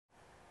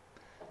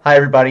Hi,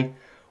 everybody.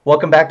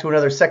 Welcome back to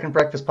another Second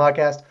Breakfast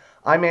podcast.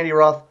 I'm Andy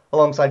Roth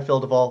alongside Phil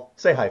Duvall.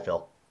 Say hi,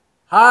 Phil.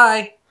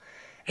 Hi.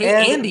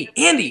 Hey, And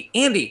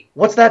Andy.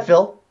 what's that,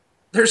 Phil?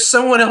 There's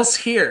someone else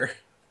here.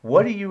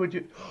 What do you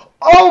do?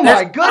 Oh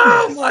my Oh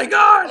goodness! my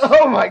gosh.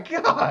 Oh my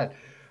god!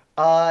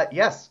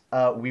 Yes,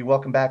 we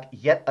welcome back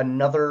yet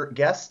another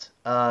guest.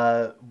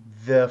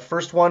 The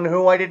first one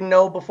who I didn't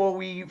know before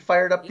we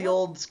fired up the Yeah.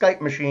 old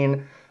Skype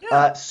machine.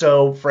 Yeah.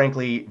 So,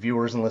 frankly,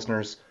 viewers and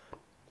listeners,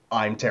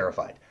 I'm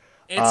terrified.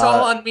 It's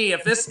all Uh, on me.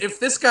 If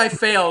this guy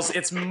fails,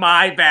 it's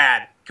my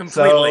bad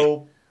completely.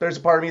 So there's a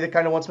part of me that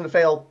kind of wants him to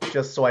fail,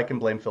 just so I can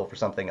blame Phil for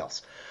something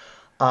else.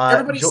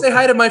 Everybody Jo- say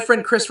hi to my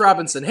friend Chris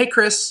Robinson. Hey,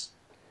 Chris.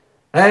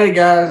 Hey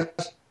guys,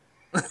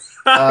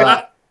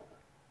 uh,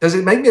 does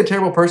it make me a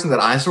terrible person that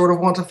I sort of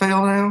want to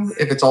fail now?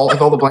 If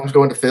all the blame's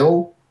going to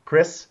Phil?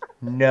 Chris,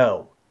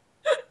 no.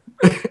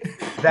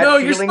 That No,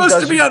 you're feeling supposed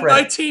does to be you on my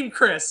credit. team,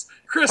 Chris.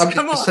 Chris, I'm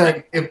come just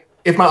on. saying,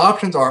 if my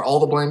options are all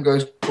the blame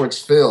goes towards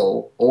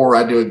Phil or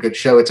I do a good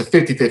show, it's a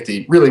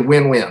 50-50, really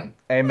win-win.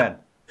 Amen.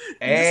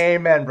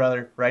 Amen,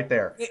 brother. Right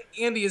there.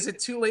 Andy, is it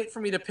too late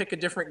for me to pick a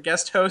different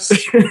guest host?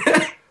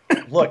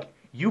 Look,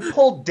 you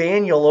pulled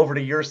Daniel over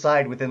to your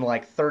side within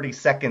like 30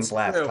 seconds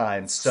last True.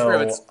 time, It's so true.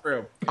 It's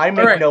true. I All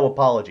make right. no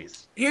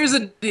apologies. Here's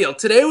the deal.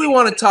 Today we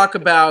want to talk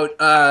about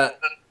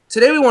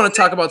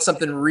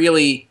something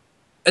really.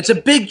 It's a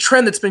big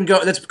trend that's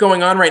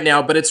going on right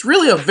now, but it's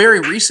really a very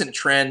recent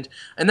trend,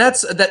 and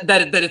that's that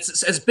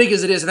it's as big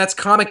as it is, and that's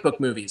comic book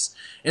movies.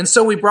 And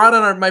so we brought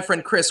on my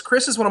friend Chris.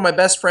 Chris is one of my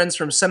best friends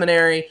from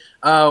seminary,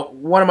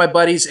 one of my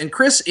buddies, and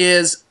Chris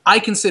is, I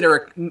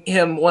consider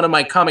him one of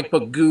my comic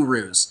book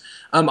gurus.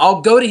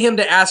 I'll go to him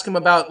to ask him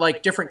about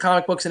like different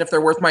comic books and if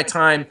they're worth my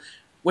time,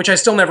 which I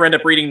still never end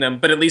up reading them,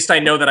 but at least I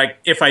know that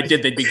if I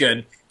did, they'd be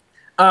good.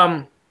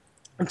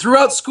 And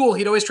throughout school,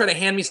 he'd always try to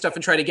hand me stuff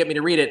and try to get me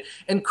to read it.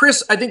 And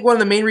Chris, I think one of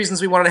the main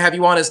reasons we wanted to have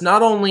you on is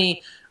not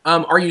only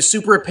are you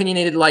super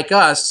opinionated like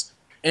us,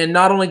 and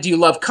not only do you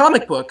love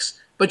comic books,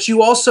 but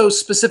you also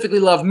specifically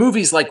love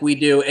movies like we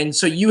do. And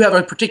so you have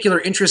a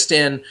particular interest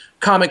in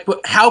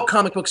how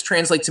comic books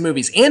translate to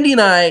movies. Andy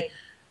and I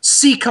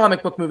see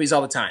comic book movies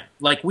all the time.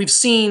 Like, we've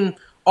seen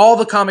all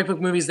the comic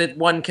book movies that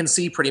one can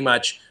see pretty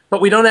much,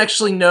 but we don't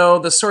actually know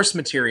the source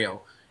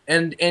material.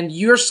 And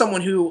you're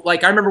someone who,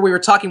 like, I remember we were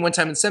talking one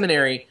time in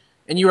seminary,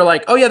 and you were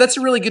like, "Oh yeah, that's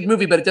a really good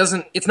movie, but it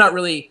doesn't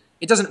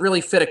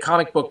really fit a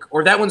comic book,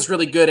 or that one's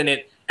really good and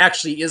it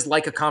actually is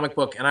like a comic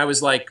book." And I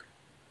was like,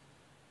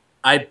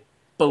 "I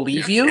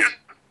believe you."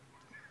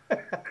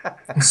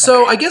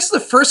 So I guess the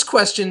first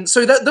question,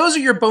 so those are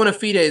your bona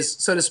fides,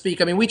 so to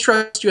speak. I mean, we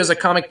trust you as a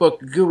comic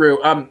book guru.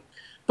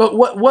 But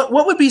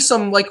what would be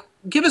some, like,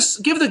 give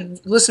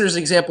the listeners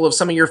an example of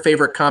some of your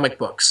favorite comic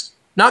books,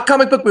 not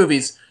comic book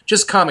movies,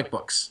 just comic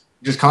books.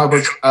 Just comic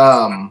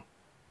books.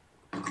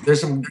 There's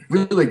some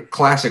really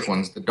classic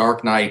ones. The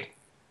Dark Knight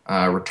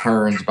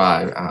Returns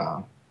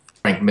by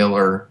Frank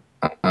Miller.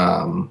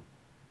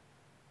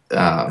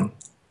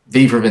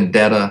 V for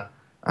Vendetta.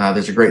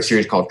 There's a great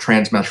series called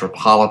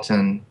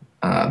Transmetropolitan.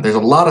 There's a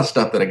lot of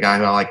stuff that a guy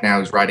who I like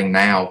now is writing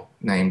now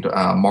named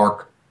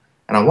Mark,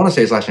 and I want to say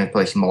his last name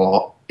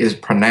is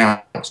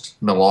pronounced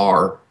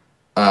Millar,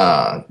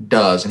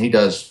 does, and he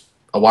does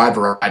a wide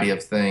variety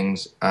of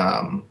things.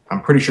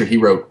 I'm pretty sure he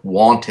wrote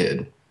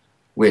Wanted,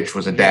 which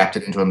was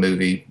adapted into a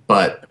movie,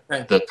 but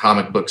the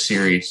comic book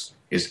series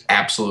is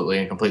absolutely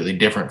and completely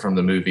different from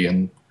the movie,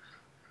 and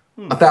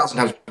 1,000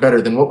 times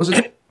better than what was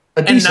it?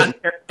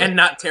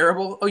 Not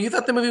terrible. Oh, you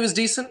thought the movie was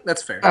decent?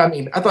 That's fair. I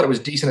mean, I thought it was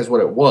decent as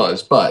what it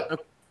was, but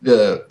Okay.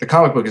 the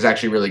comic book is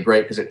actually really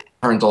great because it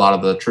turns a lot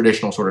of the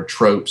traditional sort of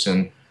tropes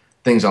and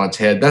things on its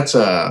head. Those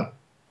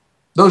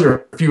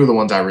are a few of the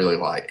ones I really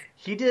like.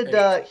 He did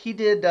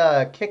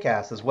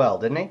Kick-Ass as well,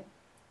 didn't he?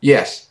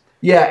 Yes.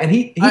 Yeah, and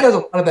he does a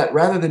lot of that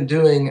rather than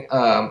doing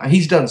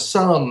he's done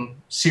some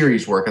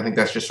series work. I think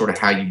that's just sort of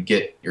how you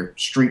get your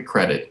street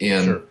credit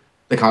in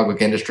the comic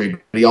book industry.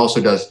 But he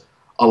also does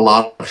a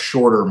lot of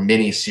shorter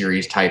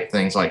mini-series type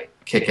things like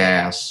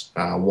Kick-Ass,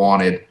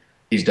 Wanted.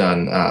 He's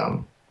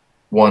done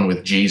one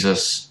with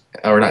Jesus,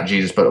 or not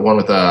Jesus, but one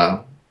with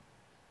the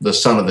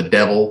son of the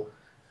devil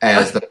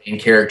as the main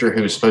character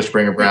who is supposed to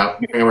bring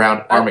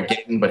around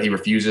Armageddon, but he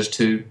refuses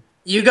to.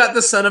 You got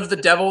the son of the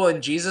devil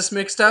and Jesus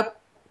mixed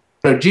up?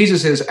 No,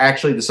 Jesus is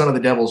actually the son of the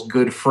devil's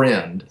good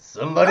friend.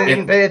 Somebody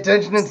didn't pay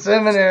attention in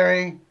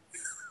seminary.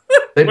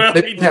 They Well,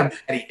 have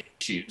daddy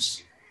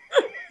issues.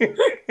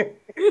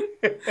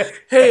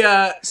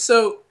 Hey,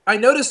 so I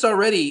noticed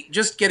already,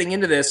 just getting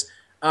into this,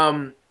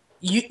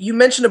 you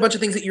mentioned a bunch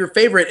of things that your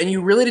favorite, and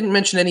you really didn't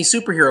mention any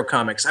superhero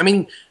comics. I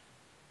mean,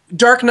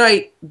 Dark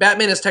Knight,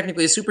 Batman is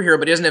technically a superhero,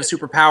 but he doesn't have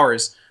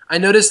superpowers. I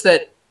noticed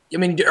that. I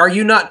mean, are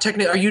you not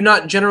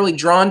generally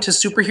drawn to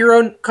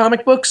superhero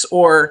comic books,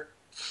 or?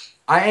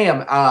 I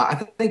am.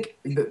 I think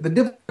the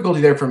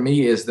difficulty there for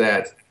me is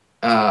that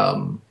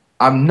I'm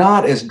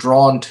not as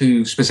drawn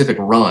to specific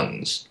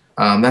runs.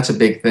 That's a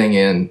big thing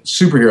in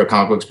superhero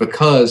comic books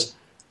because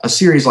a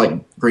series like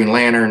Green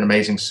Lantern,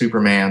 Amazing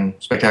Superman,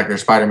 Spectacular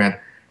Spider-Man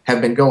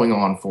have been going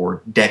on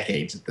for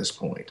decades at this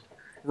point.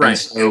 Right. And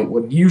so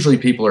what usually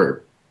people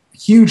are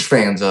huge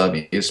fans of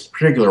is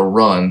particular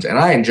runs, and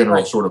I in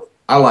general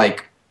I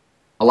like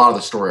a lot of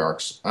the story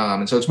arcs,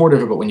 and so it's more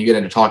difficult when you get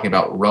into talking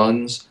about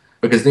runs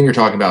because then you're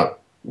talking about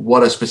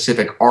what a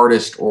specific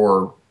artist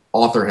or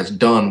author has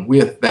done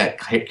with that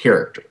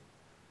character.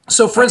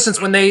 So, for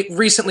instance, when they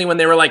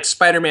were like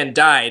Spider-Man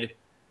died,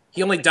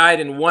 he only died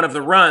in one of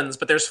the runs,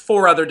 but there's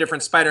 4 other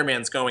different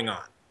Spider-Mans going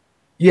on.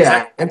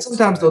 Yeah, and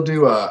sometimes they'll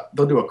do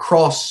a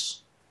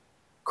cross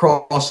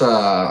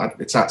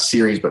it's not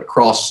series but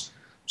cross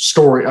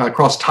story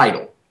cross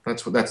title.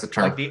 That's the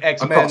term. Like the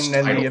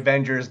X-Men and the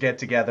Avengers get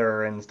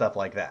together and stuff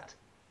like that.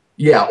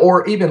 Yeah,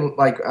 or even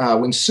like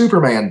when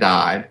Superman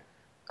died,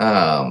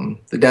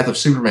 the death of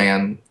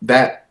Superman,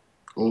 that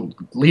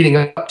leading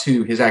up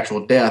to his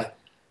actual death,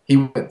 he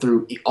went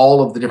through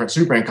all of the different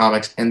Superman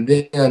comics, and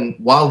then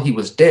while he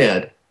was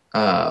dead,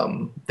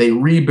 they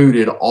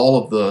rebooted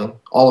all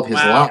of his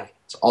lines,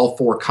 all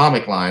 4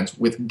 comic lines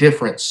with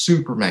different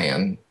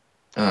Superman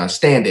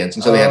stand-ins,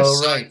 and so they had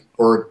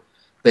Cyborg,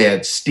 they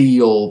had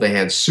Steel, they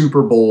had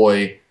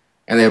Superboy,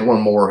 and they had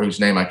one more whose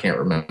name I can't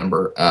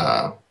remember,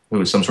 who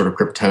was some sort of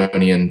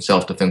Kryptonian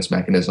self-defense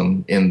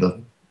mechanism in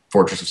the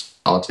Fortress of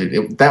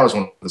Solitude. That was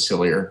one of the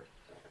sillier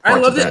parts. I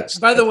love that.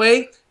 By the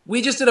way,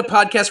 we just did a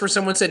podcast where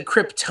someone said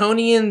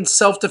Kryptonian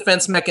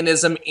self-defense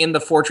mechanism in the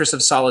Fortress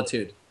of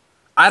Solitude.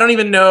 I don't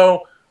even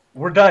know.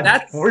 We're done.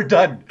 We're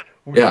done.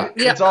 Yeah.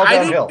 It's all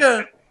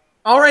downhill.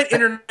 All right,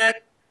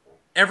 Internet.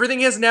 Everything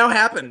has now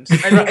happened.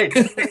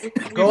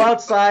 Go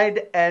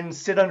outside and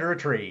sit under a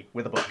tree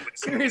with a book.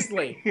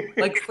 Seriously.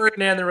 Like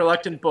Ferdinand the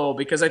Reluctant Bull,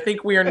 because I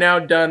think we are now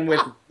done with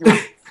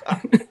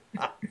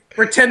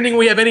pretending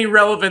we have any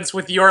relevance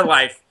with your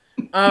life.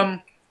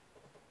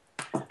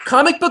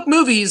 Comic book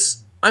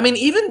movies, I mean,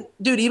 even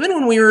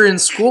when we were in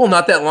school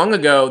not that long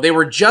ago, they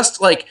were just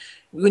like,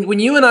 when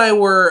you and I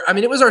were, I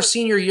mean, it was our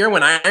senior year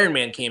when Iron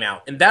Man came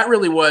out. And that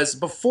really was,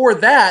 before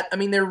that, I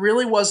mean, there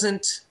really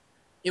wasn't,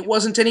 it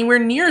wasn't anywhere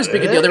near as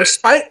big a deal. There was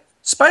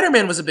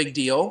Spider-Man was a big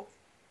deal.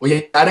 Well,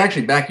 yeah, I'd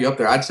actually back you up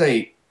there. I'd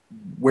say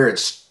where it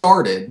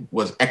started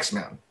was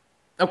X-Men.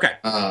 Okay.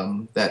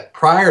 That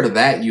prior to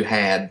that, you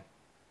had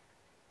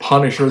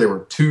Punisher. There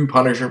were 2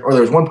 Punisher, or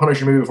there was one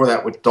Punisher movie before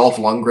that with Dolph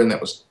Lundgren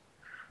that was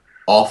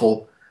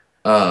awful.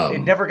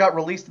 It never got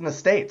released in the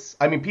States.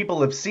 I mean,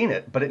 people have seen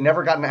it, but it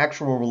never got an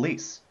actual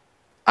release.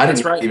 I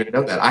didn't even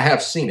know that. I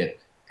have seen it.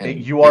 And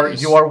you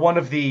are one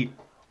of the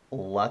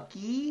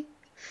lucky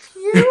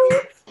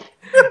few.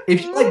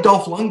 If you like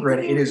Dolph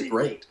Lundgren, it is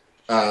great.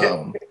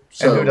 And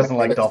who doesn't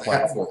like Dolph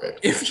Lundgren? For it.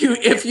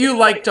 If you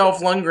like Dolph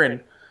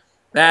Lundgren,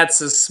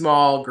 that's a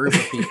small group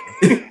of people.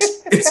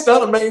 It's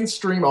not a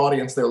mainstream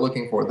audience they're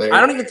looking for. I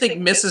don't even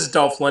think Mrs.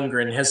 Dolph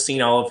Lundgren has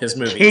seen all of his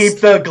movies.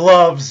 Keep the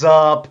gloves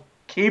up.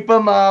 Keep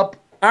them up.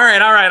 All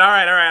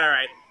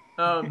right.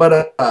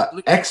 But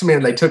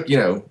X-Men, they took,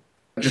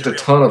 just a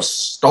ton of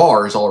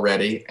stars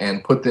already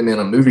and put them in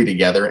a movie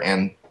together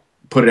and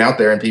put it out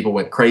there, and people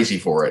went crazy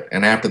for it.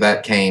 And after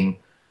that came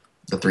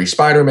the 3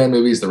 Spider-Man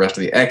movies, the rest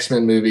of the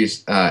X-Men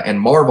movies, and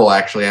Marvel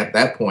actually at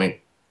that point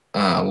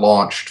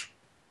launched.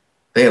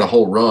 They had a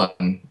whole run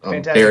of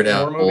Fantastic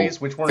Daredevil Four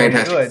movies, which weren't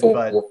Fantastic good,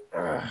 Four,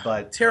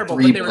 but terrible.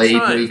 3 But they were Blade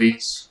trying.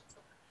 movies.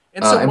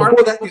 And so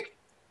before that,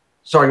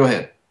 sorry, go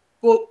ahead.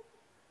 Well,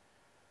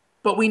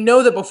 but we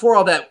know that before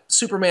all that,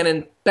 Superman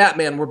and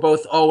Batman were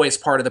both always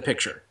part of the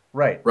picture.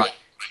 Right.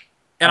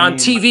 And on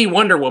TV,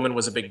 Wonder Woman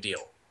was a big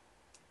deal.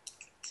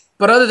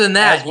 But other than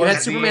that, you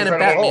had Superman and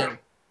Batman. Hulk.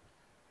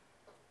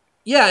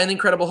 Yeah, and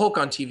Incredible Hulk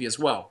on TV as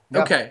well.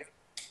 Yep. Okay.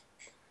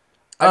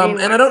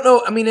 And I don't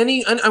know. I mean,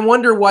 I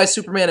wonder why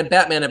Superman and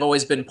Batman have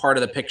always been part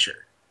of the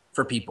picture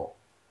for people.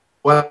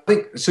 Well, I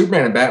think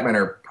Superman and Batman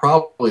are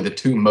probably the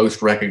 2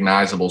 most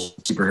recognizable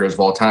superheroes of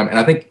all time. And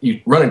I think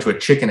you run into a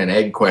chicken and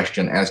egg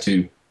question as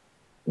to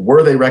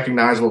were they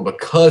recognizable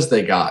because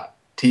they got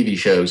TV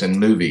shows and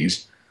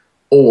movies,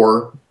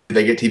 or did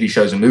they get TV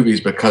shows and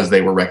movies because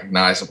they were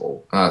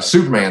recognizable?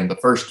 Superman, the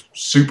first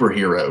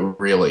superhero,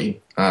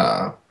 really,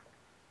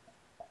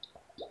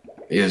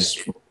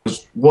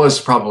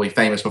 was probably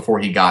famous before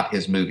he got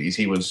his movies.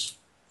 He was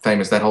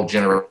famous, that whole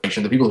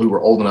generation. The people who were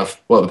old enough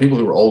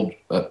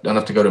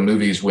to go to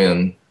movies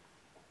when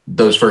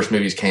those first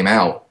movies came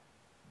out,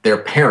 their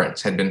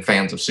parents had been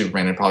fans of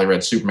Superman and probably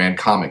read Superman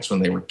comics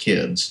when they were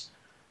kids.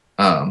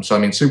 So, I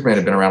mean, Superman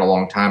had been around a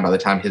long time by the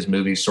time his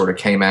movies sort of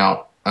came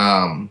out.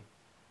 I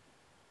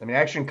mean,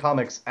 Action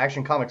Comics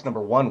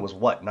 #1 was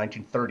what,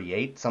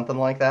 1938, something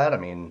like that? I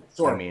mean,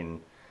 sure.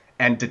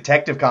 And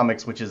Detective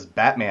Comics, which is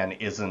Batman,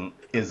 isn't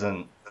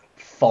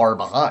far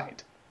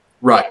behind.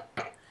 Right.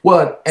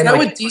 Well, and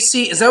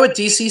is that what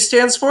DC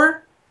stands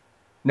for?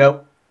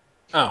 No.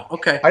 Oh,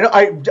 okay.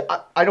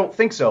 I don't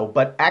think so,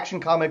 but Action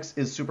Comics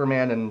is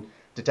Superman and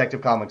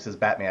Detective Comics is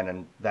Batman,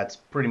 and that's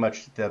pretty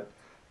much the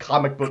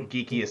comic book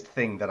geekiest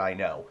thing that I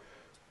know.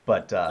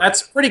 But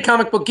that's pretty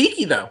comic book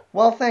geeky, though.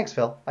 Well, thanks,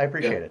 Phil. I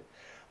appreciate it.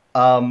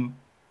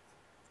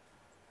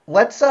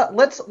 Let's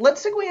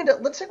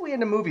segue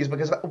into movies,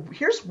 because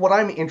here's what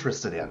I'm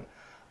interested in.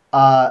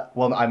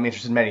 Well, I'm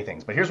interested in many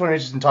things, but here's what I'm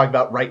interested in talking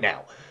about right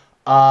now.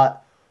 Uh,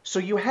 so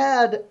you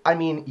had the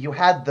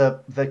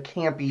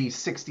campy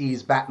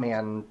 '60s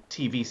Batman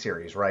TV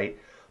series, right?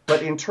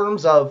 But in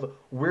terms of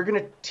we're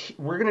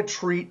gonna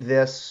treat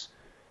this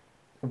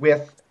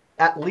with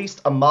at least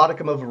a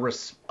modicum of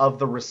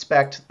the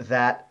respect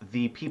that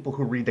the people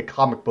who read the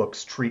comic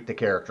books treat the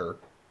character,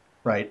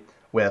 right?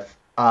 With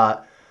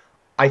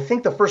I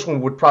think the first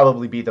one would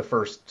probably be the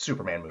first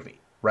Superman movie,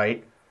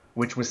 right?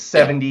 Which was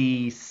Yeah.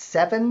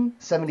 77,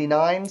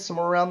 79,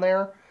 somewhere around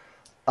there.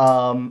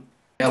 Um,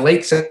 Yeah,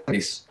 late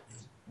 70s.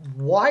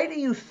 why do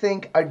you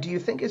think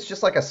it's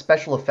just like a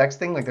special effects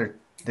thing? Like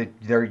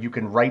there you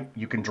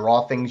can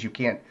draw things you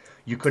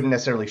couldn't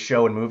necessarily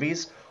show in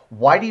movies.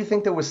 Why do you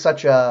think there was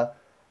such a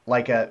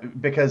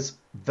because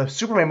the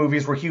Superman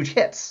movies were huge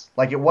hits.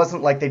 Like it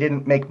wasn't like they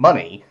didn't make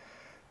money.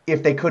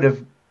 If they could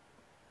have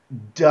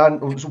done,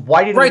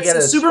 why didn't we Right. get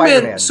So a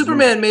Spider-Man movie?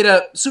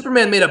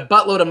 Superman made a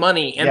buttload of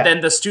money, and Yeah, then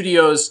the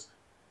studios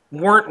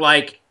weren't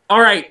like,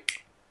 all right,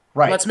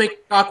 right. let's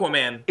make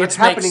Aquaman. It's Let's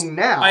make happening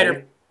now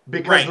Spider.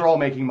 because Right. they're all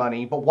making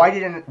money. But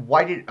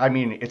I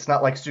mean, it's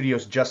not like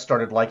studios just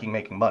started liking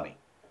making money.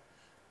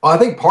 Well, I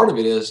think part of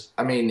it is,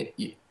 I mean,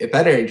 at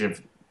that age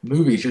of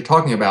movies, you're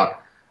talking about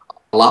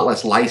a lot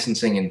less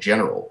licensing in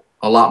general,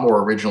 a lot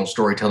more original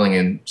storytelling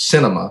in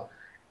cinema,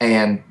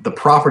 and the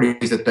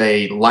properties that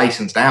they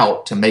licensed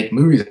out to make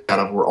movies out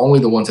of were only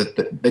the ones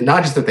that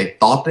not just that they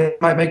thought they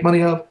might make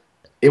money of,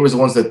 it was the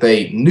ones that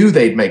they knew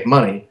they'd make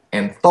money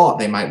and thought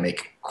they might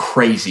make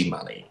crazy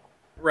money.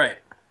 Right.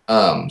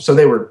 So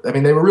I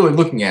mean, they were really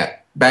looking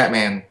at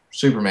Batman,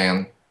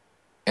 Superman,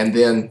 and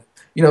then,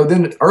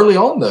 then early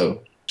on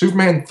though,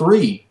 Superman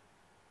 3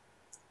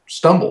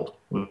 stumbled,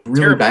 was really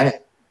Terrible.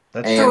 bad,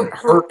 That's and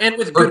true. And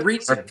with good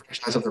reason. the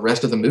franchise of the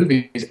rest of the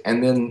movies.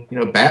 And then,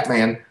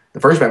 Batman, the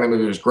first Batman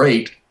movie was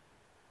great.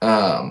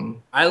 I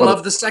Well,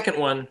 love the second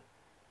one.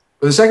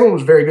 the second one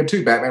was very good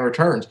too, Batman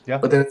Returns. Yeah.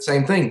 But then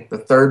same thing, the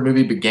third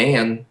movie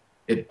began,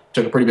 it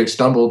took a pretty big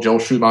stumble. Joel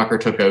Schumacher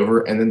took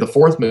over, and then the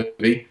fourth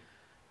movie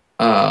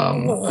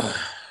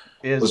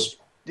Is was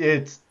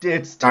it's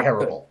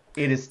terrible.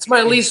 It's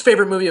my least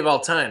favorite movie of all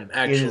time, It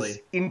actually. is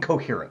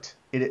incoherent.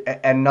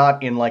 And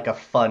not in like a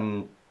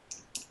fun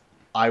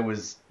I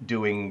was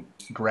doing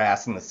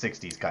grass in the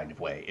 '60s kind of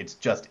way. It's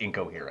just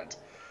incoherent.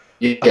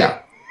 yeah.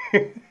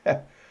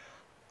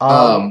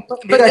 But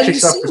it and actually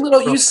suffers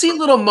you see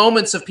little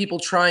moments of people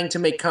trying to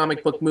make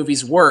comic book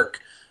movies work.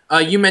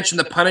 You mentioned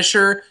The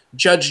Punisher,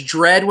 Judge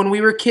Dredd when we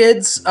were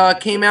kids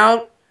came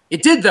out.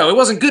 It did though. It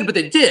wasn't good, but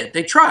they did.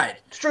 They tried.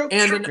 It's true.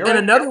 And You're right.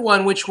 another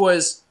one which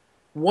was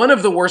one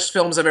of the worst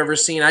films I've ever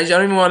seen. I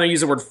don't even want to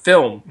use the word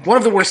film. One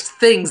of the worst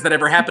things that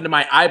ever happened to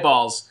my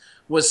eyeballs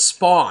was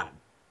Spawn.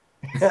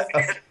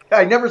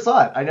 I never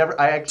saw it. I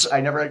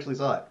never actually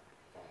saw it.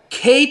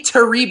 Que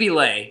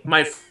terribile,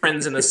 my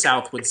friends in the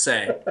South would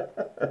say.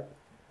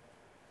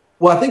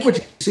 Well, I think what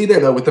you see there,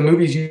 though, with the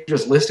movies you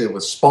just listed,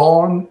 with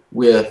Spawn,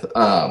 with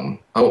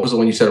what was the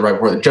one you said right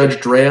before, Judge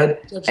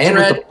Dredd, Judge and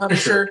with Dredd, the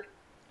Punisher,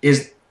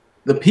 is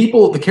the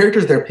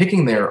characters they're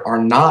picking there are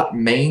not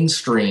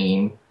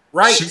mainstream,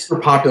 Right. super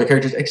popular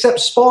characters. Except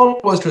Spawn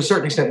was to a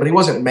certain extent, but he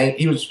wasn't main.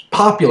 He was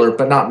popular,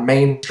 but not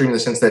mainstream in the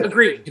sense that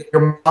Agreed.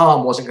 your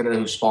mom wasn't going to know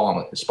who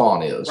Spawn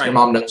is. Right. Your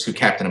mom knows who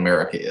Captain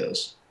America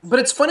is. But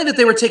it's funny that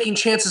they were taking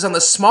chances on the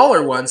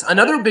smaller ones.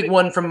 Another big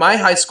one from my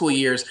high school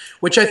years,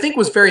 which I think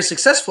was very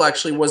successful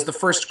actually, was The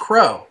First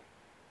Crow.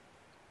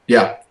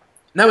 Yeah. And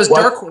that was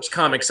What? Dark Horse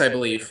Comics, I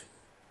believe.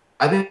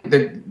 I think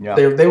Yeah.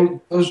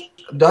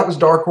 that was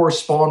Dark Horse.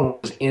 Spawn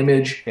was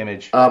Image.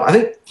 Image. I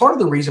think part of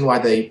the reason why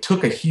they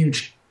took a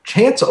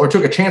chance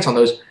on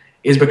those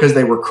is because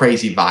they were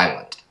crazy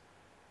violent,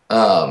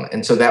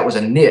 and so that was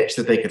a niche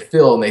that they could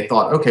fill. And they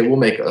thought, okay, we'll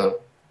make a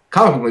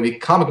comic book movie.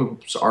 Comic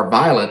books are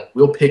violent.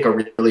 We'll pick a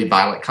really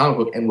violent comic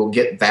book, and we'll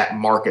get that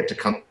market to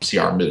come see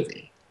our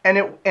movie. And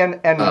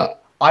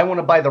I Want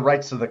to Buy the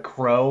Rights to The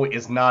Crow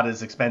is not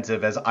as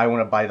expensive as I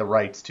Want to Buy the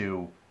Rights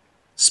to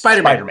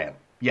Spider-Man. Spider-Man.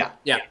 Yeah.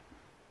 Yeah.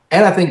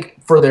 And I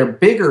think for their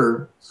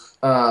bigger,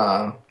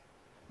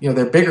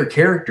 their bigger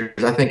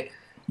characters, I think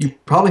you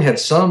probably had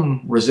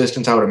some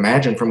resistance, I would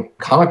imagine, from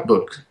comic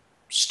book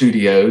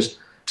studios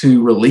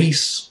to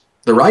release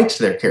the rights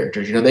to their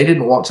characters. They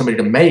didn't want somebody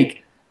to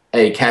make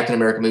a Captain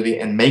America movie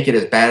and make it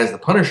as bad as the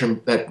Punisher,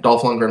 that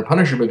Dolph Lundgren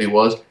Punisher movie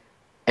was,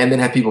 and then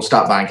have people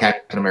stop buying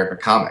Captain America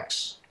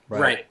comics.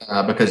 Right.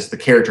 Because the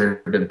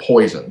character had been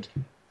poisoned.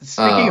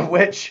 Speaking of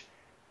which,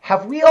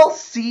 have we all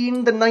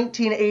seen the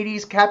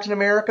 1980s Captain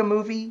America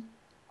movie?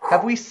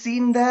 Have we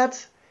seen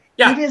that?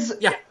 Yeah. It is.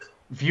 Yeah.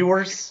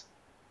 Viewers,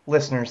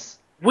 listeners,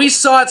 We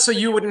saw it so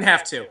you wouldn't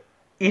have to.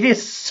 it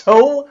is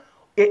so.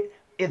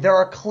 There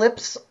are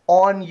clips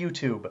on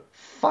YouTube.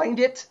 Find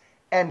it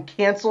and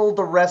cancel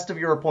the rest of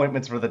your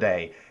appointments for the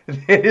day.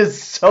 It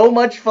is so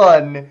much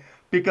fun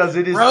because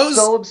it is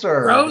so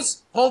absurd.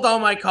 Rose, hold all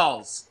my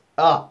calls.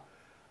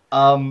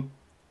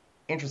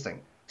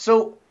 Interesting.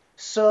 So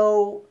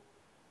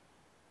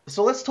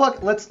let's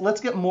talk.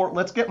 Let's get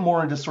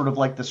more into sort of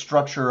like the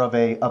structure of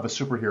a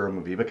superhero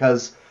movie,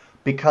 because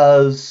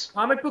because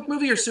Comic book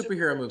movie or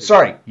superhero movie?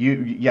 sorry,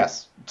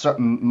 yes,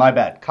 my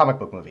bad. Comic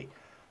book movie.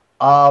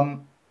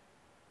 Um,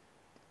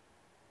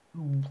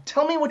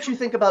 Tell me what you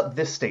think about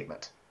this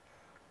statement.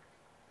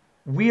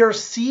 We are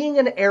seeing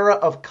an era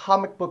of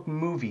comic book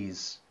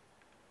movies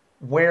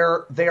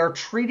where they are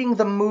treating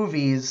the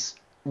movies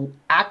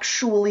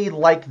actually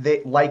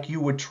like you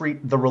would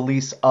treat the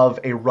release of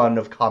a run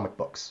of comic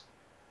books.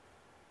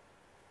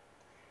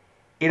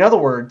 In other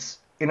words,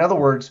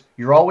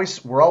 we're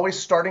always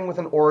starting with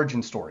an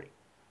origin story,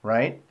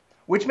 right?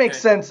 Which makes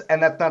Okay. sense,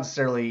 and that's not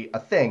necessarily a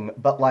thing,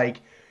 but like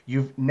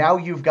you've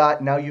got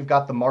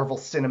the Marvel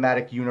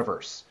Cinematic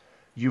Universe.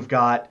 You've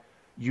got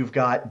you've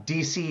got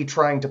DC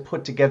trying to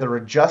put together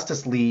a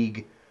Justice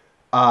League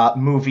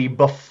movie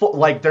before,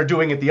 like they're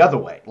doing it the other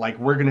way. Like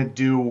we're gonna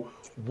do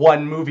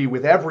one movie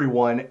with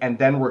everyone, and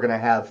then we're gonna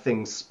have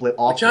things split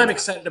off Which from I'm that.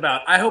 excited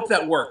about. I hope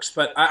that works,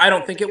 but I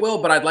don't think it will,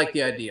 but I'd like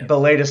the idea. The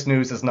latest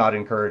news is not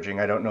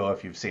encouraging. I don't know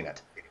if you've seen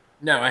it.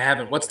 No, I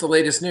haven't. What's the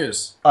latest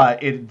news?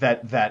 It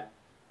that that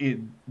it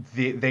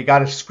they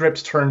got a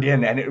script turned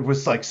in, and it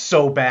was like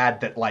so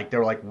bad that like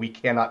they're like, we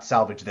cannot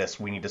salvage this.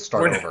 We need to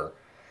start We're- over.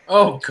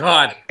 Oh,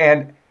 God.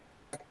 And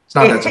It's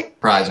not that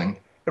surprising.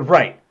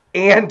 right,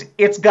 and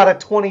it's got a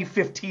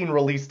 2015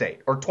 release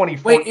date or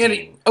 2014. Wait,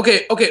 Andy.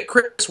 Okay,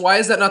 Chris, why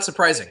is that not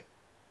surprising?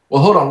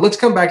 Well, hold on. Let's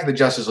come back to the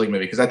Justice League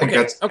movie because I think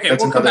that's Okay,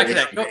 that's we'll come another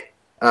back to that. issue.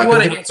 You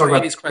want to We answer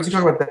Andy's can question?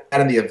 talk about that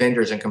in the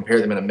Avengers and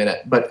compare them in a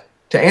minute. But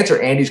to answer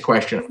Andy's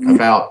question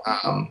about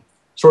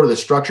sort of the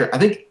structure, I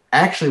think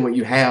actually what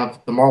you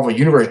have the Marvel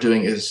Universe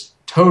doing is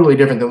totally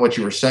different than what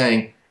you were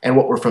saying and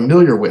what we're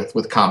familiar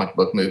with comic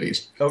book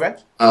movies. Okay.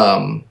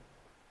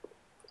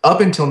 Up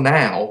until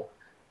now,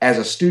 as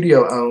a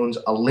studio owns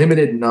a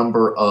limited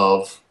number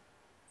of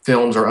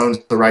films or owns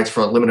the rights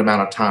for a limited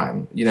amount of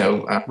time.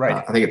 Right.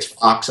 I think it's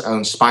Fox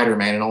owns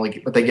Spider-Man,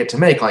 but they get to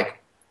make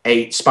like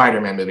 8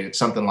 Spider-Man movies,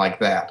 something like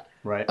that.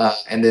 Right.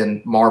 And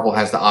then Marvel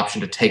has the option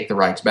to take the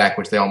rights back,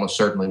 which they almost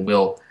certainly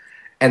will.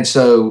 And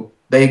so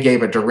they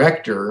gave a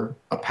director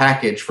a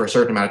package for a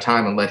certain amount of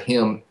time and let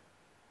him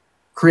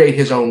create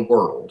his own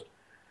world.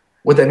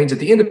 What that means at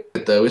the end of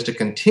it, though, is to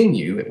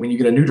continue. When you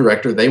get a new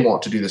director, they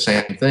want to do the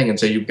same thing, and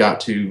so you've got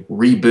to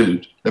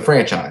reboot the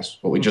franchise,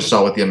 what we just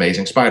saw with The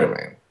Amazing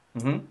Spider-Man.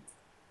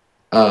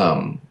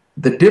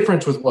 The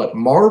difference with what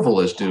Marvel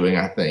is doing,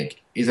 I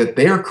think, is that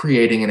they're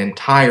creating an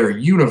entire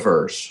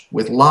universe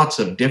with lots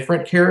of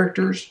different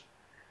characters,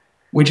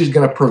 which is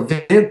going to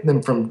prevent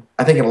them from,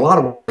 I think in a lot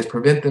of ways,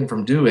 prevent them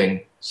from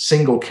doing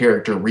single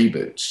character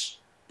reboots.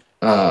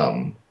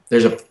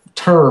 There's a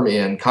term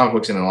in comic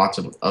books and in lots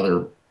of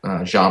other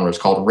genres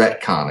called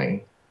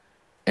retconning,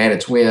 and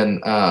it's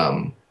when,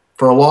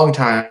 for a long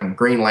time,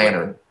 Green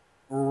Lantern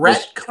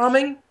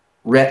Retconning?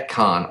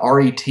 retcon,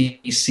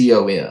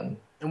 R-E-T-C-O-N.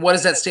 And what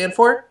does that stand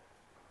for?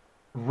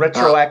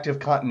 Retroactive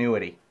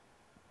continuity.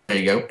 There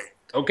you go.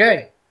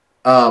 Okay.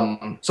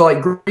 So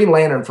like Green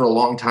Lantern for a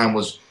long time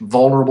was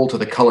vulnerable to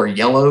the color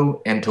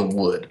yellow and to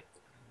wood.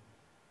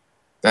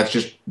 That's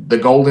just the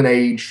golden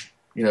age,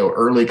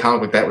 early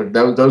comic book.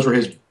 Those were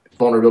his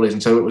vulnerabilities,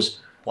 and so it was.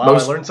 Wow,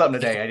 I learned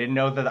something today. I didn't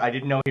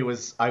know he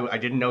was. I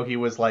didn't know he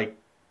was like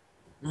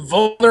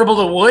vulnerable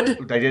to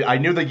wood. I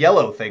knew the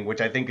yellow thing, which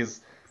I think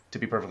is, to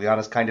be perfectly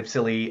honest, kind of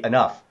silly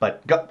enough.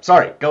 But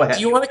sorry, go ahead.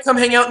 Do you want to come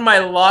hang out in my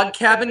log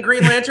cabin,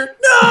 Green Lantern?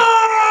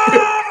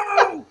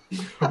 No!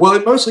 Well,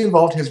 it mostly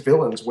involved his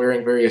villains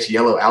wearing various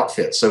yellow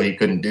outfits so he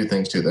couldn't do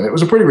things to them. It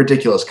was a pretty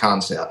ridiculous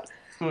concept.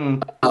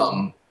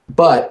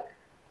 But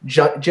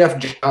Jeff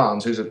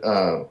Johns, who's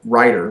a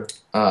writer,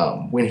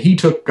 when he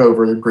took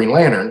over the Green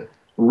Lantern,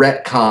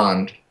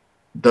 retconned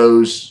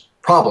those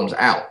problems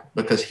out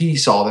because he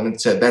saw them and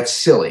said, that's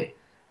silly.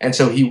 And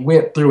so he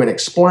went through and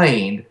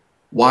explained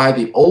why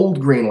the old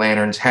Green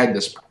Lanterns had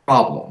this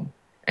problem.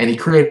 And he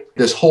created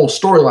this whole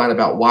storyline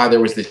about why there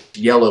was this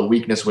yellow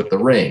weakness with the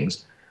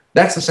rings.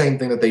 That's the same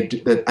thing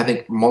that I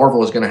think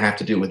Marvel is going to have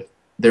to do with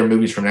their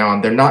movies from now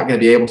on. They're not going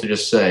to be able to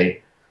just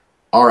say,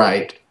 all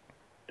right,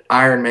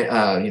 Iron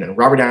Man,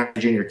 Robert Downey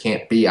Jr.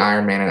 can't be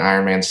Iron Man in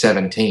Iron Man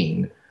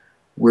 17.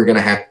 We're going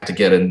to have to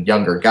get a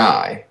younger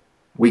guy.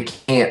 We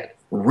can't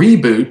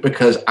reboot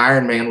because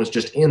Iron Man was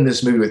just in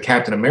this movie with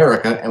Captain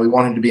America, and we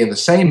want him to be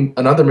in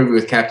another movie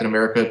with Captain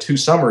America 2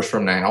 summers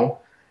from now.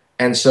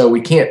 And so we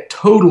can't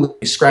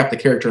totally scrap the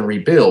character and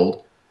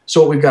rebuild.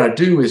 So what we've got to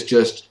do is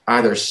just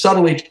either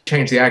subtly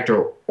change the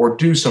actor or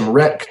do some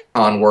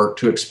retcon work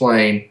to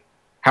explain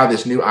how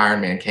this new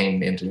Iron Man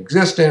came into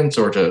existence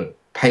or to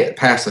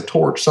pass the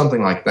torch,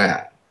 something like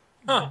that.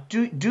 Huh.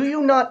 Do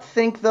you not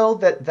think, though,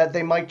 that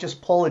they might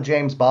just pull a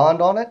James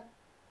Bond on it?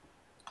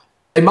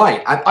 They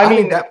might. I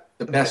mean, that's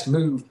the best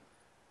move.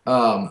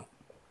 I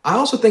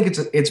also think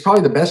it's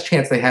probably the best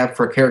chance they have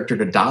for a character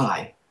to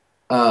die.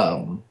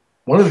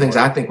 One of the things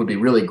I think would be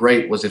really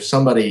great was if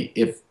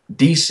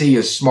DC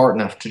is smart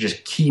enough to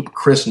just keep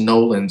Chris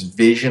Nolan's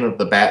vision of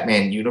the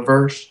Batman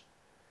universe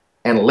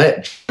and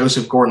let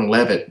Joseph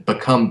Gordon-Levitt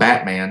become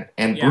Batman,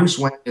 and Bruce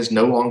Wayne is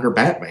no longer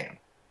Batman.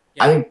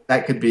 I think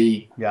that could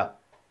be an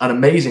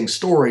amazing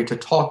story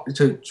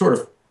to sort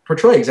of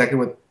portray exactly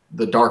what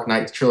the Dark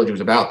Knight trilogy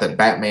was about, that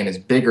Batman is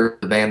bigger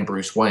than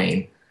Bruce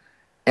Wayne.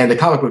 And the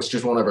comic books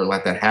just won't ever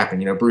let that happen.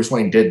 You know, Bruce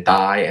Wayne did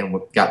die and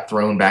got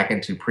thrown back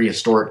into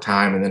prehistoric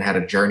time and then had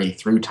a journey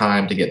through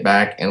time to get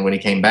back. And when he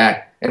came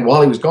back, and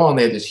while he was gone,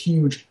 they had this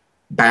huge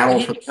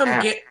battle for the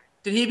past.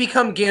 Did he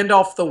become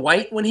Gandalf the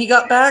White when he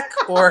got back?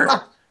 Or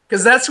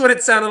because that's what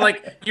it sounded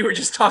like you were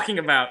just talking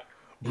about.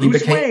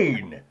 Bruce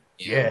Wayne.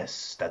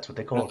 Yes, that's what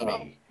they called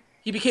me.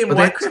 He became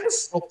what,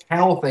 Chris? A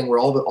cowl thing where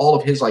all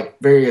of his like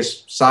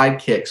various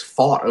sidekicks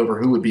fought over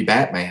who would be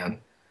Batman.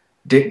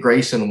 Dick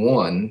Grayson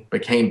won,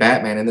 became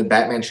Batman, and then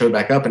Batman showed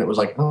back up, and it was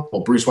like, oh,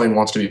 well, Bruce Wayne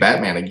wants to be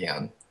Batman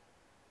again.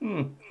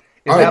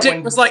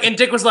 Dick was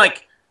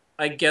like,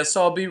 I guess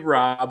I'll be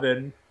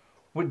Robin.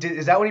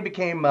 Is that when he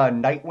became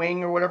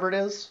Nightwing or whatever it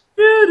is?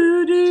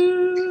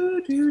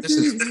 This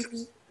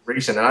is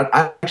recent, and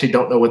I actually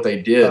don't know what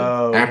they did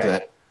after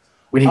that.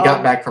 When he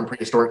got back from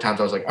prehistoric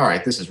times, I was like, all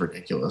right, this is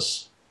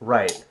ridiculous.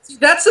 Right.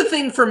 That's the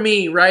thing for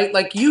me, right?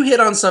 Like, you hit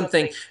on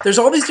something. There's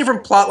all these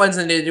different plot lines,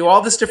 and they do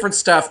all this different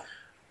stuff.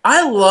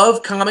 I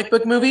love comic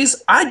book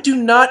movies. I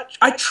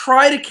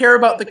try to care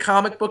about the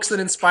comic books that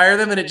inspire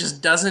them, and it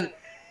just doesn't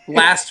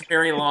last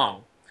very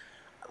long.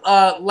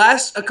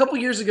 A couple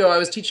years ago, I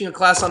was teaching a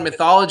class on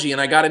mythology, and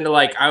I got into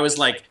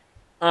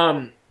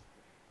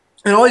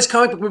and all these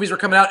comic book movies were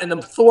coming out, and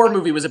the Thor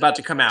movie was about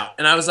to come out.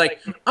 And I was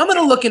like, I'm going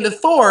to look into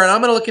Thor, and I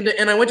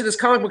went to this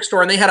comic book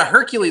store, and they had a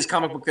Hercules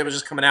comic book that was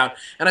just coming out.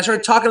 And I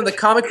started talking to the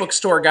comic book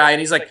store guy, and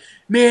he's like,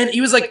 man,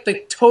 he was like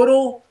the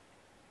total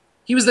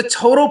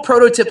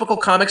prototypical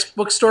comic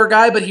book store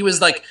guy, but he was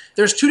like,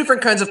 there's two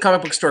different kinds of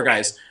comic book store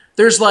guys.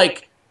 There's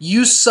like,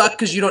 you suck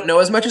because you don't know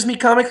as much as me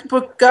comic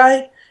book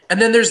guy, and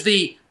then there's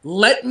the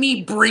let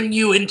me bring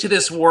you into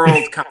this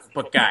world comic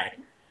book guy.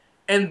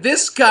 And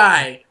this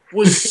guy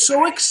was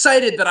so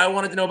excited that I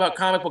wanted to know about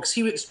comic books.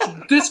 He was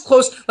this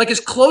close, like as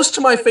close to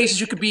my face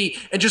as you could be,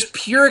 and just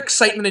pure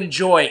excitement and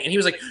joy. And he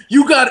was like,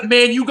 you got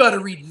to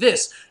read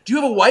this. Do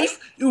you have a wife?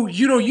 Ooh,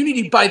 you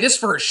need to buy this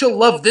for her. She'll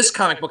love this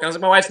comic book. And I was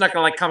like, my wife's not going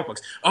to like comic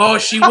books. Oh,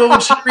 she will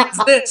when she reads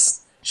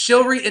this.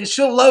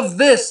 She'll love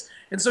this.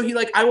 And so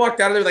I walked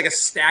out of there with like a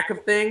stack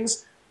of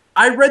things.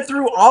 I read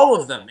through all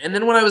of them. And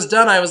then when I was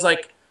done, I was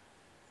like,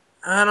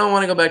 I don't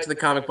want to go back to the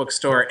comic book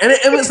store. And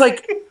it was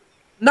like,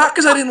 not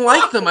because I didn't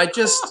like them. I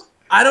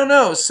don't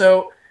know.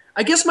 So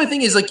I guess my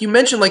thing is, like you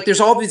mentioned, like there's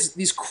all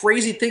these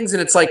crazy things,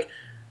 and it's like,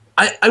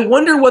 I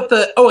wonder what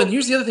and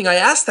here's the other thing. I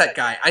asked that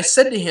guy. I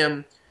said to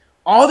him,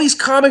 all these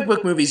comic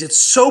book movies, it's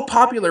so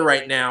popular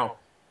right now.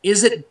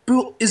 Is it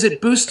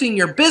boosting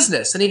your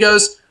business? And he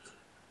goes,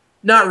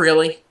 not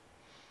really.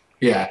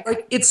 Yeah.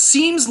 Like, it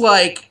seems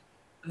like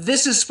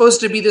this is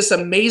supposed to be this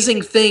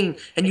amazing thing,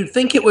 and you'd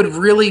think it would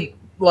really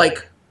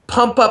like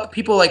pump up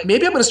people. Like,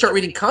 maybe I'm going to start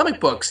reading comic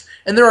books.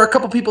 And there are a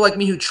couple people like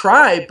me who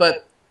try,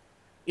 but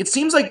it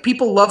seems like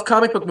people love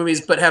comic book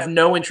movies but have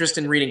no interest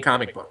in reading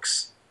comic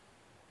books.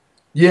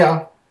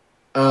 Yeah.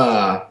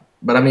 But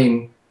I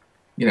mean,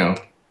 you know,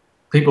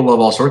 people love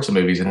all sorts of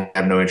movies and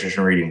have no interest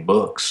in reading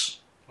books.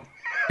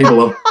 People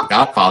love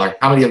Godfather.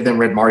 How many of them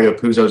read Mario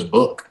Puzo's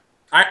book?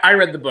 I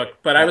read the book,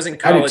 but I was in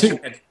college. I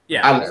did too.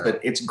 Yeah. I love it.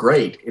 It's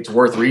great. It's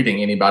worth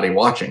reading, anybody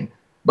watching.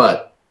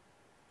 But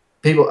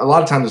a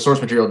lot of times the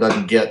source material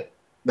doesn't get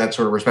that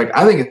sort of respect.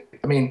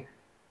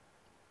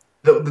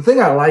 The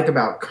thing I like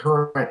about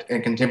current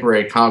and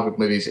contemporary comic book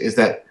movies is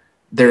that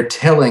they're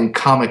telling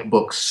comic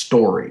book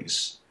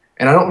stories.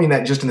 And I don't mean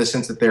that just in the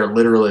sense that they're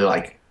literally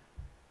like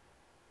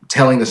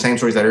telling the same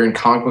stories that are in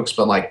comic books,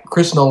 but like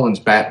Chris Nolan's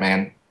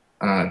Batman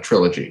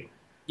trilogy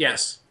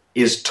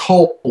is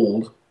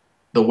told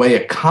the way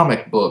a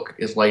comic book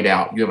is laid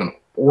out. You have an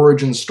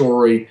origin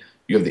story,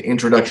 you have the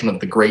introduction of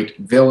the great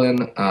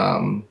villain,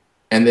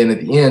 and then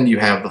at the end you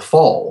have the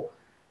fall.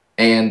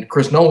 And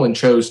Chris Nolan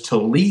chose to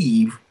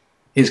leave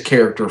his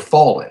character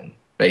fallen,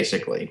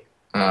 basically,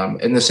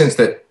 in the sense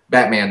that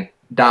Batman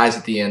dies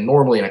at the end.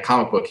 Normally in a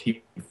comic book,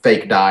 he would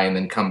fake die and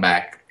then come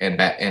back,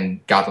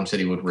 and Gotham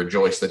City would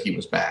rejoice that he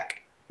was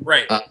back.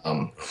 Right.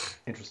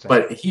 Interesting.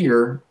 But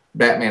here,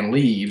 Batman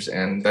leaves,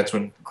 and that's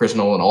when Chris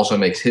Nolan also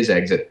makes his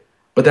exit.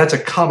 But that's a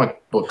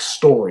comic book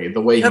story,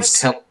 the way he's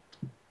telling.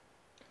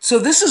 So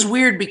this is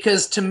weird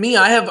because to me,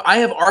 I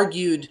have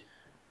argued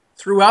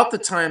throughout the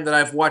time that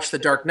I've watched the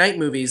Dark Knight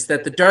movies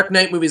that the Dark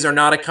Knight movies are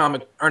not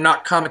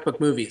comic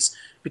book movies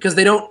because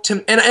they don't.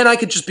 And I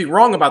could just be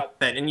wrong about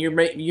that, and you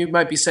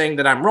might be saying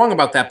that I'm wrong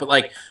about that. But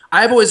like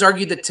I've always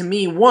argued that to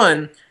me,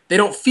 one, they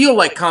don't feel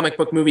like comic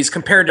book movies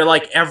compared to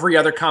like every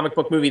other comic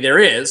book movie there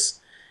is,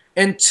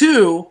 and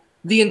two,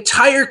 the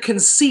entire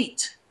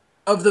conceit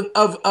of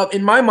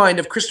in my mind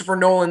of Christopher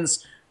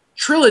Nolan's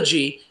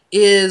trilogy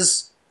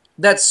is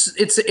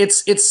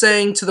it's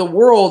saying to the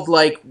world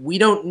like we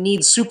don't need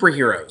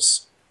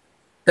superheroes,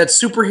 that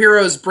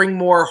superheroes bring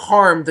more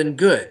harm than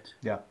good.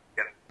 Yeah.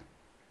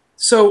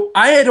 So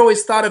I had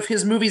always thought of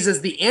his movies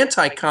as the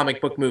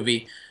anti-comic book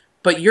movie,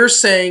 but you're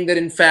saying that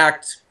in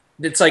fact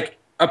it's like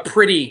a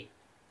pretty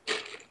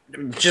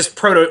just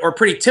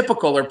pretty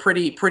typical or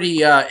pretty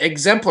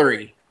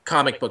exemplary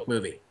comic book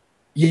movie.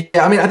 Yeah,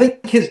 I mean, I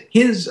think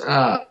his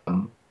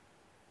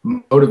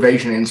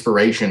motivation and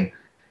inspiration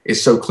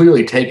is so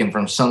clearly taken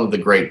from some of the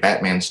great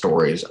Batman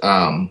stories.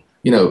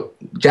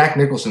 Jack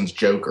Nicholson's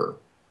Joker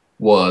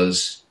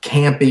was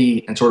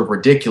campy and sort of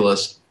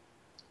ridiculous,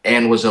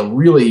 and it was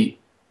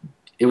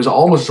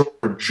almost sort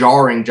of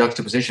jarring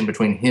juxtaposition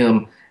between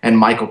him and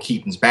Michael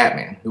Keaton's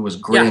Batman, who was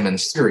grim and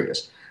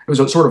serious. It was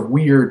a sort of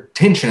weird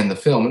tension in the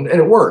film, and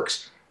it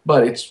works,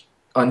 but it's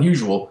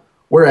unusual.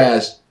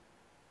 Whereas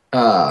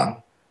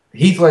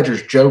Heath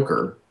Ledger's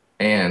Joker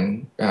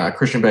and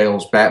Christian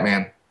Bale's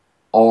Batman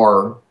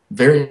are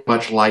very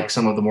much like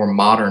some of the more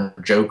modern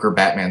Joker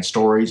Batman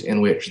stories,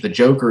 in which the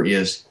Joker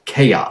is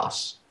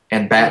chaos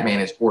and Batman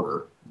is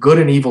order. Good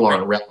and evil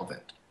are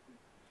irrelevant.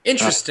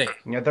 Interesting.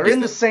 Yeah, they're in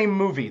the same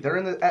movie. They're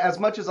in the as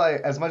much as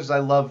I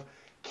love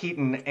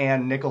Keaton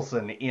and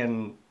Nicholson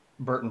in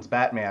Burton's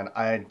Batman,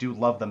 I do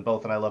love them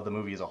both, and I love the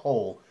movie as a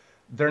whole.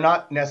 They're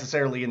not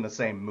necessarily in the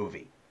same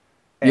movie.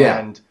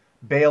 And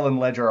Bale and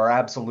Ledger are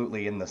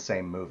absolutely in the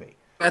same movie.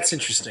 That's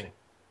interesting.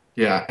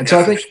 Yeah, and so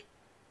I think,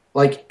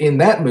 like, in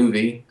that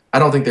movie, I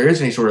don't think there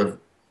is any sort of,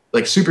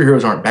 like,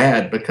 superheroes aren't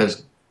bad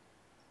because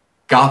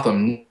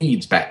Gotham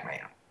needs Batman.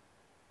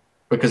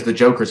 Because the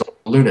Joker's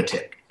a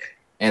lunatic.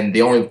 And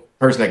the only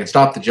person that can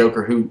stop the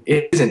Joker who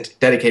isn't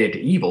dedicated to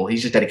evil,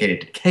 he's just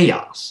dedicated to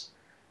chaos,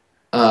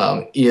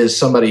 is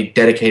somebody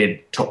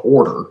dedicated to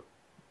order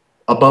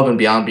above and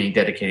beyond being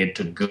dedicated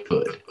to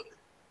good.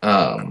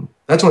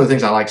 That's one of the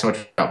things I like so much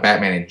about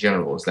Batman in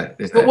general is that.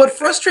 But what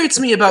frustrates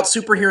me about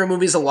superhero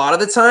movies a lot of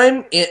the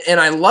time, and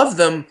I love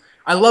them,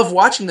 I love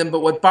watching them, but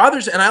what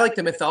bothers, and I like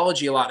the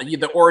mythology a lot,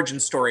 the origin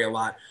story a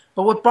lot,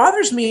 but what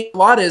bothers me a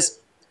lot is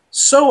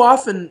so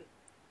often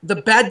the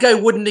bad guy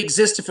wouldn't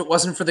exist if it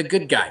wasn't for the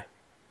good guy.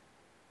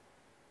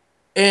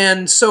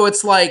 And so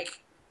it's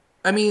like,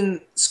 I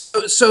mean,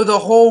 so the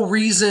whole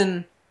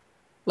reason,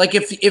 like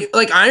if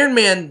like Iron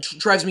Man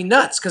drives me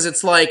nuts because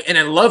it's like, and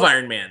I love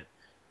Iron Man,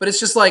 but it's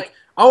just like,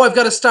 oh, I've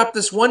got to stop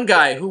this one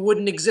guy who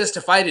wouldn't exist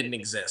if I didn't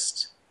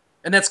exist.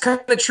 And that's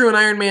kind of true in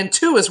Iron Man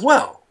 2 as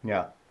well.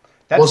 Yeah.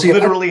 That's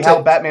literally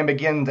how Batman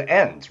Begins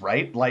ends,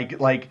 right?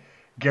 Like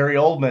Gary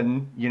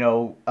Oldman,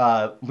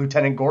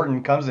 Lieutenant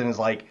Gordon comes in and is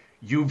like,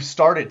 you've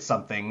started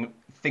something,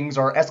 things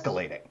are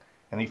escalating.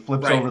 And he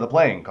flips over the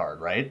playing card,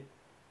 right?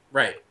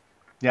 Right.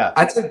 Yeah.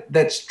 I'd say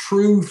that's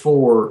true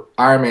for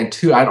Iron Man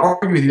 2. I'd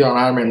argue with you on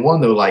Iron Man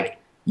 1, though, like,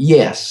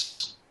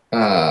 yes.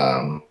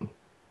 Jebediah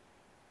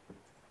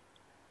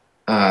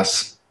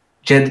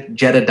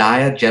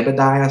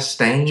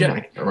Stane?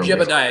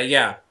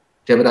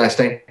 Jebediah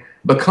Stane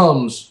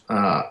becomes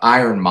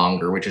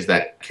Ironmonger, which is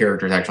that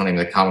character's actual name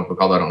in the comic book,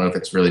 although I don't know if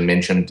it's really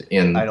mentioned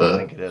in I don't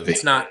think it is.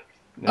 It's not.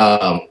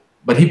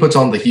 But he puts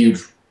on the huge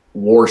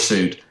war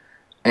suit,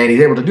 and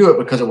he's able to do it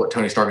because of what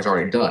Tony Stark has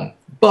already done.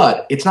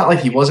 But it's not like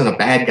he wasn't a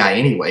bad guy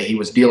anyway. He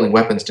was dealing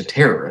weapons to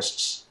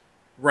terrorists.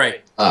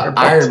 Right.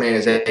 Iron Man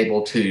is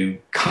able to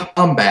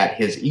combat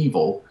his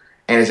evil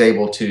and is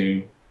able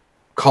to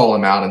call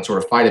him out and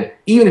sort of fight him.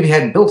 Even if he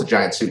hadn't built a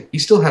giant suit, he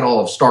still had all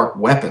of Stark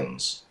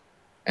weapons.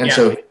 And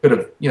so he could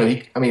have,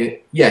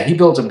 he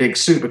builds a big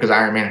suit because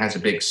Iron Man has a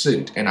big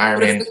suit, and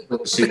Iron Man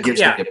built a suit gives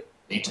him the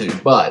ability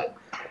to. But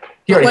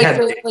he already had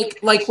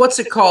like what's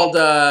it called?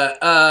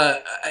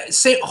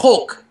 Saint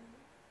Hulk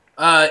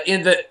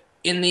in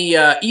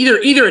the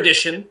either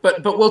edition,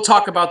 but we'll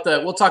talk about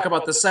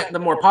the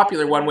more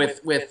popular one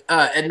with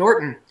Ed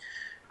Norton.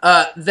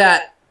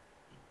 That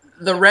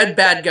the red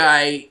bad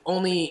guy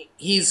the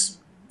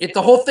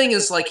whole thing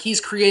is like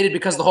he's created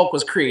because the Hulk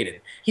was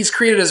created. He's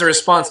created as a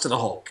response to the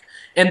Hulk.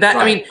 And that,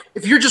 right. I mean,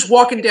 if you're just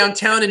walking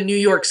downtown in New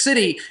York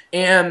City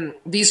and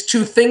these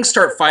two things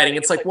start fighting,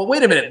 it's like, well,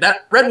 wait a minute,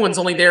 that red one's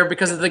only there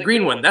because of the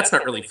green one. That's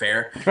not really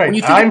fair.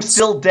 Right, I'm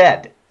still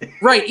dead.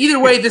 Right, either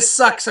way, this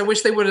sucks. I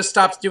wish they would have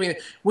stopped doing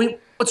it.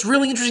 What's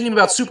really interesting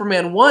about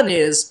Superman 1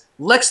 is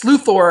Lex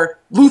Luthor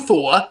is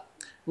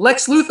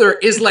Lex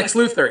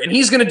Luthor, and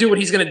he's going to do what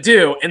he's going to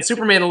do, and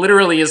Superman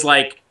literally is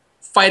like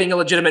fighting a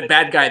legitimate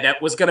bad guy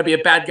that was going to be a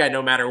bad guy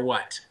no matter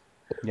what.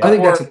 Yeah. I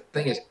think that's the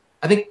thing is,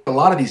 I think a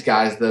lot of these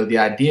guys, though, the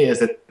idea is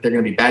that they're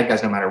going to be bad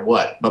guys no matter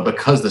what. But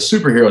because the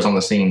superheroes on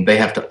the scene, they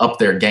have to up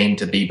their game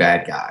to be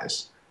bad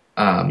guys.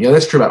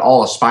 That's true about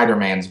all of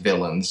Spider-Man's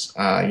villains.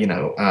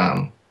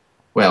 Well,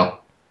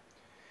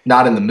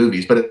 not in the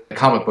movies, but in the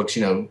comic books,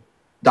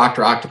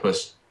 Dr.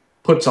 Octopus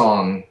puts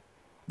on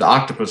the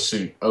octopus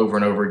suit over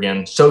and over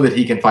again so that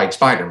he can fight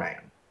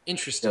Spider-Man.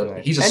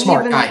 Interesting. He's a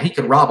smart guy. He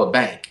could rob a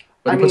bank,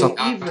 but he puts on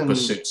the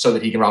octopus suit so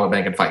that he can rob a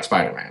bank and fight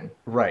Spider-Man.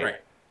 Right.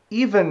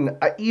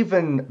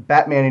 Even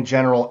Batman in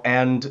general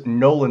and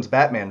Nolan's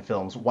Batman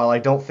films, while I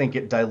don't think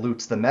it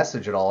dilutes the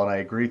message at all, and I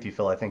agree with you,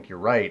 Phil, I think you're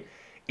right,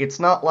 it's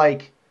not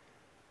like,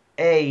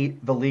 A,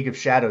 the League of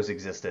Shadows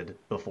existed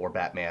before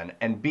Batman,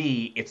 and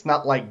B, it's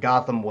not like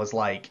Gotham was,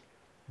 like,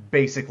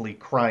 basically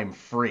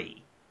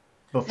crime-free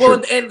before.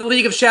 Well, and the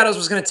League of Shadows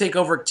was going to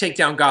take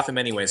down Gotham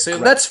anyway, so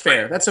right. That's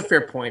fair. That's a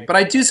fair point. But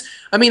I'm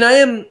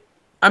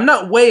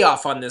not way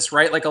off on this,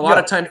 right? Like, a lot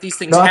of times these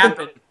things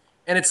happen.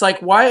 And it's like,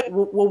 why?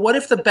 Well, what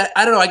if I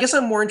don't know. I guess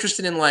I'm more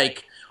interested in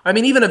like, I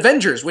mean, even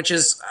Avengers, which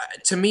is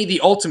to me the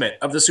ultimate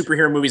of the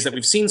superhero movies that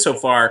we've seen so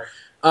far.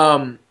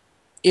 Um,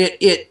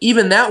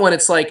 even that one,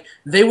 it's like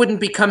they wouldn't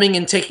be coming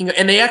and taking,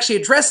 and they actually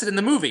address it in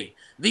the movie.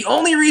 The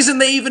only reason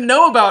they even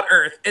know about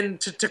Earth and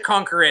to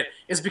conquer it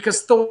is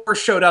because Thor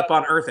showed up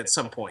on Earth at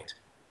some point.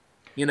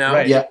 You know?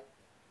 Right. Yeah.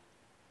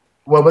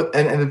 Well, but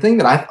and the thing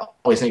that I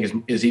always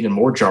think is even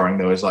more jarring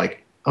though is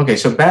like, okay,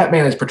 so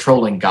Batman is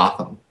patrolling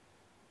Gotham.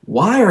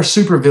 Why are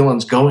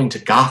supervillains going to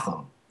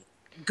Gotham?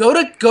 Go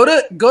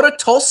to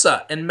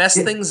Tulsa and mess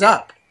things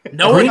up.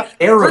 No Green one.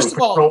 Arrow First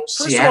of all, patrols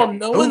Seattle.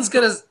 no one's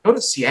gonna Go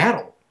to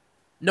Seattle.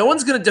 no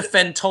one's gonna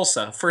defend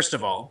Tulsa. First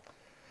of all,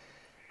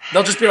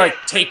 they'll just be like,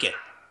 take it.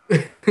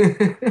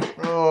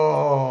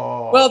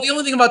 Oh. Well, the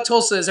only thing about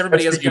Tulsa is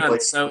everybody That's has the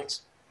guns. So,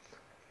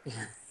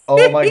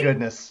 Oh my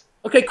goodness.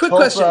 okay, quick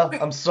Tulsa,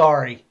 question. I'm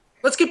sorry.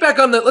 Let's get back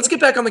on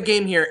the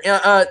game here.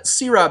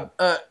 C-Rob,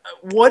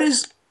 what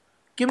is?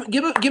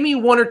 Give me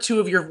one or two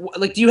of your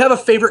like. Do you have a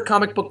favorite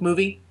comic book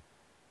movie?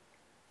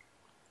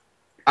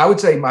 I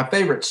would say my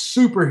favorite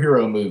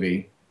superhero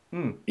movie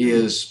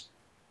is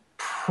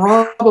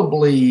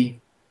probably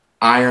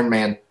Iron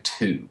Man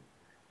 2.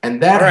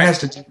 And that has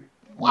to do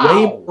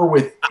way more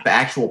with the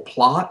actual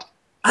plot.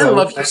 I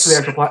love the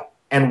actual plot,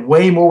 and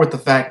way more with the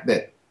fact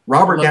that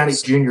Robert Downey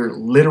Jr.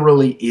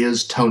 literally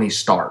is Tony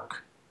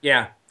Stark.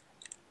 Yeah.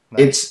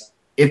 Nice.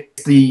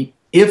 It's the,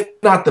 if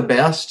not the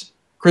best,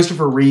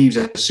 Christopher Reeves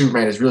as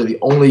Superman is really the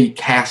only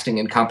casting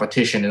in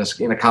competition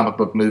in a comic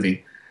book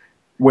movie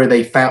where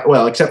they found,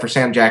 well, except for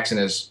Sam Jackson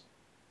as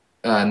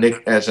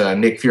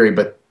Nick Fury,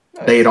 but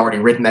they had already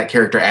written that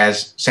character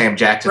as Sam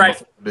Jackson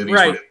before the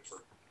movies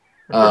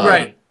were.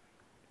 Right.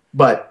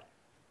 But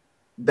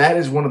that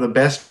is one of the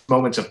best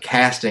moments of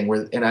casting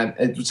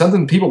it's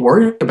something people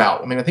worry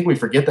about. I mean, I think we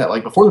forget that.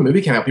 Like before the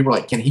movie came out, people were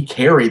like, can he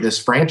carry this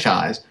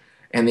franchise?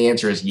 And the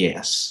answer is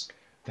yes.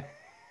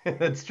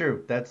 That's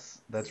true. That's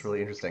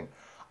really interesting.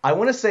 I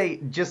want to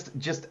say just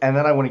and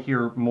then I want to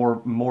hear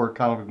more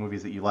comic book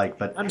movies that you like.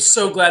 But I'm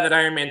so glad that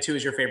Iron Man 2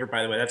 is your favorite.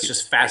 By the way, that's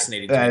just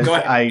fascinating. To me. Go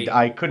ahead.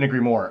 I couldn't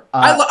agree more.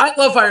 I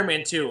love Iron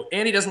Man 2.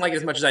 Andy doesn't like it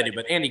as much as I do,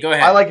 but Andy, go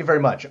ahead. I like it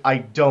very much.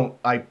 I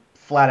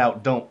flat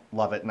out don't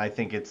love it, and I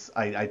think it's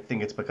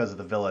because of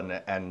the villain,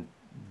 and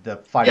the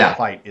final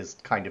fight is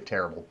kind of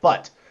terrible.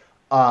 But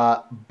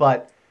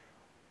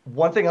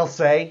one thing I'll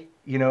say,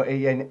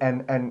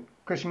 and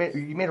Chris,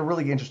 you made a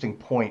really interesting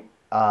point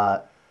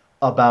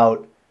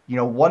about,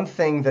 one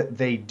thing that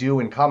they do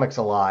in comics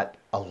a lot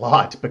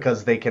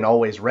because they can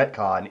always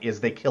retcon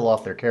is they kill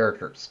off their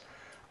characters.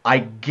 I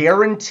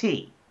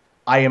guarantee,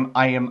 I'm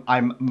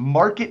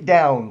mark it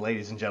down,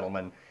 ladies and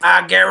gentlemen.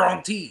 I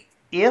guarantee.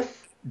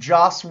 If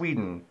Joss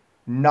Whedon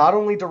not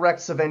only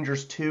directs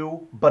Avengers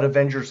 2, but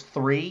Avengers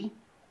 3,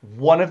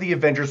 one of the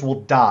Avengers will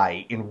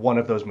die in one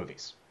of those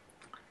movies.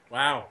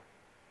 Wow.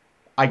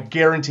 I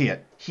guarantee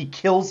it. He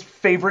kills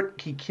favorite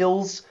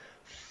characters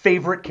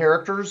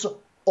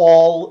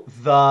all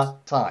the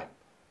time.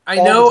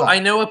 I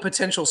know a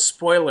potential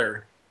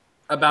spoiler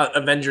about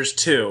Avengers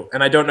 2,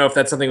 and I don't know if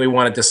that's something we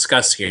want to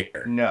discuss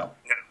here. No.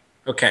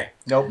 Okay.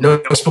 Nope.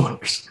 No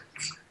spoilers.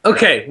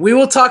 Okay, we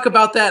will talk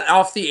about that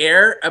off the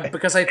air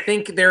because I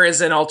think there is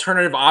an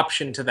alternative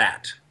option to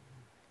that.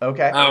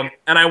 Okay.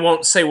 And I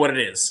won't say what it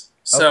is.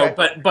 So,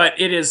 okay.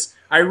 but it is.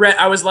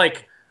 I was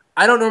like,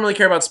 I don't normally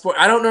care about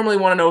I don't normally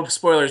want to know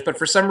spoilers, but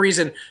for some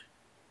reason,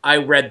 I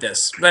read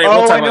this. But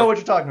I know what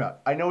you're talking about.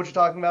 I know what you're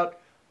talking about.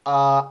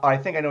 I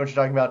think I know what you're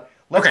talking about.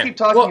 Let's keep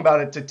talking about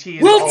it to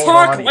tease. We'll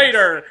talk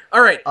later.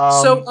 All right.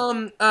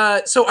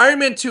 So Iron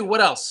Man 2. What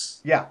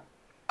else? Yeah.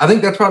 I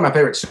think that's probably my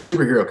favorite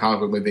superhero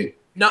comic book movie.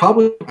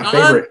 Probably my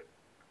favorite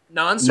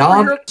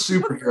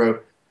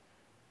non-superhero.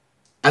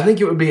 I think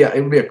it would be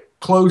a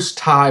close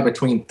tie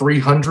between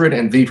 300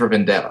 and V for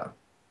Vendetta.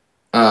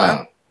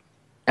 And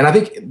I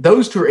think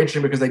those two are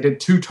interesting because they did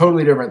two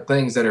totally different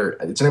things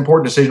it's an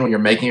important decision when you're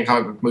making a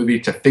comic book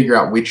movie to figure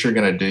out which you're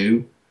going to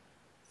do.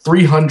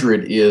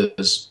 300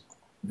 is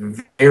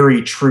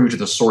very true to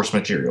the source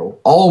material.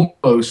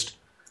 Almost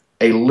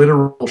a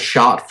literal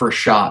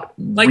shot-for-shot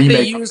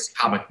remake of the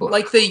comic book.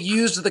 Like they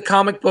used the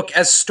comic book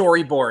as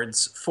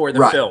storyboards for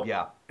the film.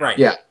 Yeah. Right.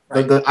 Yeah.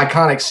 Right. The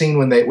iconic scene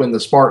when the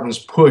Spartans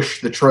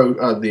push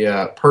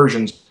the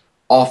Persians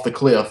off the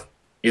cliff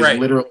is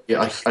literally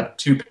a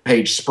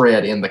 2-page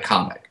spread in the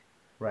comic.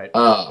 Right.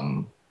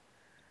 And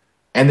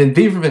then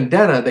V for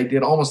Vendetta, they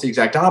did almost the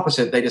exact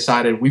opposite. They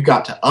decided we've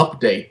got to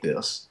update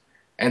this.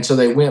 And so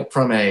they went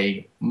from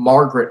a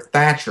Margaret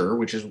Thatcher,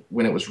 which is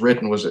when it was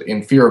written, was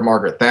in fear of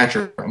Margaret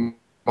Thatcher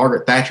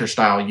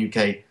style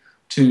UK,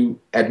 to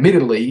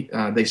admittedly,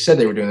 they said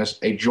they were doing this,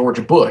 a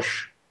George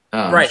Bush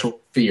sort of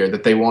fear,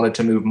 that they wanted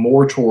to move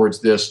more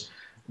towards this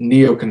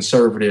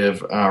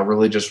neoconservative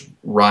religious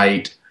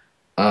right,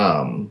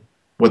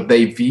 what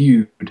they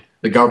viewed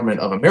the government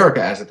of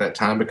America as at that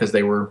time, because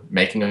they were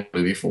making a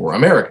movie for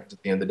Americans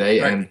at the end of the day.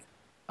 Right.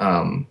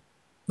 And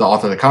the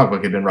author of the comic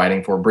book had been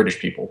writing for British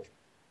people.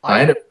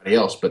 And everybody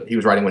else, but he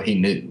was writing what he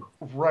knew.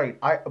 Right.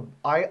 I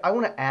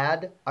want to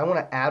add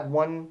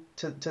one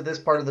to this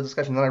part of the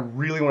discussion. Then I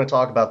really want to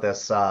talk about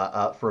this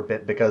for a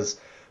bit because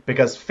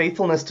because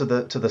faithfulness to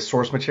the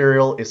source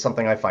material is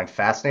something I find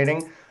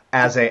fascinating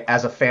as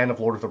a fan of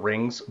Lord of the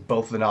Rings,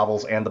 both the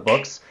novels and the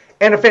books,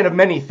 and a fan of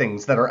many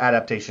things that are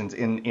adaptations.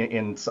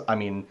 In I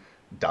mean,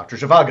 Doctor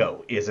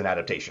Zhivago is an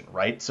adaptation,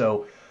 right?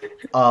 So,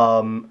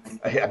 I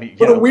mean,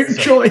 What a weird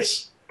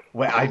choice.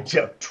 Well,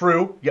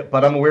 true, yeah,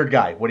 but I'm a weird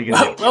guy. What are you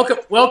gonna do?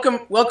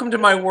 Welcome to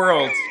my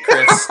world,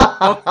 Chris.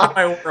 Welcome to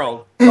my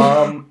world.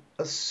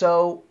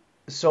 So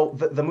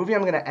the movie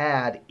I'm gonna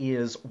add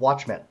is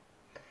Watchmen,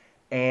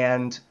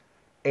 and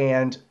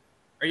and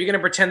Are you going to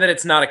pretend that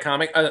it's not a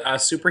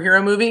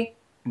superhero movie?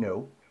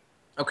 no.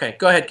 Okay,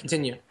 go ahead,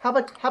 continue. How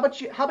about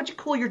you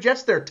cool your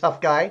jets there, tough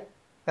guy?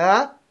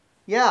 Huh?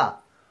 Yeah.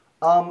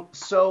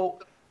 So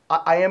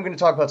I am going to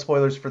talk about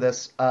spoilers for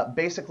this.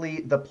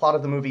 Basically, the plot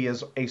of the movie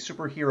is a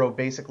superhero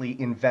basically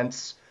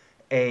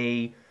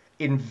a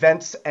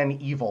invents an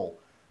evil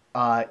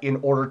in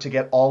order to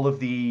get all of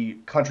the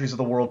countries of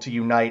the world to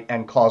unite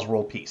and cause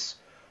world peace.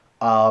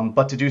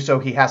 But to do so,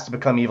 he has to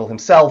become evil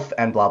himself,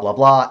 and blah blah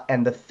blah.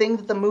 And the thing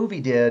that the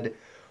movie did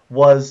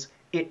was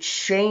it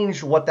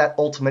changed what that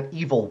ultimate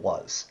evil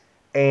was.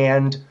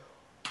 And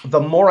the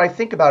more I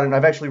think about it, and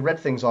I've actually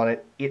read things on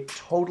it, it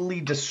totally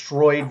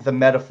destroyed the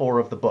metaphor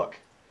of the book,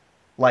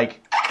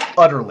 like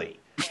utterly.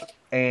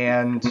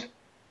 And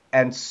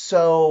and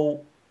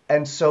so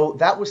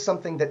that was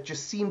something that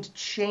just seemed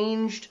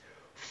changed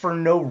for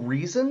no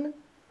reason.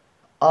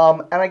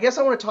 And I guess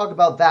I want to talk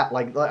about that.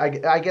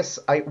 I guess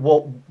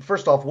well,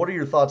 first off, what are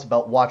your thoughts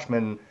about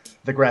Watchmen,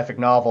 the graphic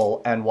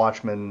novel, and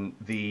Watchmen,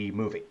 the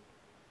movie?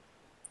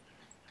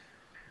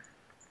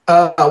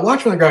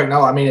 Watchmen the graphic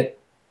novel. I mean,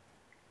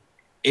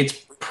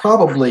 it's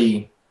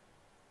probably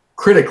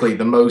critically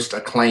the most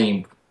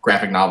acclaimed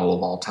graphic novel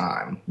of all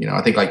time. You know,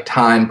 I think like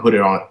Time put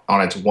it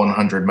on its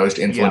 100 most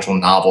influential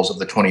novels of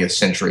the 20th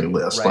century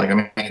list. Right. Like, I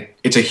mean,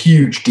 it's a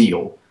huge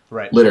deal,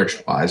 right,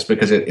 literature-wise,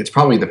 because it's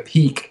probably the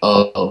peak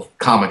of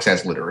comics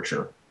as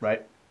literature.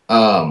 Right.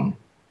 And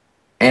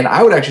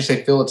I would actually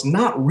say, Phil, it's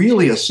not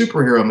really a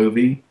superhero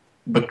movie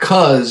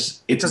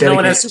because no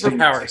one has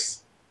superpowers.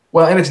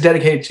 Well, and it's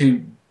dedicated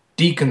to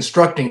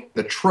deconstructing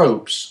the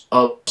tropes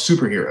of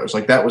superheroes.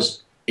 Like that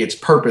was its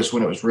purpose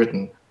when it was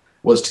written,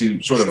 was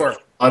to sort of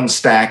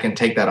unstack and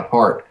take that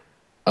apart.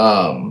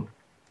 And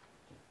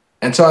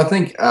so I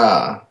think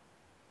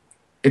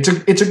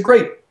it's a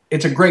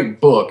great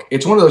book.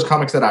 It's one of those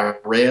comics that I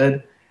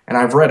read, and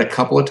I've read a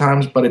couple of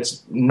times, but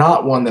it's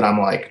not one that I'm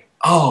like,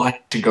 oh, I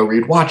have to go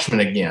read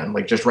Watchmen again,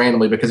 like just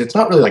randomly, because it's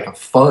not really like a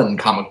fun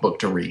comic book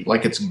to read.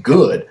 Like it's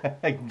good,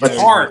 but it's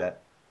hard.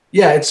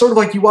 Yeah, it's sort of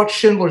like you watch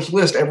Schindler's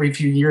List every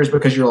few years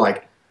because you're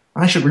like,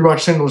 I should rewatch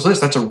Schindler's List.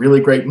 That's a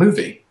really great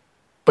movie.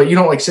 But you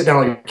don't like sit down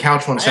on your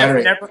couch one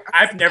Saturday.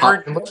 I've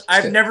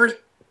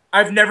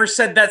never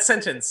said that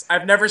sentence.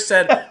 I've never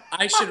said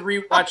I should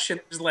rewatch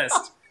Schindler's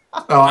List.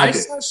 Oh, I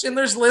saw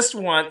Schindler's List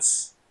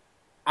once.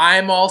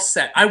 I'm all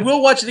set. I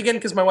will watch it again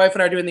because my wife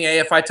and I are doing the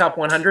AFI Top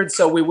 100,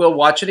 so we will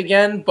watch it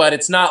again. But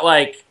it's not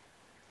like,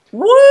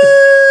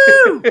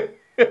 woo!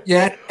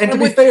 Yeah, and to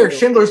be fair,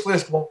 Schindler's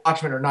List and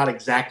Watchmen are not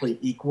exactly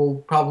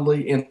equal,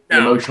 probably, in the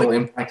emotional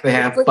impact they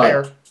have. But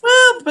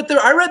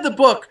I read the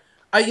book.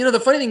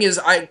 The funny thing is,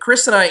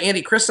 Chris and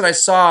I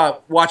saw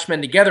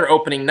Watchmen together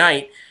opening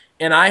night,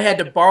 and I had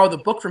to borrow the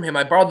book from him.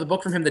 I borrowed the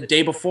book from him the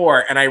day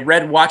before, and I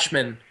read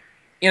Watchmen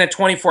in a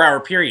 24-hour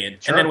period,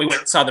 and then we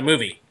went and saw the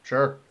movie.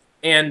 Sure.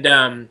 And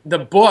the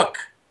book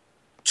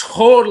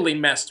totally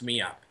messed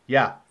me up.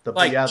 Yeah. The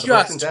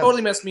just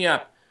totally messed me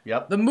up.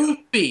 Yep. The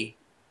movie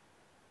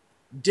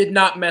did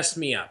not mess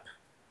me up.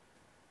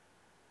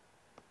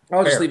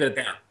 I'll just leave it at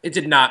that. It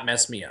did not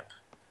mess me up.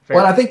 Fair.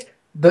 Well, I think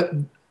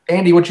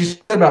Andy, what you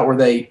said about where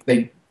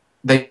they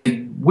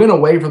went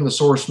away from the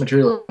source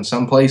material in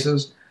some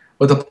places,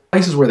 but the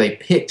places where they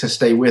picked to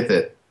stay with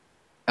it,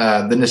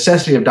 the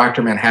necessity of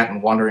Dr.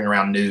 Manhattan wandering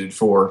around nude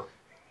for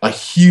a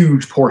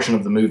huge portion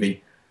of the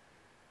movie,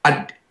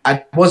 I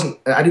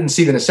didn't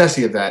see the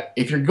necessity of that.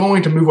 If you're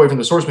going to move away from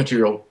the source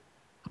material,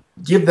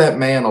 give that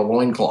man a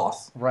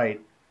loincloth. Right.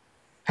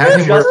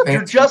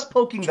 You're just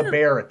poking the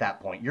bear at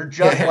that point. You're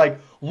just like,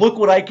 look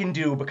what I can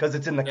do because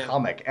it's in the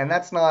comic, and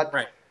that's not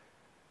right.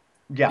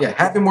 Yeah,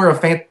 have him wear a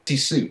fancy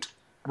suit.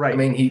 Right. I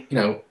mean, he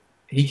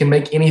can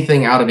make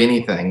anything out of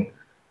anything.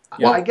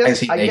 Yeah, I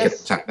guess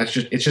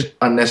it's just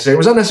unnecessary. It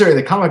was unnecessary in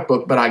the comic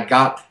book, but I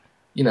got,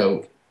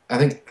 I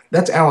think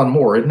that's Alan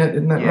Moore, isn't it?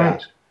 Isn't that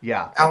right?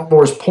 Yeah. Alan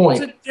Moore's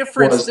point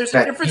was There's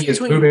that a difference he is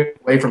between moving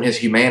away from his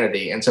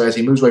humanity, and so as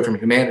he moves away from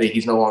humanity,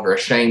 he's no longer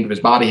ashamed of his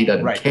body. He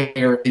doesn't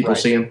care if people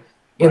see him.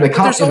 In the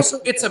comic, there's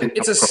also it's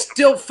a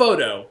still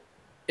photo.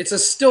 It's a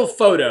still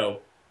photo,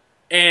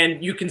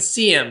 and you can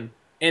see him,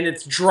 and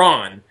it's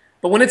drawn.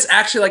 But when it's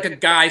actually like a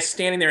guy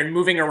standing there and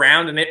moving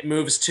around, and it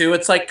moves too,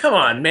 it's like, come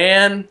on,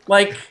 man!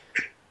 Like,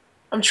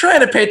 I'm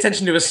trying to pay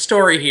attention to a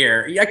story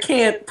here. I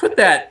can't put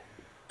it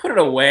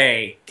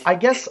away. I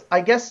guess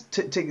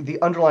to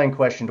the underlying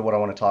question to what I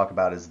want to talk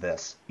about is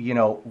this.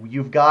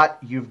 You've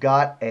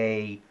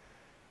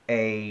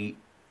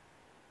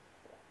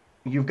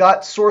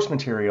got source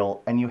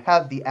material and you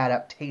have the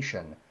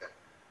adaptation.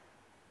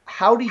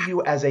 how do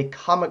you, as a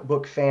comic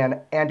book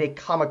fan and a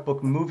comic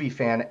book movie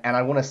fan, and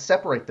I want to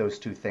separate those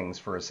two things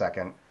for a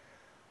second.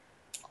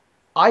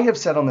 I have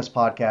said on this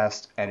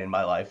podcast and in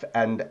my life,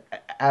 and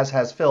as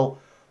has Phil,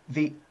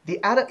 the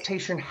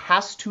adaptation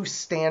has to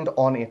stand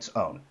on its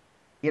own.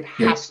 It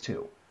has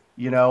to,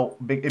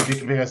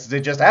 because it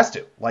just has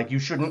to. Like, you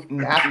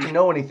shouldn't have to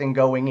know anything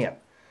going in.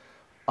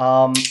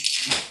 How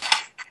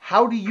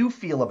do you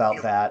feel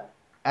about that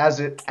as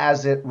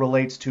it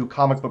relates to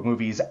comic book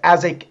movies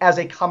as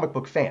a comic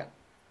book fan?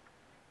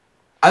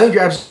 I think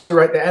you're absolutely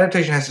right. The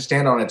adaptation has to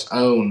stand on its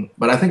own,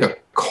 but I think a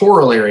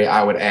corollary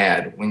I would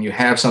add when you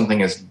have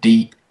something as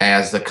deep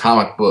as the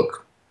comic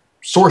book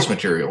source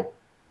material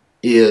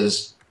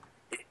is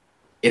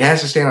it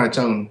has to stand on its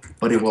own,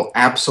 but it will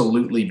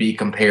absolutely be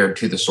compared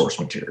to the source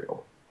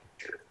material.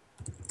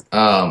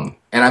 And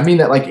I mean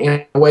that like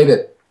in a way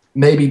that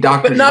maybe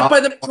Dr. But not by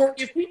the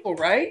majority of people,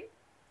 right?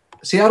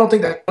 See, I don't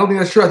think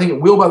that's true. I think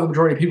it will by the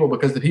majority of people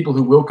because the people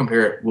who will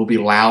compare it will be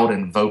loud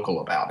and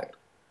vocal about it,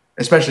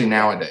 especially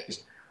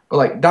nowadays. But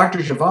like Dr.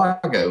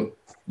 Zhivago,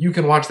 you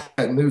can watch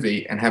that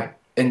movie and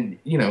you're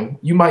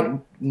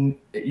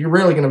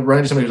rarely going to run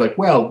into somebody who's like,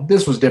 well,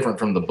 this was different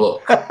from the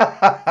book.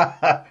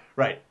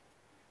 Right.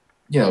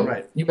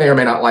 Right. You may or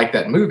may not like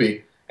that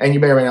movie, and you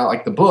may or may not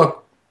like the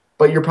book,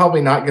 but you're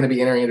probably not going to be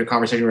entering into a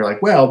conversation where you're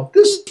like, well,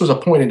 this was a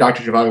point in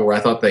Dr. Zhivago where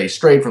I thought they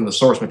strayed from the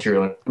source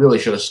material and really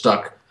should have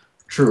stuck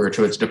truer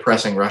to its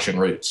depressing Russian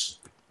roots.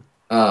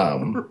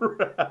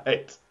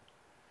 Right.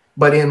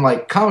 But in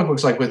like comic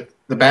books, like with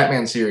the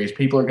Batman series,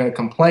 people are going to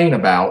complain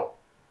about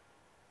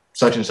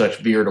such and such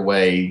veered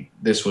away.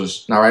 This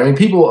was not right. I mean,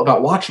 people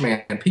about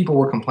Watchmen, and people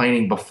were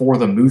complaining before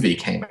the movie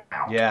came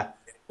out. Yeah.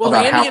 Well,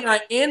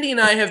 Andy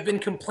and I have been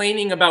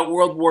complaining about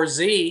World War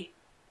Z.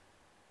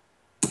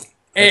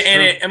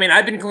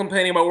 I've been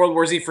complaining about World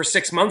War Z for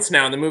 6 months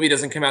now, and the movie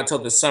doesn't come out till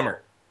this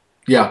summer.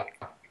 Yeah.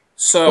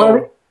 So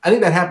well, I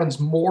think that happens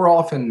more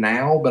often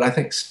now, but I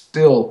think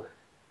still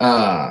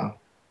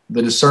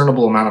the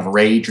discernible amount of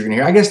rage you're going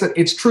to hear. I guess that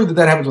it's true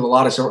that happens with a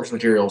lot of source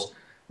materials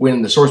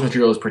when the source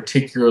material is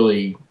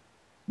particularly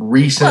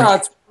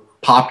recent,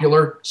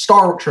 popular.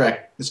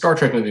 The Star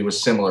Trek movie was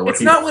similar.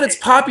 It's not when it's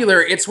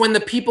popular; it's when the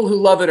people who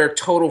love it are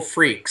total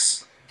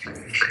freaks.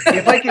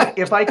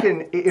 If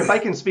I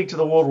can speak to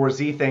the World War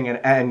Z thing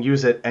and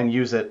use it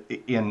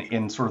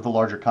in sort of the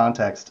larger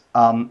context,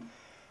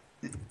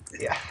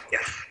 yeah.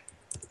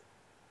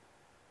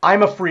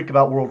 I'm a freak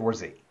about World War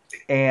Z,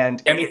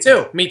 and me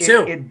too. Me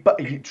too.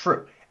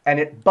 True, and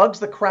it bugs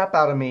the crap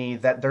out of me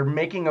that they're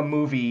making a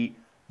movie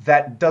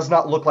that does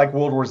not look like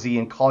World War Z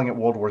and calling it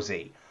World War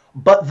Z.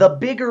 But the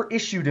bigger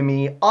issue to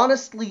me,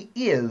 honestly,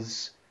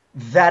 is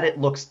that it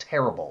looks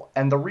terrible.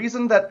 And the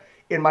reason that,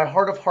 in my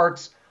heart of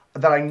hearts,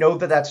 that I know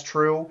that that's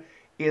true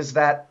is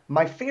that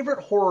my favorite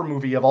horror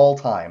movie of all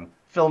time,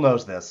 Phil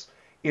knows this,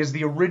 is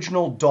the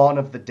original Dawn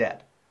of the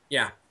Dead.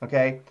 Yeah.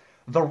 Okay?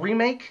 The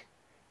remake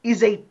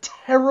is a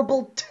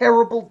terrible,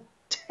 terrible,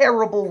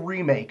 terrible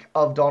remake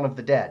of Dawn of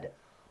the Dead.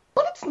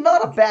 But it's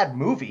not a bad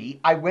movie.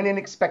 I went in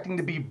expecting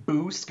to be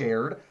boo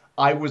scared.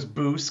 I was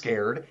boo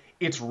scared.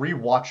 It's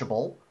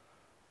rewatchable.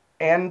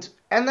 And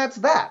that's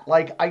that.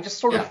 Like, I just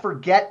sort of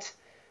forget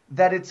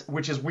that it's,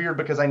 which is weird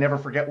because I never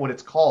forget what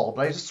it's called,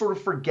 but I just sort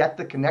of forget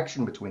the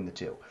connection between the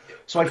two.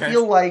 So okay. I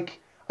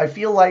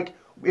feel like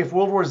if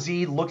World War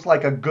Z looked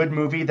like a good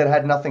movie that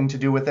had nothing to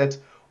do with it,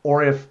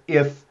 or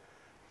if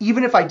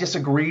even if I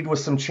disagreed with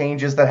some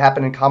changes that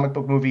happen in comic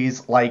book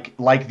movies, like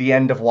the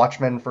end of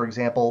Watchmen, for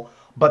example,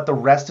 but the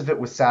rest of it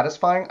was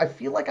satisfying, I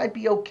feel like I'd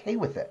be okay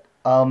with it.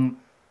 But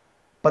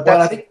that's...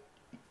 Well,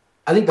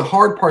 I think the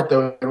hard part,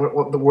 though,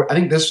 I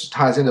think this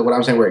ties into what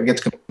I'm saying, where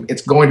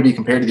it's going to be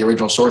compared to the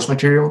original source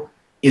material,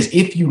 is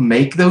if you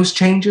make those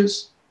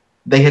changes,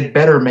 they had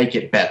better make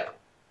it better.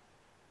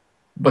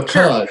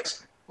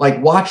 Because,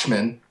 like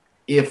Watchmen,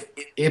 if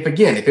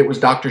it was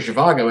Dr.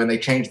 Zhivago and they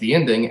changed the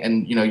ending,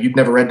 and you've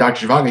never read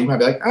Dr. Zhivago, you might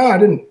be like, I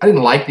didn't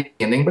like the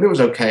ending, but it was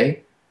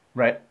okay.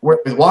 Right. Where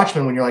with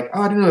Watchmen, when you're like,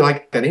 I didn't really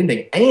like that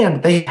ending,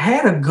 and they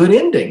had a good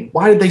ending,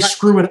 why did they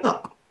screw it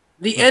up?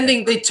 The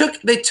ending they took.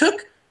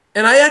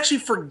 And I actually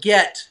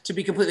forget, to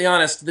be completely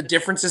honest, the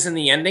differences in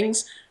the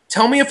endings.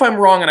 Tell me if I'm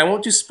wrong, and I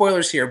won't do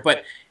spoilers here.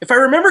 But if I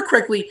remember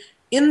correctly,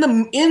 in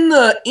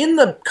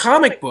the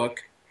comic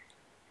book,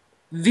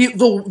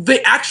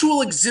 the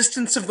actual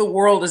existence of the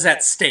world is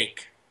at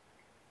stake.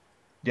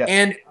 Yes.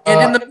 And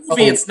in the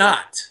movie, it's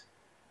not.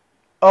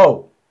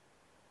 Oh,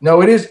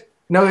 no, it is.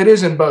 No, it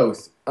is in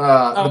both.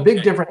 The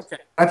big difference.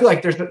 Okay. I feel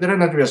like there doesn't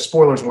have to be a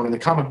spoilers warning. The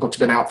comic book's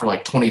been out for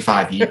like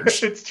 25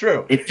 years. It's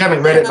true. If you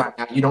haven't read it by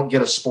now, you don't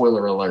get a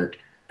spoiler alert.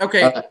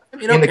 Okay.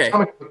 In the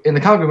comic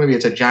book movie,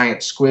 it's a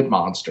giant squid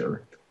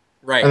monster.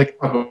 Right. In the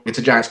comic book, it's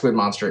a giant squid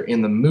monster.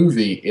 In the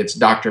movie, it's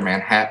Dr.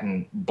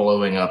 Manhattan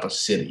blowing up a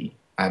city,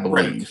 I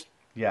believe. Right.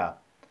 Yeah.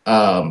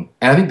 And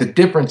I think the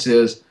difference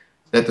is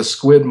that the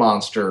squid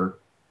monster,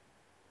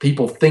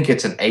 people think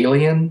it's an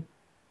alien.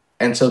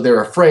 And so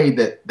they're afraid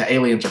that the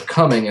aliens are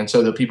coming, and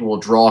so that people will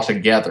draw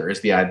together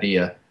is the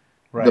idea.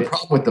 The Right.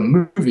 problem with the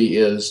movie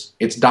is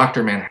it's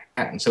Dr.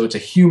 Manhattan, so it's a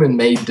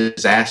human-made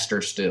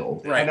disaster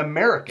still. An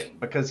American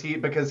because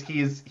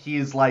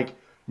he's like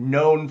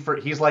known for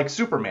he's like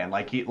Superman.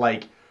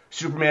 Like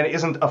Superman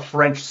isn't a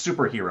French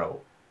superhero.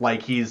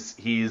 Like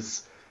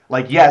he's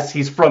like yes,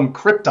 he's from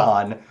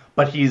Krypton,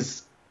 but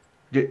he's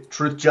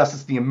truth,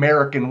 justice, the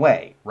American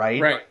way,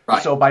 right?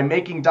 Right. So by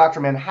making Dr.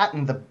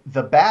 Manhattan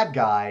the bad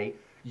guy,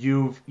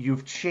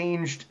 you've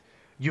changed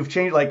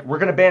like we're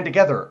gonna band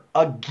together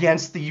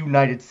against the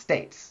United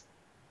States.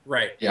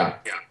 Right. Yeah.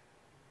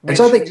 And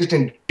so I think just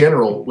in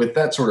general with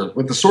that sort of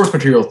with the source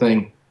material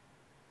thing,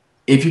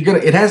 if you're gonna,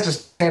 it has to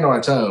stand on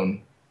its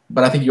own,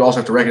 but I think you also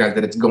have to recognize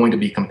that it's going to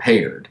be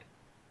compared.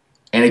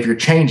 And if you're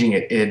changing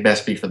it, it'd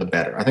best be for the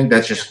better. I think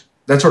that's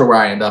sort of where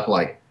I end up.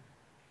 Like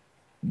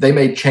they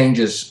made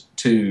changes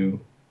to.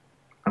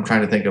 I'm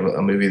trying to think of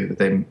a movie that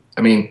they.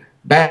 I mean,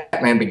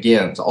 Batman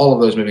Begins. All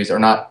of those movies are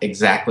not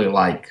exactly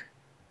like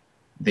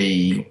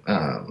the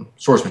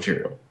source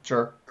material.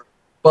 Sure.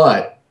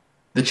 But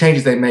the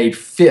changes they made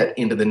fit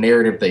into the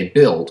narrative they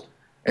built,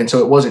 and so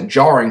it wasn't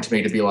jarring to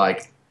me to be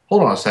like,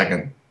 hold on a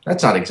second,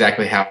 that's not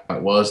exactly how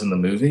it was in the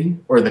movie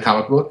or in the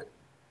comic book.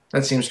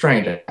 That seems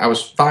strange. I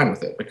was fine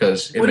with it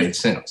because it made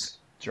sense.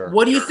 Sure.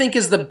 What do you think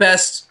is the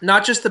best,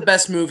 not just the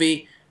best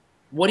movie,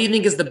 what do you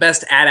think is the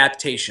best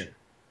adaptation?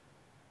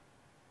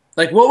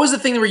 Like, what was the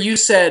thing where you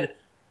said,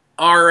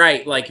 all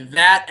right, like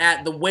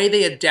that, the way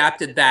they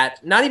adapted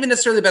that, not even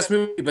necessarily the best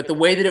movie, but the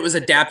way that it was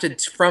adapted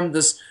from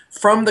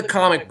the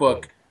comic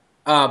book,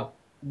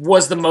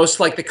 was the most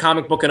like the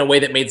comic book in a way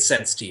that made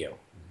sense to you?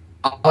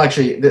 I'll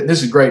actually,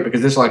 this is great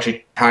because this will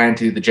actually tie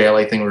into the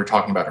JLA thing we were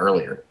talking about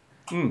earlier.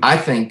 I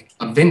think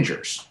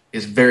Avengers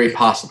is very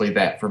possibly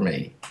that for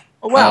me.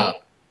 Oh, wow.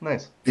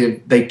 Nice.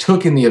 They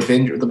took in the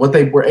Avengers, what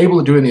they were able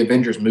to do in the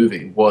Avengers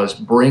movie was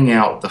bring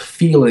out the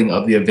feeling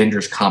of the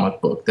Avengers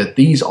comic book, that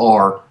these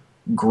are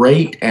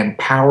great and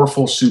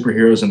powerful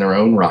superheroes in their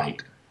own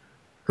right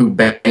who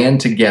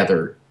band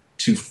together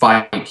to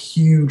fight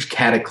huge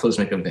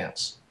cataclysmic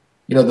events.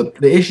 You know,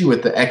 the issue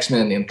with the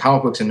X-Men in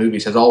comic books and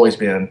movies has always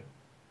been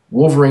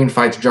Wolverine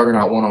fights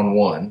Juggernaut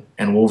one-on-one,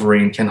 and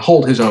Wolverine can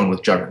hold his own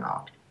with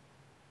Juggernaut.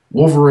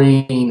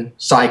 Wolverine,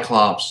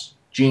 Cyclops,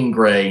 Jean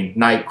Grey,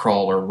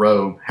 Nightcrawler,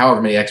 Rogue,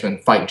 however many X-Men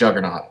fight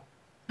Juggernaut,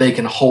 they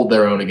can hold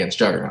their own against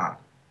Juggernaut.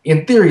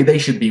 In theory, they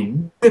should be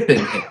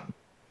whipping him.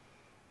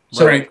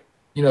 So,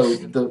 you know,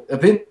 the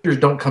Avengers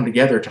don't come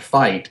together to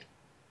fight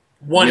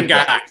one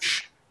guy.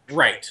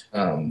 Right.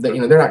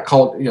 They're not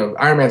called. You know,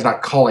 Iron Man's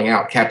not calling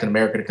out Captain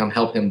America to come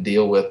help him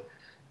deal with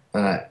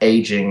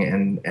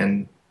aging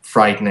and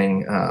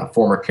frightening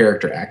former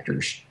character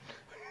actors.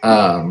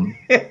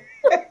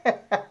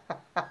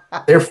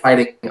 They're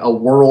fighting a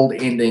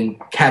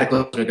world-ending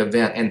cataclysmic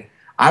event, and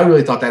I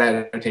really thought that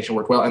adaptation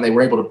worked well. And they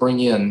were able to bring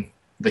in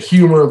the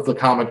humor of the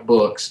comic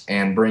books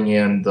and bring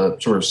in the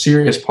sort of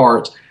serious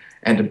parts,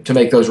 and to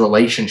make those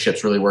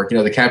relationships really work. You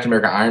know, the Captain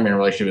America Iron Man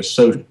relationship is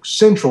so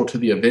central to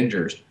the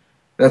Avengers.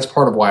 That's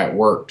part of why it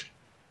worked.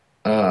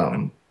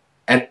 And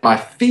my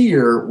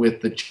fear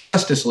with the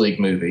Justice League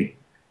movie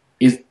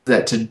is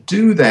that to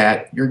do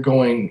that,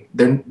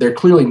 they're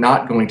clearly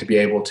not going to be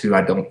able to,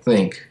 I don't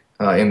think,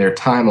 in their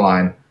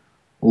timeline,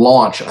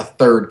 launch a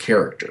third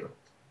character.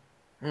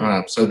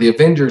 So the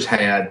Avengers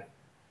had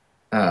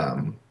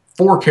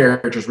 4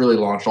 characters really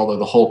launched, although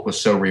the Hulk was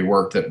so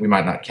reworked that we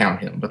might not count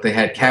him. But they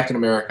had Captain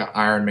America,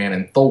 Iron Man,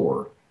 and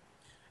Thor.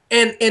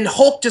 And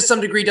Hulk, to some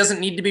degree, doesn't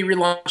need to be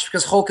relaunched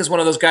because Hulk is one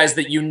of those guys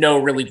that you know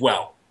really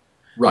well.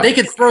 Right. They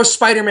could throw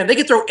Spider-Man. They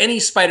could throw any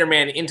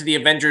Spider-Man into the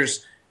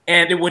Avengers,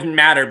 and it wouldn't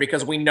matter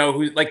because we know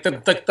who. Like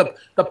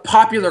the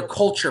popular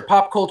culture,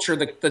 pop culture,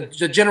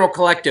 the general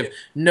collective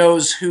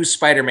knows who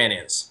Spider-Man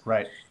is.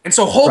 Right. And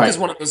so Hulk is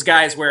one of those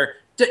guys where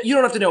you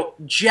don't have to know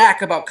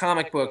jack about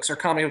comic books or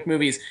comic book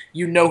movies.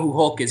 You know who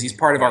Hulk is. He's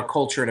part of our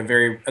culture in a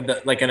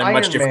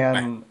much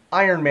different way.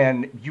 Iron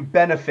Man, you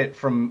benefit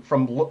from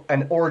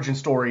an origin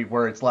story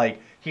where it's like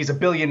he's a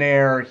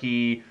billionaire,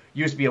 he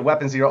used to be a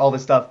weapons dealer, all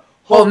this stuff.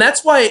 Hulk, well, and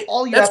that's why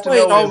all you have to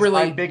know is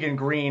I'm big and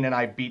green and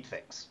I beat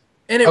things.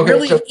 And it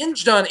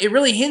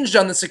really hinged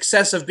on the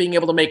success of being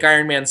able to make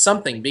Iron Man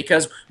something,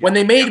 because when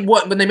they made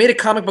a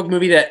comic book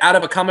movie that out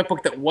of a comic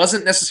book that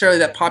wasn't necessarily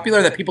that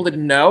popular, that people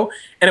didn't know,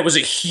 and it was a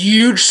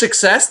huge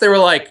success, they were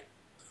like,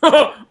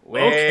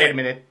 wait a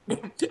minute.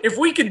 If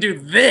we can do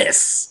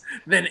this,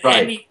 then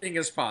anything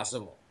is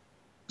possible.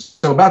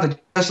 So about the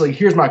Justice League,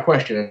 here's my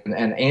question,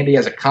 and Andy,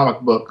 as a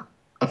comic book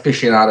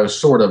aficionado,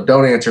 sort of,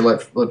 don't answer,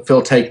 let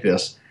Phil take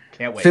this.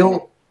 Can't wait.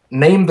 Phil,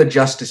 name the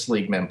Justice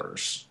League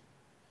members.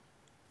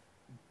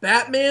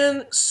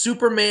 Batman,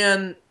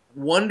 Superman,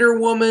 Wonder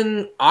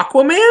Woman,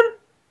 Aquaman?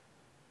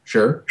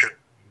 Sure.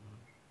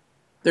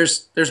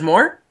 There's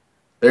more?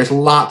 There's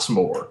lots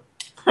more.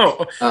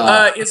 Oh,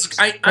 I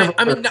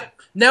mean,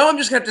 now I'm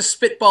just gonna have to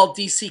spitball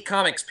DC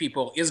Comics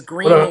people. Is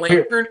Green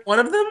Lantern one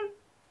of them?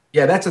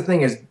 Yeah, that's the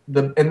thing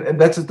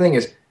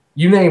is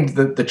you named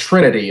the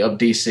Trinity of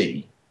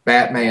DC: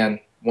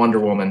 Batman, Wonder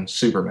Woman,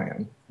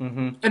 Superman.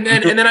 Mm-hmm. And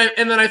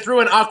then I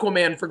threw in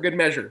Aquaman for good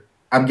measure.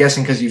 I'm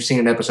guessing because you've seen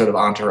an episode of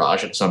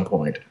Entourage at some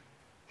point.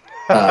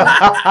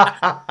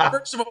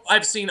 First of all,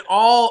 I've seen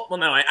all. Well,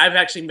 no, I've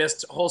actually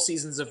missed whole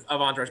seasons of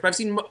Entourage, but I've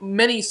seen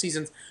many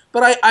seasons.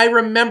 But I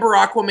remember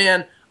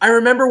Aquaman. I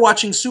remember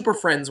watching Super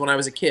Friends when I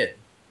was a kid.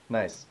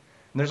 Nice.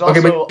 And there's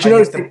also.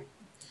 But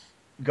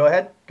Go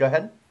ahead. Go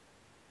ahead.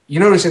 You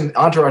notice in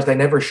Entourage they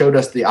never showed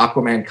us the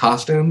Aquaman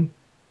costume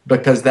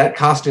because that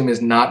costume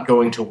is not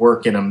going to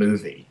work in a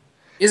movie.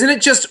 Isn't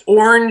it just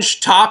orange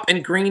top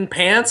and green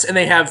pants, and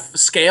they have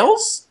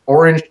scales?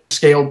 Orange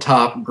scaled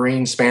top,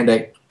 green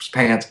spandex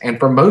pants, and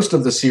for most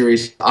of the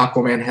series,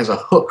 Aquaman has a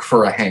hook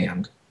for a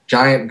hand.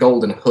 Giant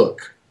golden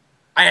hook.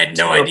 I had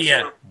no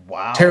idea.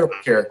 Wow. Terrible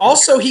character.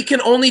 Also, he can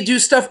only do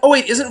stuff... Oh,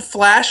 wait, isn't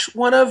Flash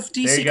one of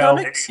DC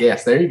Comics?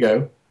 Yes, there you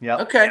go. Yeah.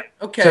 Okay.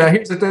 So now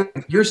here's the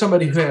thing. You're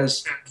somebody who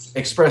has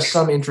expressed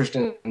some interest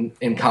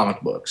in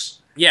comic books.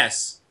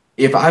 Yes.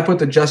 If I put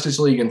the Justice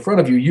League in front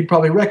of you, you'd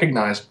probably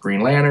recognize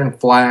Green Lantern,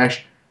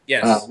 Flash.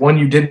 Yes. One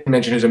you didn't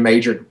mention who's a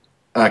major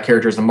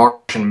character is the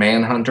Martian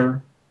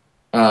Manhunter.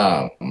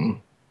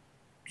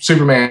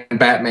 Superman,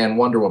 Batman,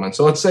 Wonder Woman.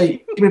 So let's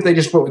say even if they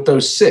just went with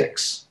those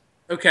 6.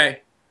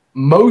 Okay.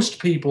 Most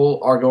people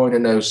are going to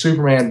know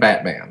Superman,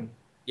 Batman.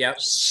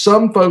 Yep.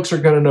 Some folks are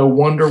going to know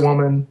Wonder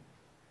Woman.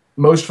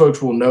 Most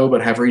folks will know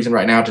but have reason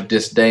right now to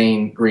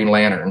disdain Green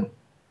Lantern.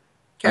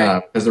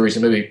 As the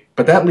recent movie.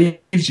 But that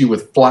leaves you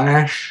with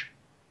Flash,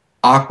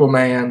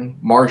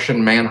 Aquaman,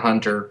 Martian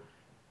Manhunter,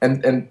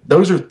 and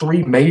those are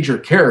 3 major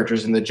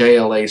characters in the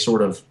JLA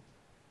sort of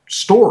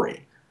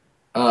story.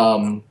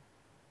 And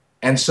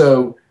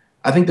so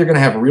I think they're going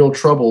to have real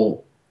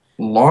trouble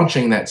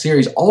launching that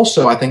series.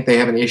 Also, I think they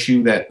have an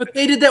issue that... But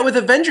they did that with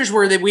Avengers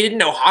where we didn't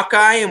know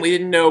Hawkeye and we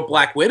didn't know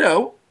Black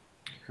Widow.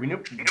 We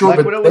knew Black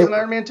Widow was an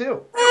Iron Man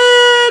too.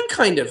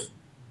 Kind of.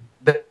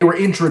 They were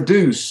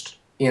introduced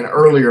in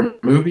earlier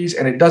movies,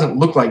 and it doesn't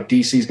look like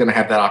DC's going to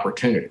have that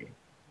opportunity.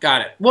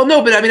 Got it. Well,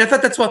 no, but I mean, I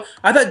thought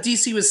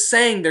DC was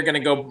saying they're going to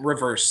go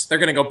reverse. They're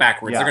going to go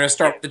backwards. Yeah. They're going to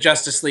start with the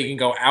Justice League and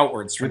go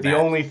outwards from that. The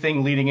only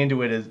thing leading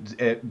into it is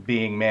it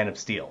being Man of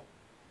Steel.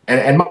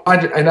 And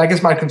I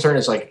guess my concern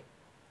is like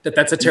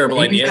that's a terrible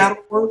idea.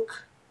 That'll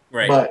work,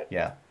 right? But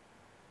yeah,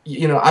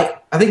 you know,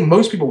 I think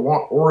most people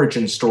want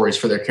origin stories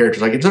for their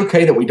characters. Like it's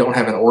okay that we don't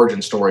have an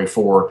origin story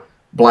for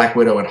Black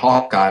Widow and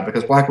Hawkeye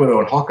because Black Widow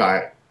and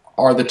Hawkeye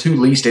are the 2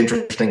 least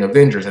interesting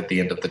Avengers at the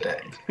end of the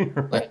day.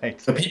 Right. Like,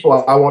 the people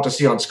I want to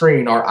see on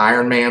screen are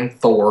Iron Man,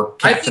 Thor,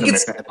 Captain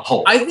America, and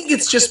Hulk. I think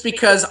it's just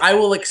because I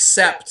will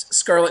accept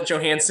Scarlett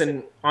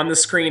Johansson on the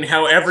screen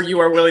however you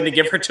are willing to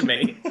give her to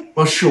me.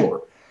 Well,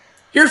 sure.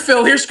 Here,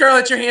 Phil, here's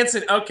Scarlett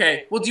Johansson.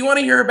 Okay. Well, do you want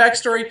to hear her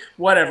backstory?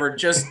 Whatever.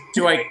 Just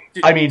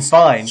I mean,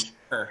 fine.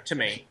 Her to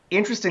me.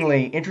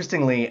 Interestingly,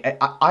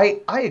 I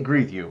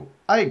agree with you.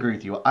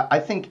 I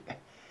think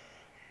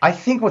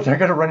what they're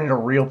going to run into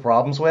real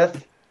problems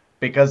with,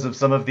 because of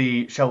some of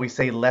the, shall we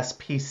say, less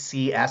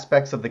PC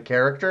aspects of the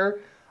character,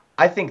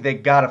 I think they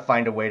got to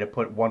find a way to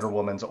put Wonder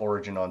Woman's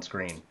origin on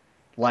screen,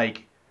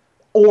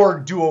 or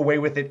do away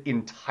with it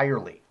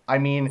entirely. I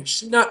mean,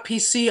 she's not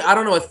PC. I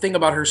don't know a thing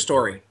about her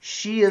story.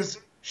 She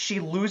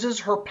loses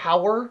her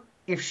power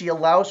if she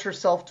allows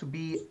herself to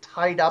be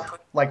tied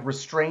up,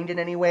 restrained in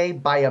any way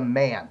by a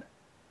man.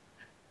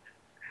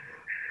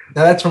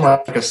 Now that's from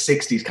like a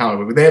 '60s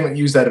comic book. They haven't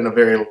used that in a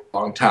very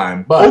long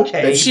time. But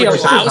okay, she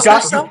allows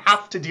herself. You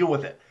have to deal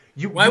with it.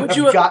 Why would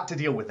you got to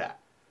deal with that?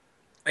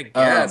 I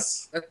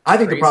guess. I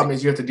think the problem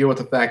is you have to deal with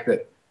the fact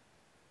that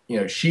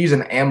she's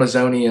an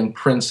Amazonian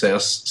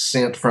princess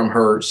sent from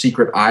her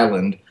secret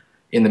island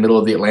in the middle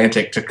of the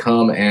Atlantic to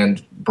come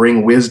and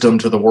bring wisdom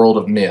to the world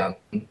of men.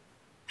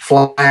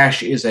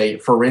 Flash is a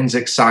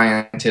forensic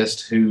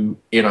scientist who,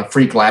 in a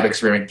freak lab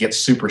experiment, gets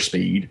super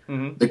speed.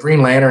 Mm-hmm. The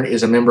Green Lantern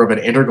is a member of an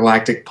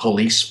intergalactic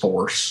police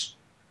force.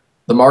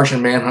 The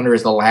Martian Manhunter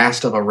is the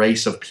last of a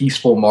race of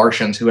peaceful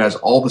Martians who has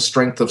all the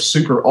strengths of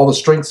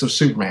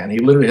Superman. He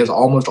literally has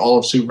almost all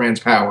of Superman's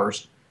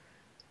powers,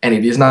 and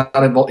he's not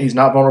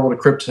vulnerable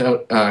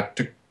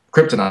to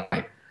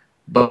kryptonite,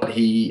 but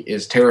he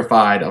is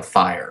terrified of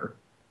fire.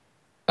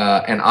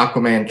 And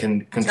Aquaman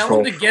can control. Tell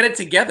him to get it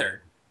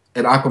together.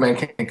 And Aquaman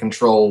can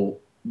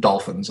control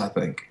dolphins, I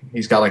think.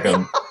 He's got like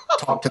a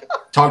talk to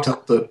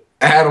the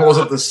animals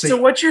of the sea. So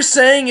what you're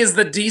saying is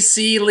the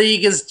DC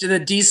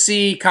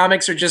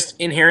comics are just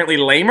inherently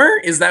lamer?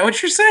 Is that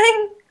what you're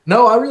saying?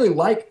 No, I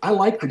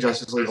like the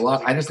Justice League a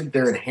lot. I just think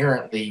they're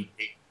inherently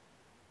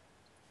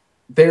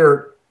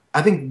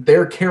I think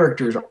their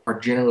characters are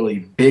generally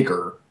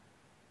bigger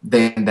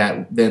than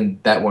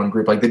that one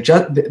group. Like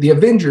the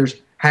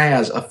Avengers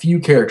has a few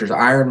characters,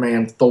 Iron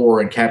Man,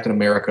 Thor, and Captain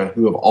America,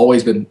 who have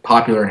always been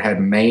popular and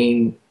had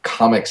main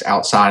comics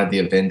outside of the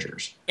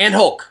Avengers. And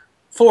Hulk.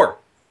 4.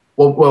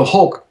 Well,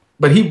 Hulk,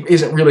 but he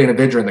isn't really an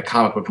Avenger in the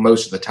comic book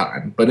most of the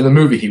time. But in the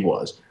movie, he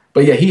was.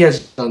 But yeah, he has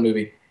his own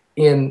movie.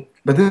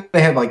 But then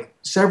they have like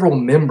several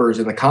members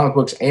in the comic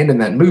books and in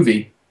that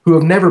movie who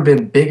have never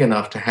been big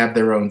enough to have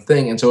their own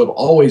thing, and so have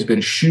always been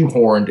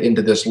shoehorned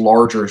into this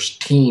larger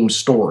team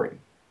story.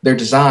 They're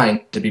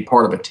designed to be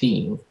part of a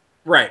team.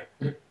 Right.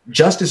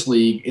 Justice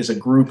League is a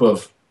group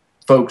of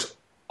folks,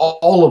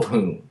 all of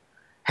whom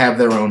have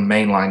their own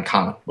mainline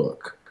comic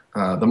book.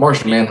 The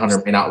Martian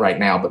Manhunter may not right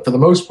now, but for the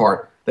most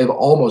part, they've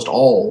almost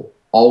all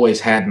always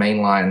had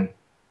mainline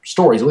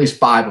stories. At least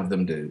 5 of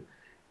them do.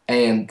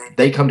 And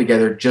they come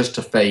together just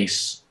to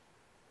face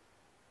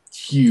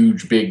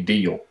huge, big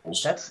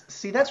deals.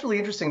 That's really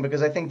interesting,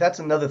 because I think that's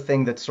another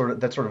thing that sort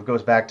of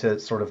goes back to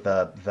sort of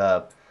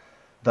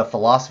the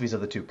philosophies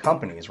of the two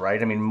companies,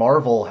 right? I mean,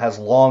 Marvel has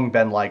long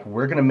been like,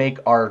 we're going to make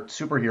our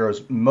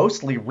superheroes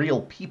mostly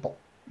real people,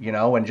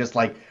 and just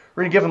like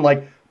we're going to give them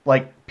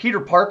like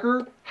Peter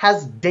Parker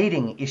has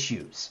dating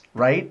issues,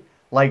 right?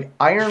 Like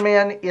Iron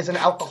Man is an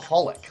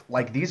alcoholic.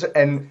 Like these are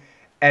and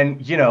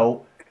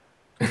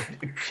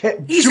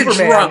He's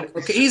Superman, a drunk.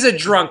 Okay, he's a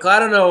drunk. I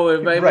don't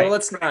know. Right. Well,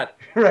 let's not.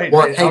 Right.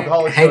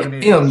 Well,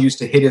 Hank Pym used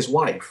to hit his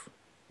wife.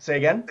 Say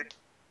again?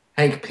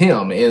 Hank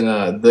Pym in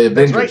the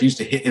Avengers used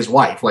to hit his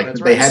wife. Like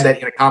they had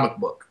that in a comic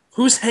book.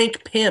 Who's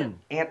Hank Pym?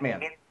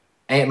 Ant-Man.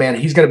 Ant-Man.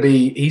 He's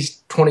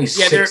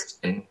 26.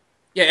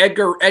 Yeah,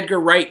 Edgar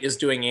Wright is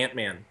doing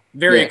Ant-Man.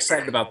 Very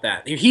excited about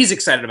that. He's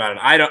excited about it.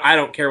 I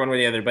don't care one way or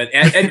the other, but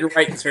Edgar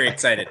Wright is very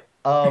excited.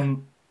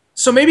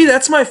 So maybe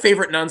that's my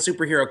favorite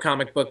non-superhero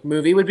comic book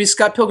movie would be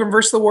Scott Pilgrim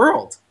vs. the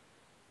World.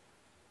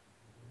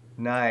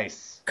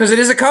 Nice. Because it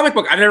is a comic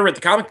book. I've never read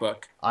the comic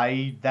book.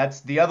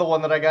 That's the other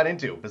one that I got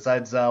into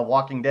besides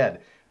Walking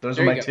Dead. Those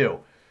are my two.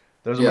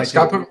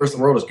 Scott Pilgrim vs.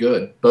 the World is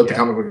good, both the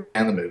comic book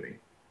and the movie.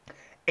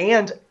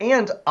 And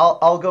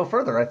I'll go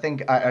further. I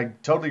think I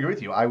totally agree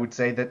with you. I would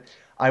say that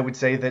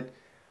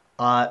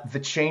the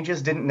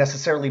changes didn't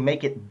necessarily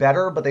make it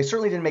better, but they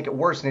certainly didn't make it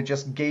worse, and it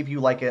just gave you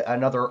like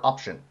another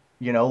option.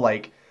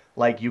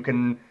 Like you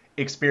can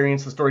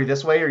experience the story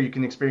this way, or you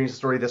can experience the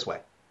story this way.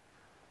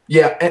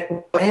 Yeah,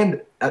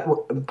 and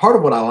part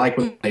of what I like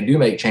when they do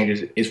make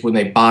changes is when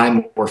they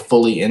buy more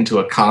fully into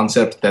a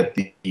concept that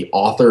the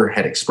author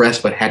had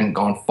expressed but hadn't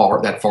gone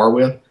that far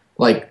with.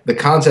 Like the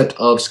concept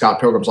of Scott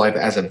Pilgrim's life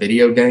as a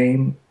video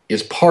game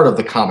is part of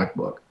the comic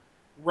book.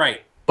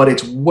 Right. But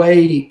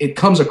it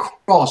comes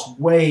across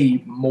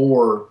way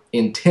more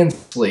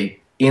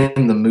intensely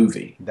in the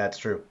movie. That's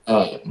true.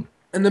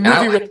 And the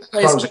movie really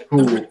plays.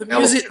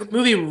 The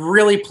movie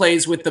really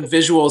plays with the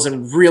visuals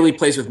and really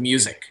plays with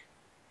music.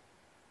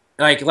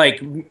 Like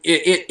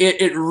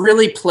it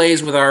really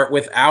plays with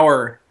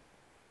our.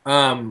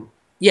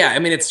 Yeah, I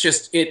mean,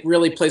 it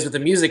really plays with the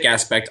music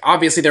aspect.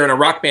 Obviously, they're in a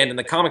rock band in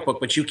the comic book,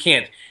 but you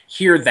can't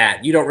hear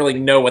that. You don't really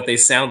know what they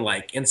sound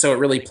like, and so it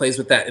really plays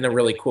with that in a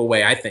really cool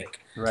way, I think.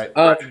 Right.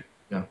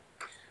 Yeah.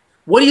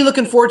 What are you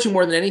looking forward to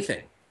more than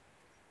anything?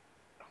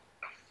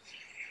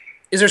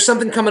 Is there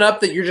something coming up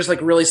that you're just like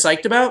really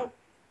psyched about?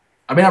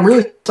 I mean, I'm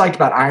really psyched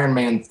about Iron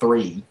Man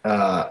 3.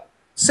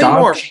 Say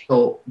more.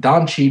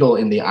 Don Cheadle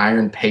in the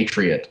Iron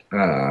Patriot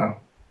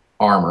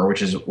armor,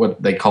 which is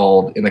what they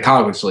called, in the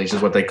comic books at least,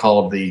 is what they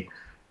called the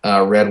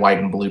red, white,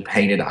 and blue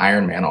painted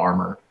Iron Man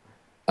armor.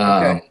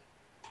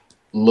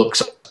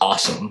 Looks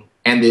awesome.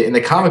 And in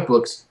the comic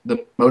books,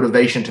 the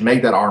motivation to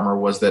make that armor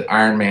was that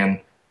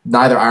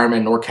neither Iron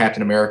Man nor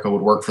Captain America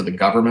would work for the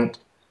government.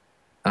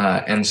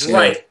 And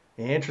so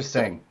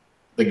Interesting.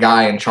 The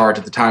guy in charge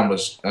at the time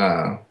was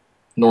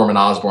Norman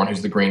Osborn,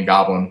 who's the Green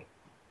Goblin.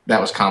 That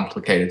was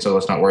complicated, so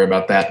let's not worry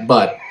about that.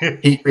 But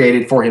he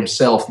created for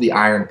himself the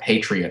Iron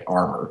Patriot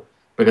armor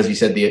because he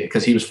said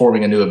because he was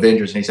forming a new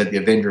Avengers, and he said the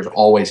Avengers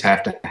always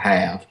have to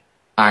have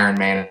Iron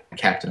Man and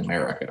Captain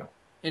America.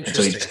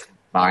 Interesting. And so he's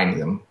combining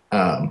them.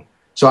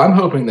 So I'm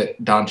hoping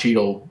that Don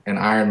Cheadle and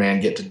Iron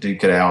Man get to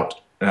duke it out.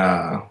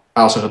 I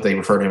also hope they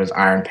refer to him as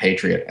Iron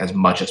Patriot as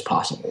much as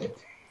possible.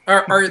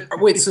 But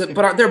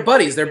they're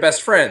buddies. They're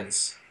best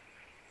friends.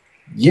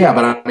 Yeah,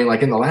 but I mean,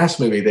 like in the last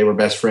movie, they were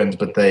best friends,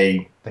 but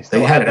they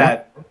still had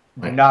that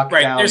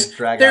knockdown,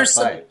 drag-out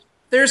fight.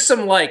 There's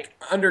some like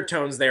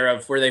undertones there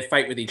of where they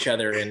fight with each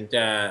other, and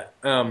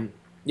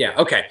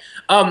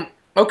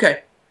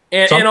okay.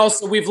 And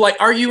also we've like,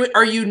 are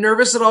you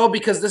nervous at all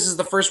because this is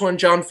the first one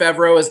Jon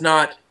Favreau is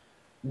not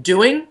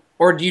doing,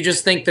 or do you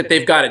just think that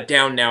they've got it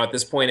down now at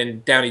this point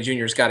and Downey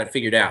Jr.'s got it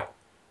figured out?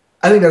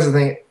 I think that's the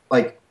thing.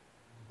 Like,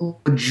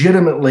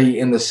 legitimately,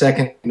 in the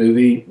second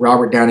movie,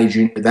 Robert Downey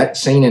Jr., that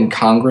scene in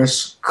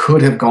Congress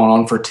could have gone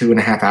on for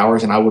 2.5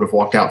 hours, and I would have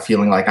walked out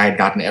feeling like I had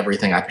gotten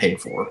everything I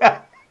paid for.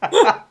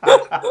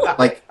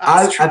 Like,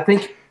 I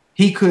think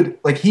he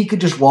could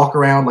just walk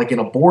around like in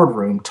a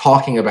boardroom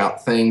talking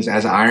about things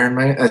as Iron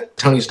Man,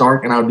 Tony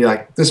Stark, and I would be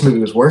like, this movie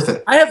was worth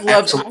it. I have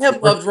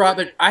loved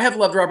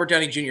Robert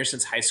Downey Jr.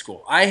 since high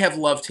school. I have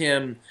loved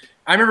him.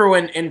 I remember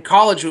when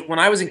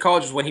I was in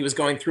college was when he was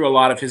going through a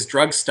lot of his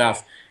drug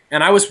stuff.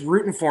 And I was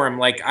rooting for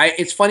him.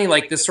 It's funny,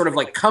 like this sort of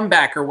like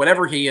comeback or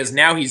whatever he is.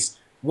 Now he's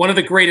one of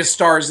the greatest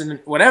stars in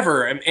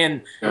whatever.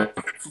 And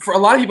for a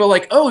lot of people,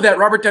 like, oh, that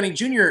Robert Downey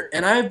Jr.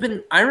 And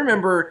I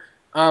remember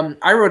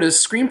I wrote a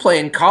screenplay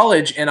in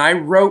college, and I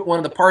wrote one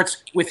of the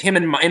parts with him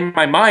in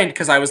my mind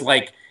because I was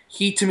like,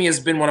 he to me has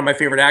been one of my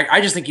favorite actors.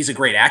 I just think he's a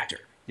great actor.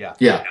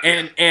 Yeah.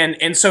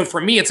 And so for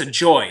me, it's a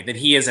joy that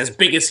he is as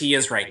big as he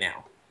is right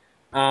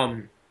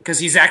now. because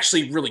he's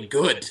actually really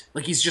good.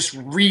 Like he's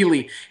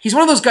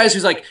one of those guys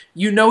who's like,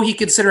 he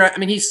could sit around. I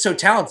mean, he's so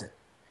talented.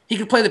 He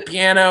could play the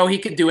piano. He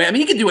could do it. I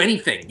mean, he could do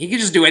anything. He could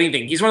just do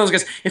anything. He's one of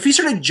those guys. If he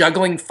started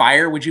juggling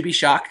fire, would you be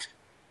shocked?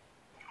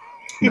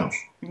 No.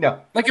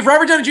 No. Like if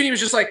Robert Downey Jr. was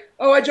just like,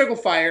 oh, I juggle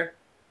fire,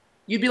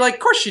 you'd be like, of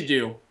course you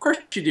do. Of course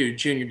you do,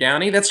 Junior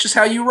Downey. That's just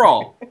how you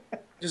roll.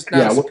 Just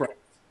not a surprise.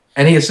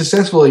 And he has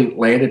successfully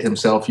landed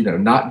himself,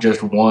 not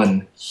just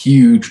one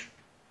huge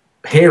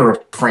pair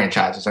of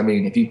franchises. I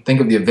mean, if you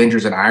think of the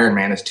Avengers and Iron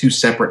Man as two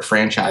separate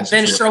franchises.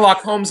 And then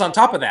Sherlock Holmes on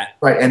top of that.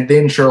 Right, and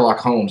then Sherlock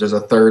Holmes as a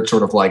third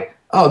sort of like,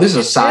 oh, this is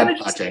a side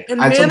project.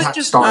 I'd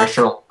sometimes star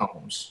Sherlock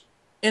Holmes.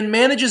 And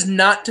manages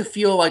not to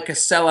feel like a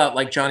sellout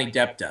like Johnny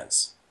Depp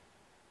does.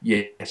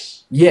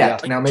 Yes. Yeah.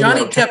 Like now,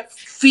 Johnny Depp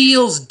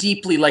feels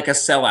deeply like a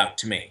sellout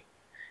to me.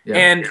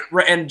 Yeah.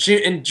 And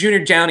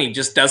Junior Downey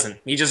just doesn't.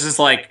 He just is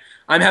like,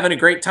 I'm having a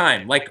great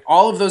time. Like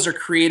all of those are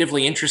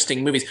creatively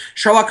interesting movies.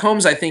 Sherlock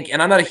Holmes, I think,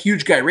 and I'm not a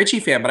huge Guy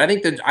Ritchie fan, but I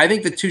think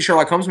the two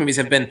Sherlock Holmes movies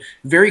have been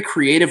very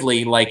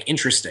creatively like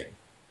interesting.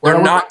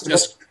 They're not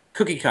just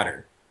cookie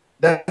cutter.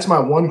 That's my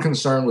one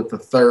concern with the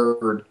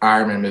third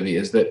Iron Man movie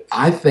is that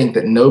I think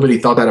that nobody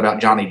thought that about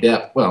Johnny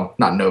Depp. Well,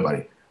 not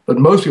nobody, but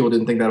most people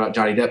didn't think that about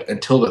Johnny Depp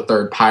until the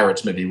third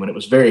Pirates movie, when it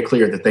was very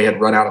clear that they had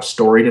run out of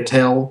story to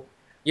tell.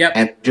 Yep.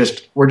 And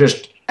we're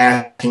just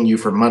asking you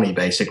for money,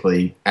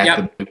 basically.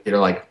 The movie. They're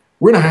like,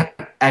 we're not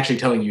actually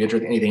telling you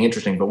anything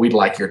interesting, but we'd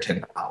like your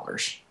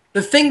 $10.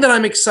 The thing that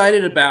I'm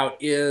excited about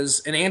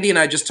is, and Andy and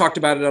I just talked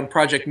about it on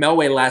Project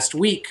Melway last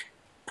week.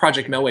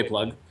 Project Melway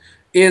plug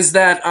is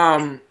that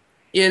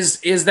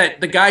that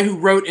the guy who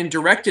wrote and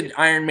directed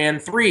Iron Man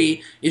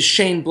 3 is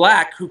Shane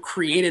Black, who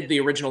created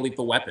the original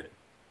Lethal Weapon.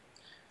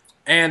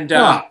 And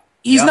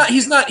he's not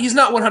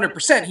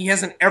 100%. He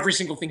hasn't every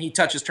single thing he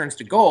touches turns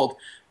to gold,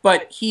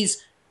 but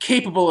he's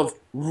capable of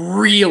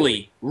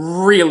really,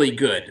 really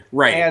good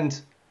writing.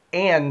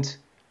 And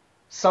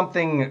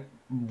something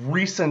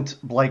recent,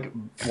 like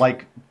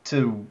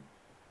to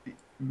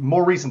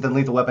more recent than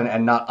Lethal Weapon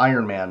and not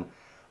Iron Man,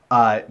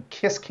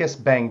 Kiss Kiss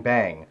Bang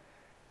Bang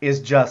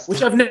is just,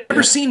 which I've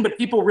never seen, but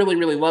people really,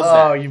 really love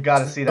that. Oh, you've got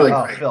to see that.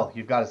 Really great. Phil,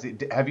 you've got to see.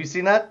 Have you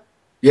seen that?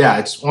 Yeah,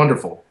 it's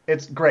wonderful.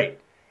 It's great.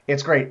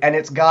 It's great, and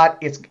it's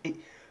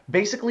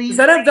basically. Does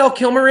that have Val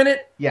Kilmer in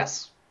it?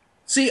 Yes.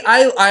 See,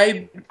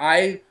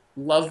 I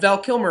love Val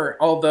Kilmer,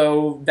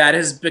 although that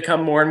has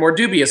become more and more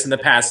dubious in the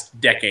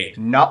past decade.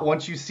 Not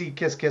once you see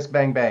Kiss Kiss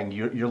Bang Bang,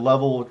 your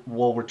love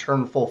will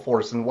return full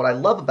force. And what I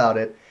love about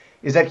it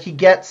is that he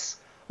gets,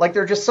 like,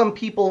 there are just some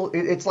people,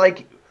 it's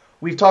like,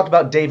 we've talked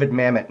about David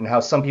Mamet and how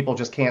some people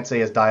just can't say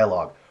his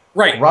dialogue.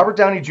 Right. Robert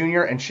Downey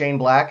Jr. and Shane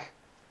Black.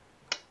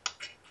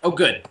 Oh,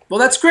 good. Well,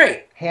 that's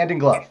great. Hand in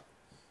glove.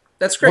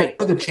 That's great.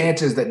 What are the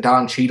chances that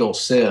Don Cheadle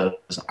says,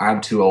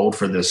 I'm too old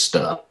for this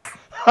stuff?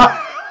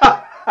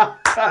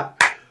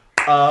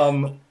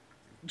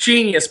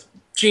 Genius.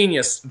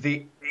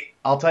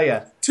 I'll tell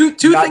you. Two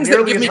things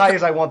that give me as high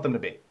as I want them to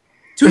be.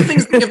 Two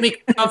things that give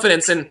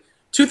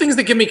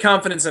me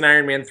confidence in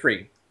Iron Man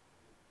 3.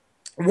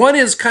 One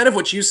is kind of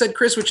what you said,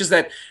 Chris, which is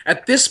that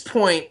at this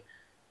point,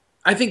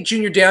 I think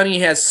Junior Downey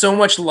has so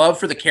much love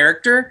for the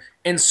character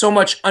and so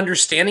much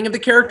understanding of the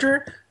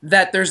character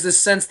that there's this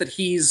sense that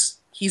he's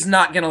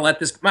not going to let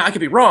this. I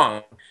could be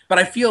wrong, but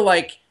I feel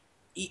like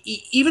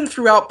even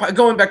throughout,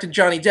 going back to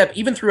Johnny Depp,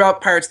 even throughout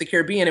Pirates of the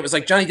Caribbean, it was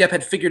like Johnny Depp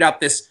had figured out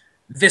this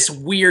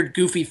weird,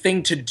 goofy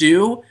thing to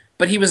do,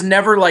 but he was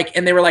never like,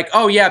 and they were like,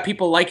 oh yeah,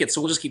 people like it,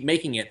 so we'll just keep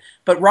making it.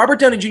 But Robert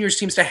Downey Jr.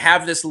 seems to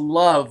have this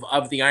love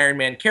of the Iron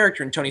Man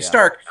character and Tony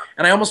Stark,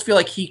 and I almost feel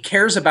like he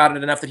cares about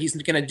it enough that he's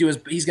going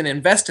to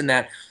invest in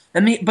that.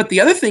 But the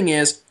other thing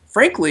is,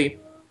 frankly,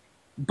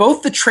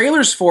 both the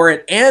trailers for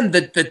it and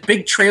the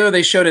big trailer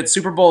they showed at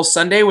Super Bowl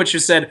Sunday, which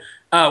just said,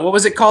 what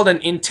was it called? An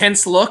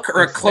intense look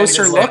or a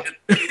closer look?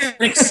 An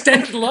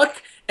extended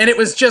look. And it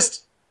was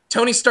just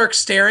Tony Stark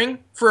staring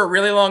for a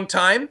really long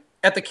time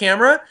at the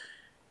camera.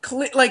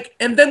 But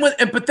then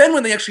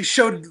when they actually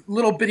showed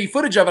little bitty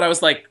footage of it, I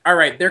was like, all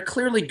right, they're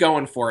clearly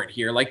going for it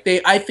here. Like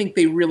I think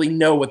they really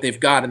know what they've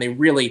got, and they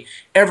really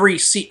every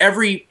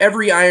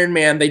Iron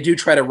Man, they do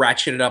try to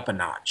ratchet it up a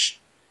notch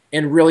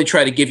and really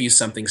try to give you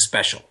something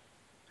special.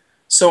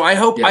 So I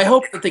hope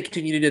that they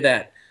continue to do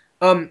that.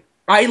 I'm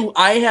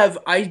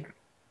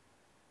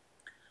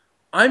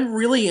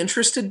really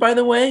interested, by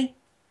the way,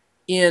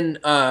 in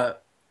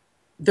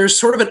there's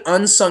sort of an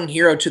unsung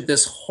hero to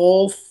this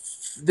whole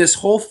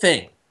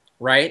thing,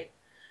 right?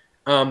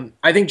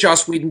 I think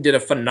Joss Whedon did a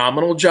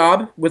phenomenal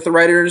job with the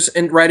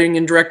writing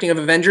and directing of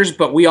Avengers,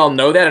 but we all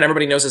know that, and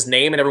everybody knows his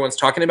name, and everyone's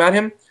talking about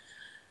him.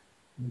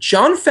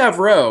 Jon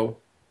Favreau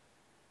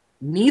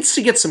needs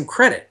to get some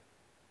credit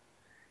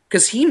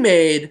because he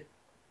made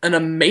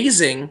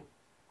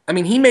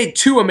he made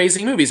two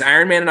amazing movies,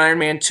 Iron Man and Iron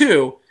Man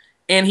 2,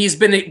 and he's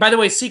been, by the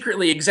way,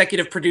 secretly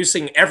executive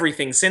producing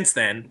everything since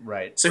then.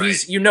 Right. So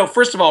he's,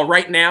 first of all,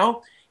 right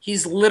now,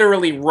 he's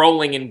literally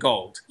rolling in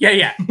gold.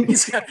 Yeah.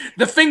 He's got,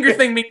 the finger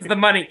thing means the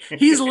money.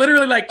 He's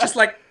literally just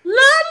like,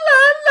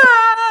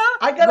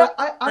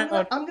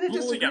 I'm gonna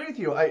disagree with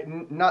you.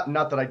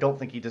 Not that I don't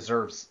think he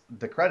deserves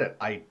the credit.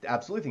 I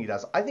absolutely think he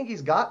does. I think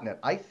he's gotten it.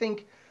 I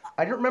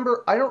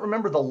don't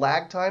remember the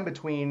lag time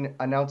between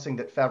announcing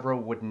that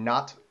Favreau would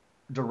not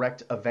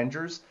direct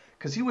Avengers,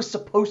 because he was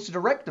supposed to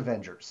direct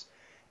Avengers,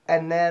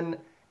 and then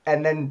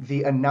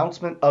the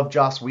announcement of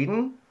Joss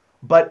Whedon.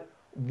 But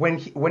when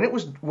it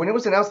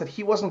was announced that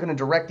he wasn't going to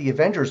direct the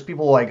Avengers,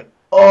 people were like,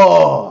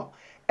 oh,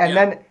 and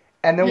Yeah. then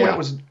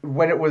Yeah.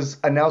 when it was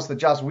announced that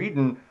Joss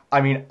Whedon,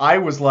 I mean, I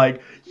was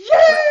like,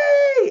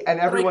 yay! And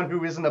everyone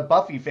who isn't a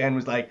Buffy fan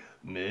was like,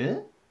 meh,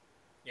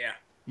 Yeah.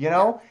 you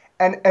know.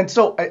 And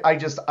so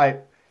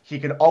he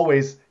could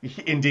always,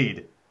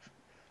 indeed.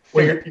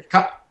 Well,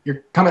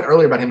 your comment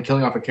earlier about him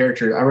killing off a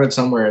character, I read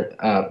somewhere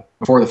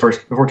before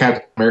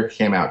Captain America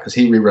came out, because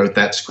he rewrote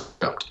that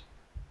script.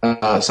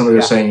 Somebody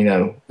was saying,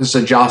 this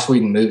is a Joss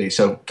Whedon movie,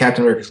 so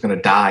Captain America's going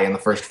to die in the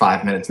first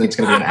 5 minutes, and it's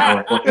going to be an hour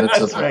and 20 minutes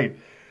That's right.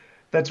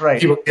 That's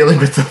right. People dealing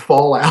with the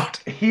fallout.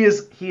 He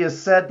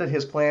has said that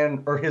his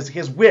plan, or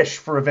his wish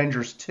for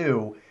Avengers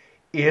 2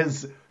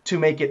 is to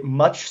make it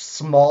much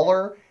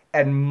smaller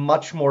and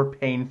much more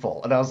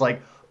painful. And I was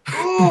like,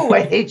 ooh,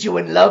 I hate you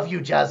and love you,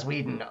 Joss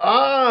Whedon.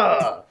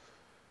 Ah.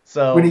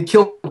 So When he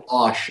killed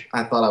Wash,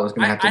 I thought I was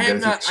going to have to I go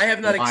have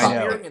not I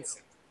know.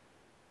 experienced.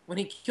 When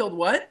he killed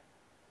what?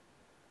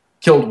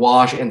 Killed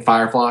Wash in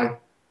Firefly.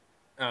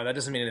 Oh, that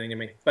doesn't mean anything to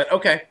me. But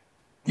okay.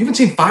 You haven't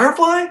seen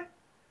Firefly?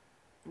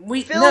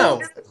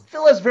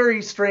 Phil has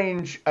very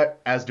strange,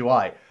 as do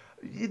I.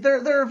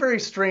 There are very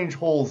strange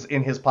holes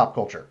in his pop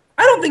culture.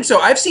 I don't think so.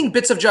 I've seen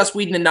bits of Joss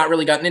Whedon and not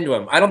really gotten into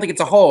him. I don't think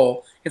it's a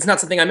whole. It's not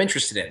something I'm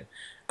interested in.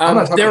 I'm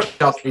not talking about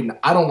Joss Whedon.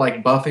 I don't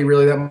like Buffy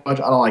really that much.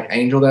 I don't like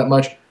Angel that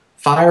much.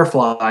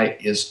 Firefly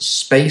is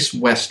space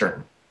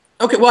western.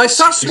 Okay, well, I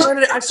saw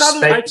Serenity. I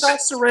saw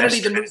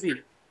Serenity the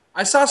movie.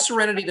 I saw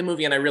Serenity the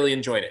movie, and I really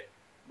enjoyed it.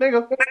 There you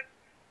go.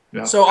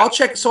 Yeah. So I'll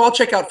check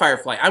out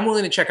Firefly. I'm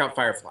willing to check out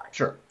Firefly.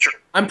 Sure.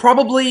 I'm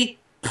probably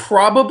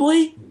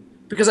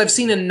because I've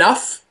seen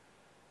enough.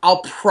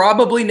 I'll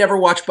probably never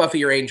watch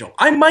Buffy or Angel.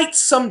 I might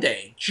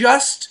someday,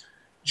 just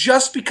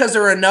because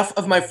there are enough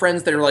of my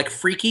friends that are like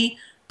freaky.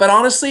 But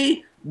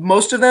honestly,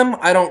 most of them,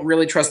 I don't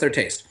really trust their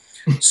taste.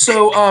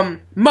 So,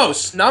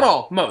 most, not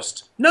all,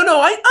 most.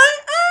 No, I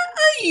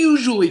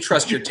usually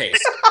trust your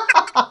taste.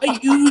 I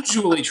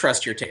usually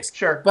trust your taste.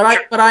 Sure.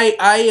 But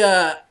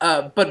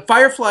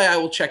Firefly I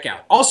will check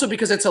out. Also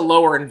because it's a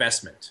lower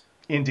investment.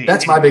 Indeed.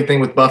 That's my big thing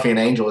with Buffy and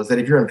Angel, is that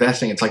if you're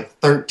investing, it's like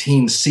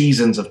 13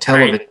 seasons of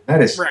television. Right.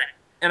 That is Right.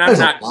 And I'm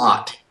not a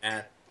lot.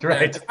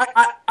 Right.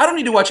 I don't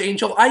need to watch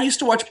Angel. I used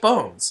to watch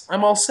Bones.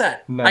 I'm all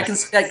set. Nice. I can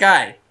see that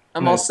guy.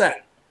 I'm all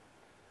set.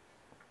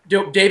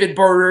 David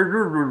I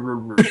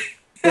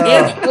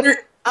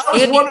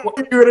was wondering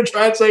if you were going to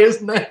try and say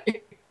his name.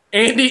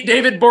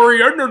 David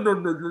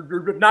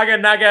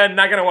Boreanaz.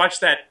 Not gonna watch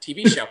that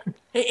TV show.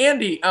 Hey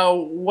Andy,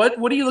 what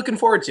are you looking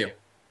forward to?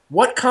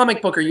 What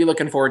comic book are you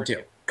looking forward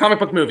to? Comic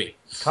book movie.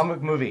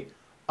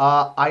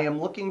 I am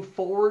looking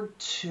forward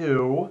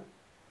to.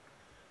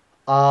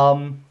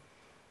 Iron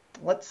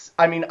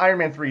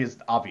Man 3 is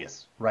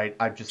obvious, right?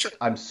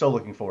 I'm so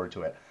looking forward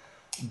to it.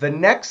 The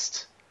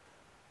next,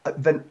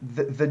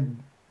 I'm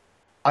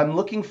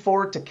looking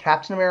forward to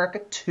Captain America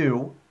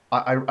 2.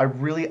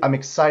 I'm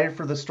excited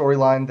for the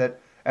storyline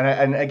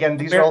and again,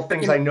 these are all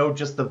things I know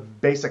just the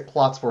basic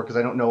plots for, because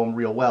I don't know them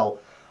real well.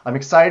 I'm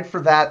excited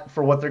for that,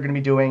 for what they're going to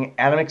be doing,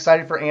 and I'm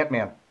excited for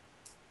Ant-Man.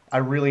 I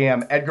really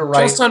am. Edgar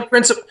Wright. Just on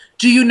principle.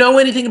 Do you know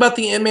anything about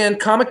the Ant-Man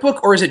comic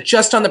book, or is it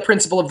just on the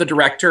principle of the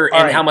director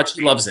and how much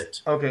he loves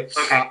it? Okay,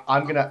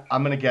 I'm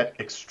gonna get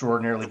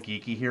extraordinarily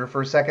geeky here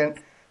for a second.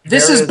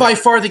 This is by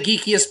far the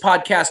geekiest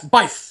podcast.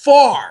 By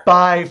far.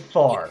 By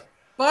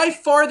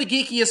far The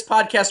geekiest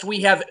podcast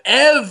we have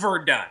ever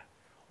done.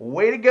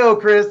 Way to go,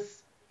 Chris.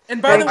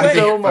 And by Thank you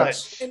so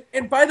much.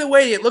 And by the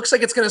way, it looks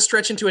like it's going to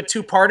stretch into a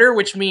two-parter,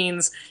 which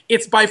means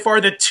it's by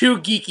far the two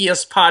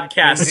geekiest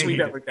podcasts we've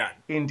ever done.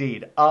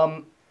 Indeed.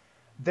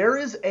 There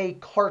is a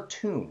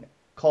cartoon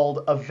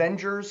called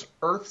Avengers: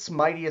 Earth's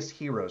Mightiest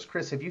Heroes.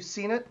 Chris, have you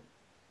seen it?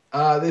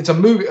 It's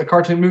a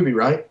cartoon movie,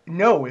 right?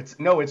 No, it's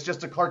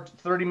just a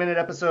 30-minute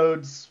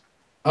episodes.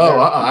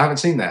 Oh, I haven't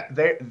seen that.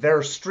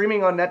 They're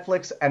streaming on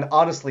Netflix, and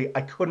honestly,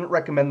 I couldn't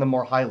recommend them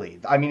more highly.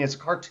 I mean, it's a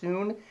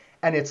cartoon,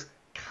 and it's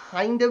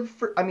kind of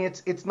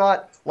it's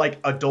not like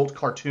adult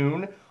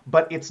cartoon,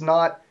 but it's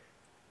not.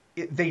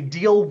 They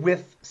deal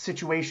with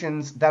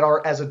situations that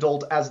are as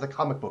adult as the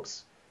comic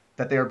books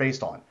that they are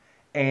based on,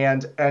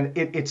 and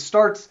it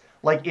starts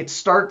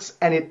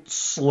and it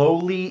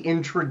slowly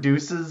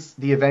introduces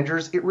the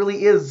Avengers. It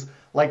really is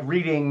like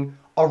reading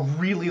a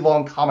really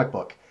long comic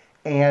book,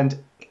 and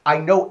I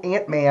know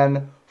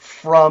Ant-Man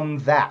from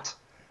that.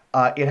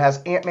 It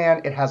has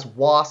Ant-Man, it has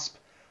Wasp,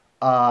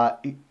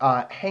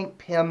 Hank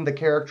Pym, the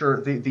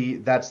character,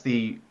 that's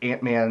the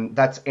Ant-Man,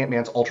 that's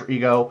Ant-Man's alter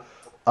ego,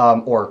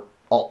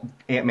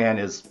 Ant-Man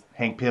is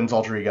Hank Pym's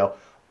alter ego.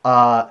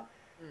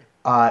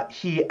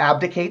 He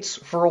abdicates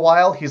for a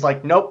while. He's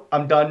like, nope,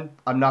 I'm done.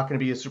 I'm not going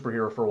to be a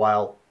superhero for a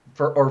while,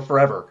 or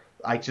forever.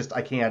 I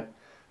can't,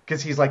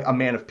 because he's like a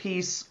man of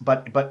peace,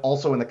 but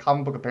also in the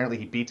comic book apparently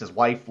he beats his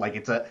wife. Like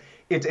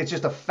it's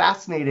just a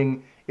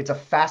fascinating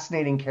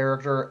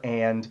character,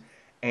 and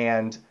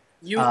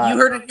You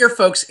heard it here,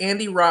 folks.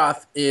 Andy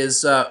Roth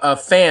is a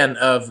fan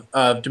of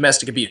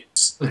domestic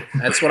abuse.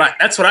 That's what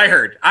I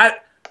heard. I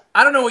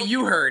don't know what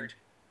you heard,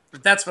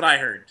 but that's what I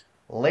heard.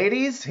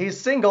 ladies, he's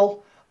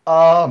single.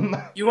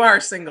 You are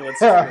single. It's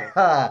true.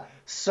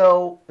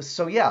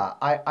 So yeah,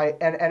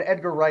 and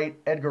Edgar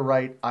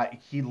Wright,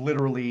 he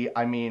literally,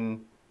 I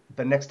mean,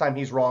 the next time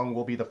he's wrong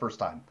will be the first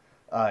time.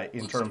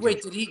 In terms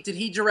Wait, of did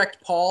he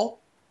direct Paul?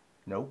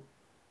 nope,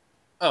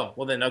 Oh,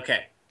 well then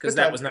okay, because good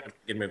that time, was not a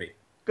good movie.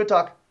 good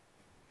talk.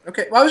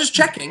 Okay, well I was just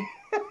checking.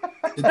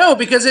 No,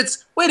 because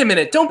it's wait a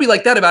minute, don't be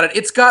like that about it.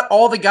 It's got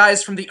all the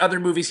guys from the other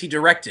movies he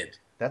directed.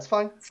 That's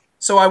fine.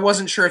 So I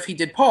wasn't sure if he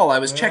did Paul. I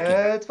was checking.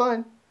 It's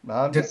fine.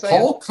 I'm Did just saying.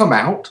 Paul come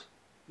out?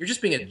 You're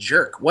just being a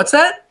jerk. What's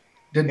that?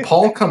 Did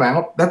Paul come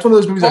out? That's one of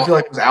those movies I feel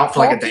like was out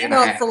for like a day and a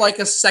Paul came out half. for like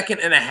a second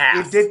and a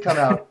half. It did come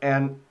out,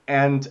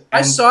 and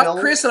I saw Phil,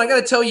 it, Chris, and I got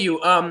to tell you,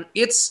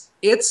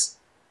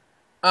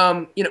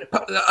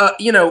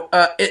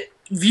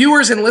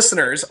 viewers and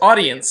listeners,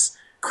 audience.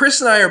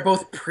 Chris and I are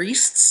both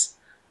priests.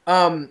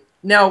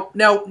 Now,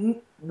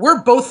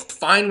 we're both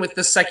fine with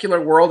the secular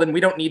world, and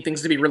we don't need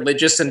things to be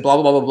religious and blah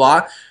blah blah blah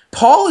blah.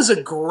 Paul is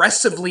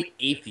aggressively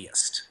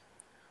atheist.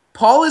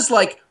 Paul is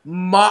like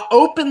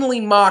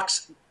openly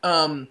mocks.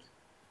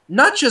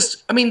 Not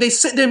just, I mean, they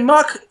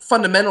mock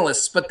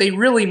fundamentalists, but they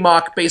really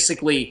mock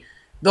basically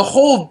the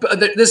whole.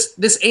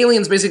 This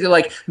alien's basically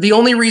like the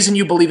only reason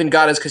you believe in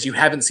God is because you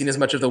haven't seen as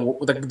much of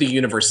the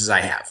universe as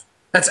I have.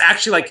 That's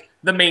actually like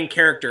the main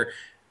character,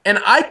 and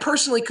I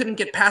personally couldn't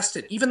get past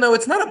it, even though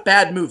it's not a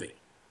bad movie.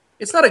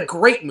 It's not a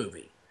great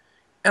movie,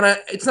 and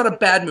it's not a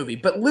bad movie,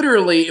 but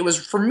literally it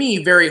was for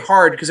me very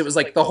hard because it was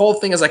like the whole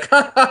thing is like,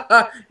 ha, ha,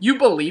 ha, you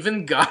believe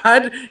in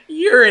God?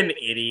 You're an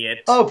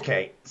idiot.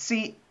 Okay,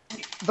 see.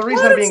 The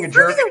reason I'm being a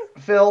jerk,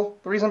 Phil,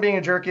 the reason I'm being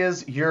a jerk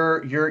is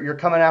you're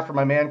coming after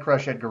my man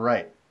crush Edgar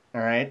Wright. All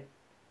right?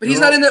 But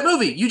he's not in that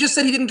movie. You just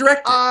said he didn't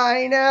direct it.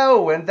 I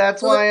know, and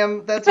that's why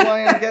I'm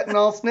getting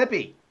all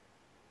snippy.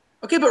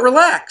 Okay, but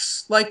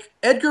relax. Like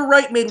Edgar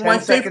Wright made my 10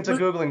 favorite seconds of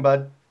Googling,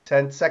 bud.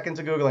 10 seconds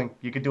of Googling.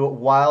 You could do it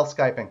while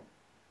Skyping.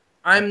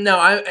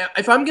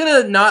 If I'm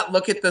gonna not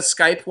look at the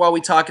Skype while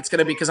we talk, it's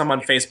gonna be because I'm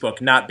on Facebook,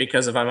 not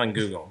because I'm on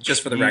Google.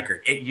 Just for the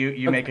record.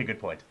 You make a good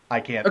point. I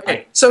can't.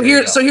 Okay, so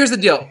here's the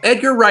deal.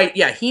 Edgar Wright,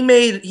 yeah, he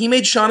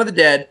made Shaun of the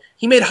Dead.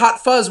 He made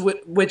Hot Fuzz,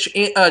 which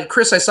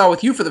Chris I saw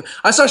with you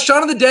I saw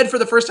Shaun of the Dead for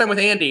the first time with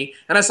Andy,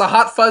 and I saw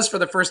Hot Fuzz for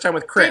the first time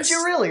with Chris. Did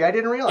you really? I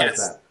didn't realize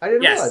that. I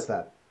didn't realize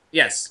that.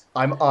 Yes.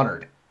 I'm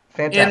honored.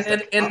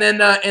 Fantastic. And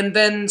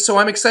then so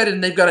I'm excited,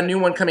 and they've got a new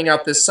one coming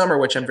out this summer,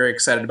 which I'm very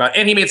excited about.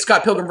 And he made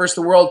Scott Pilgrim vs.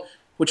 the World,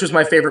 which was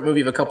my favorite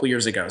movie of a couple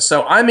years ago.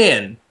 So I'm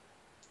in.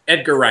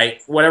 Edgar Wright,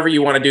 whatever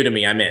you want to do to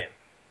me, I'm in.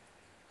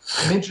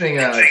 Mentioning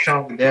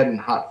Shaun of the Dead and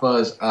Hot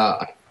Fuzz,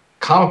 a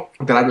comic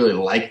book that I really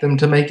like them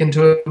to make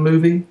into a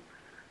movie.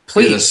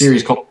 Please. Is a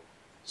series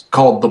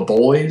called The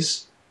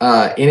Boys.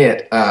 In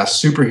it,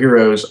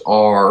 superheroes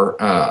are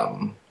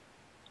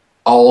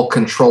all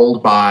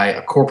controlled by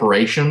a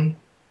corporation.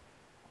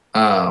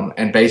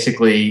 And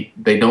basically,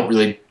 they don't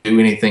really do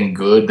anything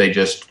good. They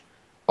just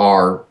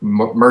are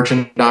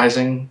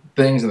merchandising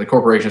things, and the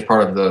corporation is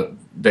part of the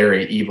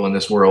very evil in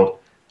this world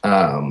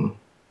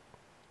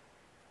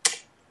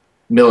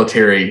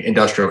military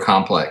industrial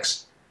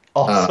complex.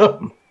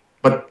 Awesome.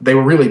 But they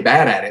were really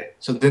bad at it,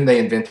 so then they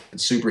invented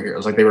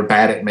superheroes. Like they were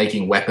bad at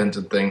making weapons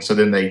and things, so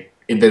then they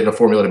invented a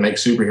formula to make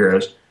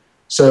superheroes.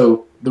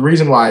 So the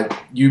reason why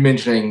you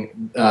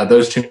mentioning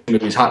those two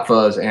movies, Hot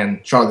Fuzz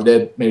and Shaun of the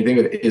Dead, made me think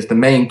of it, is the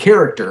main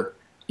character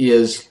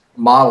is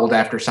modeled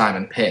after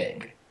Simon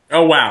Pegg.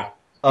 Oh wow!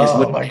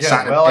 Oh my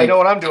God! Well, I know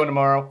what I'm doing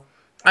tomorrow.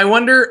 I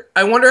wonder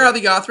how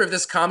the author of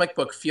this comic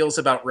book feels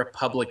about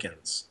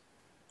Republicans.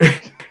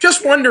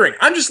 Just wondering.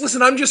 I'm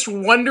just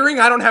wondering.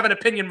 I don't have an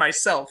opinion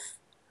myself.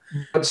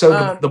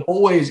 So the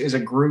Boys is a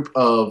group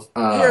of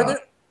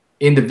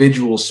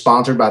individuals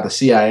sponsored by the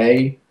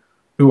CIA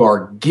who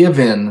are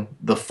given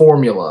the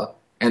formula,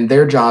 and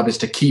their job is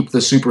to keep the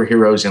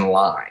superheroes in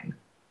line.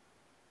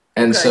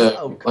 And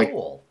so, like,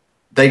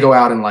 they go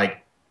out and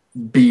like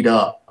beat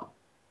up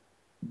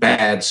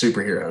bad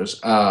superheroes.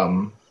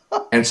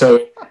 And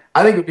so,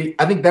 I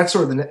think that's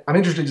sort of I'm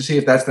interested to see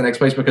if that's the next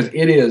place, because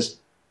it is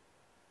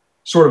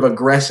sort of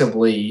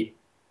aggressively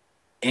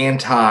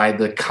anti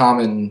the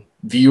common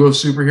view of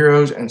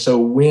superheroes. And so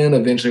when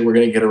eventually we're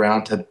going to get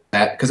around to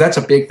that, because that's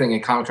a big thing in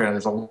comics right now.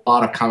 There's a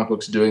lot of comic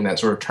books doing that,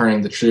 sort of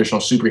turning the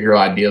traditional superhero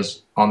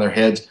ideas on their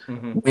heads.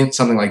 Mm-hmm. When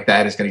something like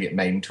that is going to get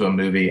made into a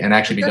movie and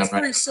actually be done right.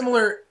 That's very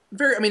similar.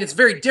 It's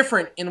very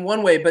different in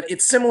one way, but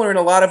it's similar in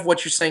a lot of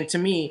what you're saying to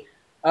me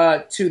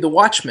to The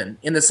Watchmen,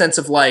 in the sense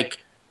of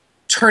like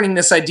turning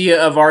this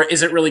idea of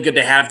is it really good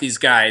to have these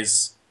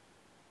guys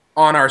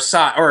on our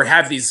side, or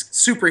have these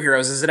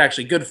superheroes? Is it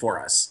actually good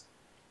for us?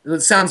 It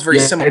sounds very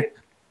similar.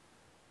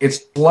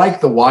 It's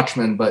like The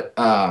Watchmen, but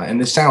and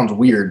this sounds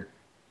weird,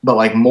 but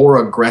like more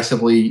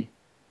aggressively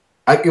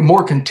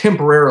more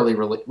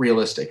contemporarily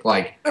realistic.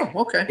 Like, Oh,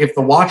 okay. if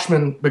the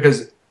Watchmen,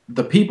 because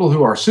the people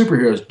who are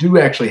superheroes do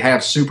actually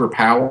have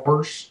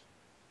superpowers,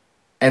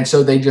 and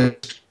so they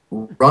just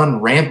run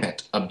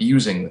rampant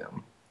abusing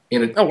them.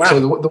 Oh, wow. So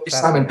the way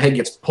Simon Pegg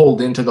gets pulled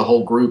into the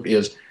whole group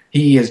is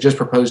he has just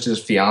proposed to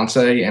his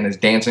fiance and is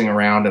dancing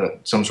around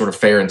at some sort of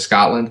fair in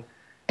Scotland.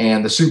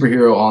 And the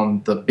superhero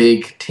on the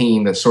big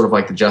team that's sort of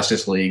like the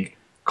Justice League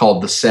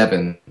called the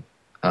Seven,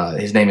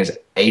 his name is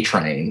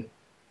A-Train,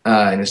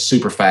 and is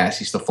super fast.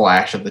 He's the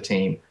Flash of the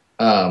team.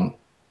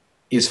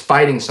 Is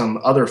fighting some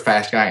other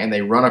fast guy, and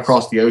they run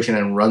across the ocean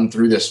and run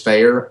through this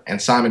fair.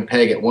 And Simon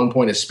Pegg at one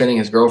point is spinning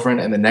his girlfriend,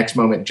 and the next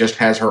moment just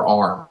has her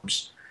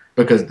arms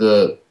because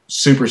the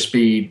super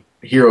speed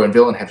hero and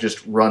villain have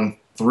just run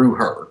through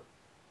her.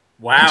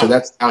 Wow! And so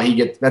that's how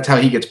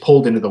he gets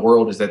pulled into the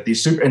world. Is that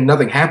and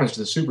nothing happens to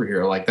the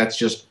superhero. Like, that's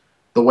just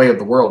the way of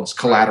the world. It's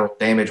collateral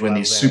damage when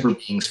these super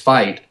beings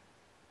fight.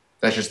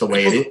 That's just the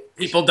way it is.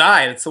 People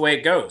die. That's the way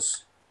it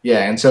goes.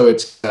 Yeah, and so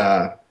it's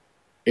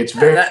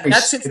very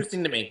that's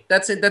interesting to me.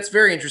 That's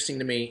very interesting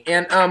to me.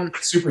 And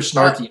super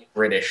snarky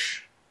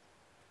British.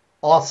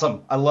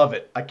 Awesome. I love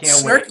it. I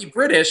can't wait. Snarky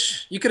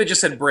British. You could have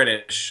just said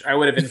British. I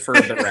would have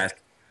inferred the rest.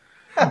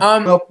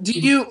 Well, do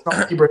you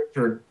snarky British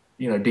or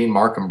Dean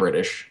Markham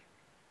British?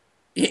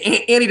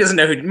 Andy doesn't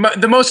know who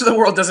the most of the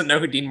world doesn't know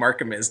who Dean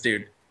Markham is,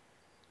 dude.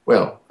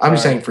 Well, I'm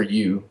just saying for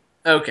you.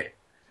 Okay.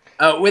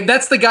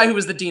 That's the guy who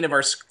was the dean of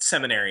our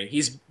seminary.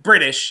 He's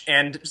British,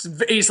 and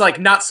he's like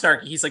not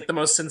snarky. He's like the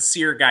most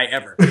sincere guy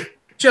ever.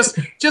 just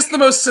the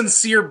most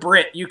sincere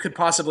Brit you could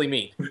possibly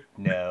meet.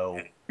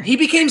 No. He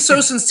became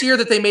so sincere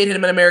that they made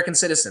him an American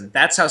citizen.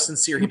 That's how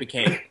sincere he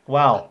became.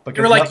 Wow.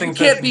 Because like, nothing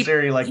so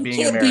sincere like being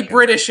American. You can't be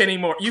British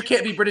anymore. You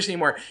can't be British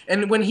anymore.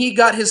 And when he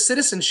got his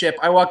citizenship,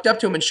 I walked up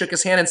to him and shook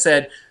his hand and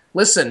said,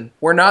 "Listen,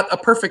 we're not a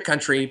perfect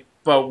country,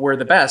 but we're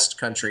the best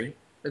country."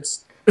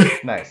 It's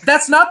nice.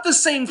 That's not the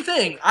same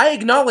thing. I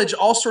acknowledge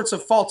all sorts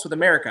of faults with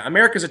America.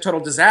 America's a total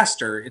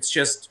disaster. It's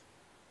just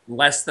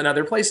less than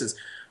other places.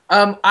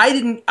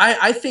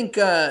 I think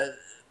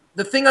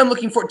the thing I'm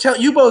looking for, tell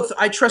you both,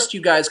 I trust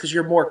you guys because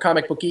you're more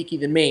comic book geeky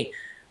than me.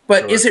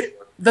 But Sure.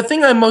 The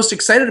thing I'm most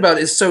excited about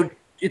is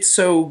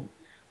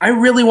I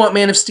really want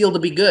Man of Steel to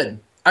be good.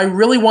 I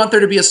really want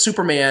there to be a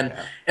Superman.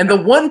 Yeah. And the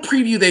one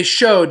preview they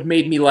showed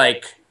made me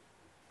like,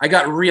 I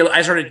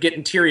started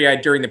getting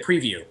teary-eyed during the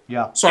preview.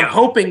 Yeah. So I'm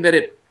hoping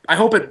that I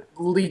hope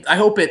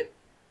it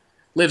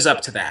lives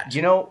up to that.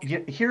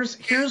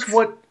 Here's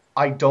what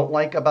I don't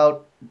like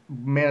about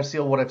Man of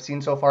Steel, what I've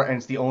seen so far, and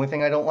it's the only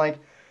thing I don't like.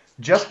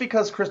 Just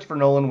because Christopher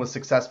Nolan was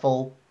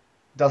successful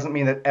doesn't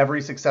mean that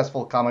every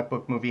successful comic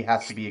book movie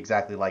has to be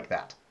exactly like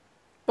that.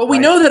 But we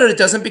know that it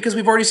doesn't because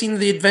we've already seen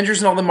the Avengers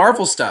and all the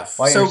Marvel stuff.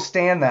 Well, I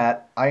understand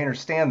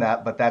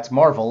that, but that's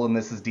Marvel and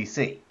this is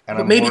DC.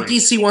 But maybe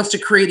DC wants to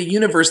create a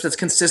universe that's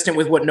consistent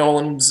with what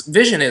Nolan's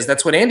vision is.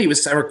 That's what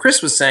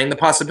Chris was saying, the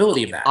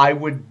possibility of that. I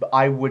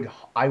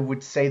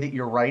would say that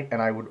you're right,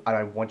 and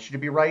I want you to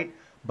be right,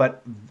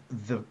 but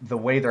the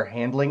way they're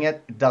handling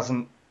it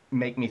doesn't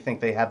make me think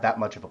they have that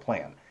much of a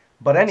plan.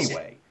 But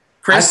anyway,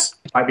 Chris,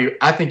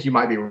 I think you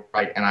might be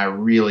right, and I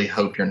really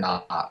hope you're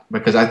not,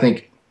 because I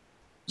think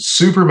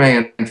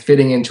Superman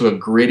fitting into a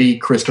gritty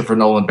Christopher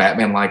Nolan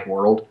Batman-like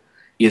world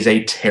is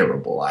a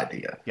terrible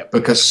idea. Yep.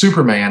 Because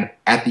Superman,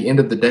 at the end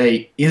of the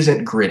day,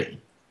 isn't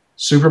gritty.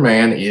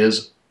 Superman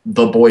is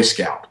the Boy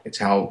Scout. It's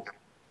how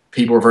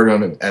people refer to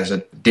him as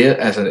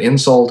an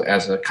insult,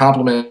 as a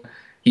compliment.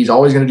 He's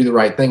always going to do the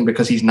right thing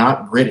because he's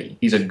not gritty.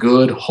 He's a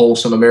good,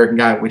 wholesome American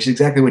guy, which is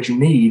exactly what you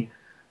need,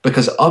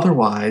 because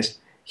otherwise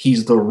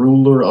he's the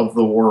ruler of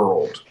the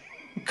world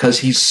because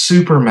he's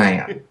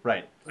Superman.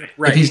 Right.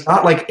 If he's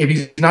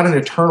not an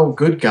eternal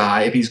good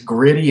guy, if he's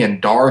gritty and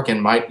dark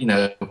and might,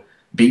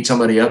 beat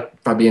somebody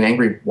up by being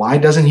angry, why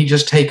doesn't he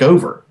just take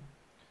over?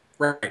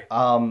 Right.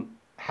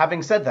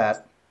 Having said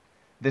that,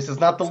 this is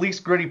not the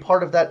least gritty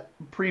part of that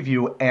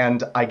preview,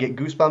 and I get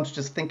goosebumps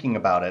just thinking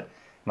about it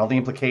and all the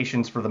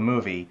implications for the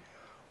movie,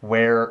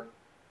 where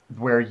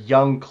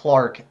young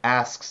Clark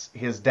asks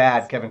his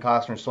dad, Kevin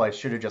Costner, "So I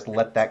should have just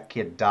let that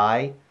kid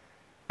die?"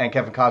 And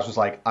Kevin Costner's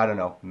like, "I don't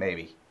know,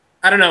 maybe."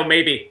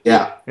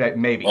 Yeah. Right,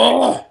 maybe.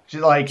 Oh. She's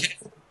like,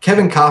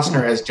 Kevin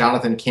Costner as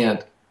Jonathan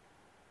Kent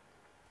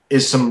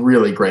is some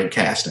really great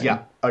casting. Yeah,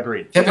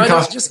 agreed. Kevin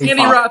Costner, just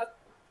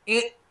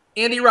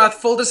Andy Roth,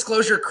 full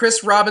disclosure,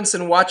 Chris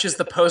Robinson watches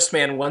The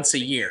Postman once a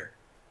year.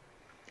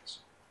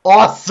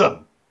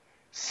 Awesome.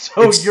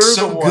 So it's you're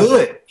so the one.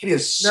 Good. It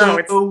is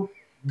so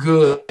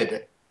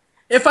good.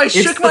 If I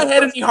shook my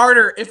head any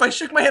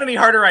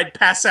harder, I'd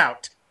pass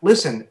out.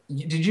 Listen,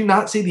 did you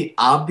not see the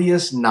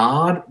obvious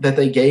nod that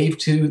they gave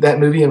to that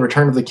movie in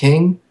Return of the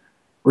King?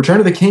 Return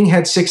of the King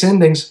had 6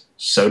 endings.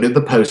 So did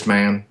The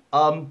Postman.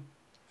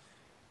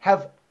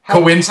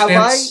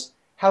 Coincidence?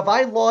 Have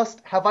I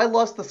lost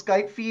the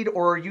Skype feed,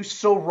 or are you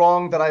so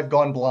wrong that I've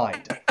gone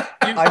blind?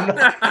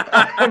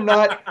 I'm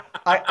not.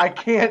 I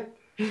can't.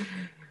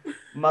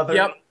 Mother.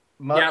 Yep.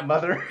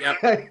 Mother.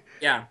 Yep.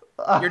 Yeah.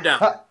 You're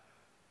done.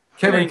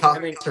 Kevin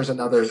Costner's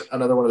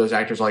another one of those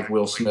actors like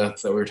Will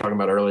Smith that we were talking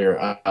about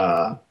earlier.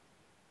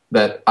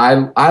 That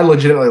I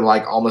legitimately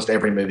like almost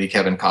every movie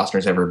Kevin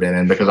Costner's ever been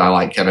in because I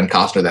like Kevin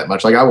Costner that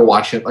much. Like I will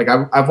watch it. Like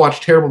I've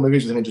watched terrible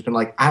movies with him and just been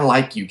like, I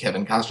like you,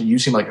 Kevin Costner. You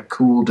seem like a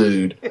cool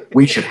dude.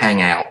 We should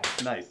hang out.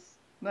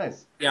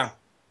 Nice. Yeah.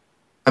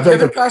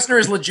 Kevin Costner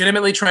is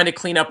legitimately trying to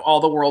clean up all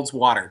the world's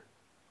water.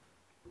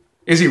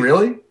 Is he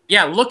really?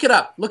 Yeah, look it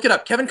up. Look it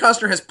up. Kevin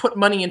Costner has put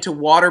money into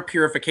water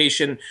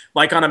purification,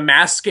 like on a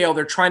mass scale.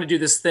 They're trying to do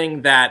this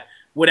thing that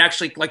would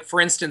actually, like,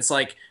 for instance,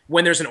 like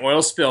when there's an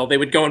oil spill, they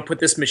would go and put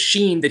this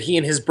machine that he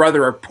and his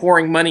brother are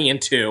pouring money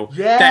into.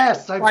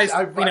 Yes,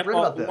 I've read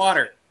about this.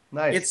 Water.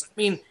 Nice.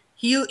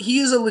 He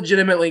is a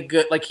legitimately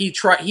good. Like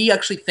he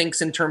actually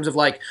thinks in terms of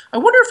like, I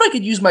wonder if I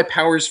could use my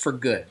powers for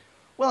good.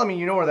 Well, I mean,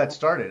 you know where that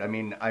started. I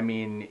mean,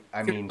 the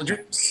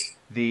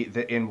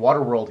in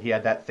Waterworld he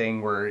had that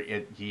thing where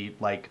he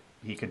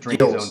could drink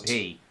his own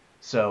pee.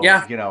 So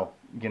yeah. you know,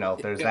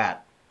 there's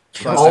that.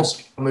 But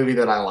also a movie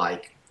that I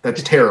like.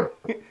 That's terrible.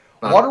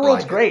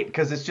 Waterworld's great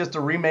because it's just a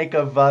remake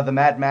of the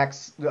Mad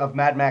Max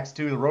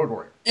 2: The Road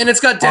Warrior. And it's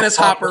got Dennis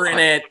Hopper in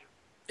it.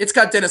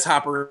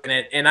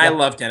 And I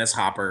love Dennis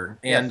Hopper.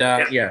 And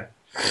yeah.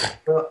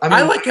 Well,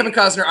 I like Kevin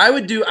Costner. I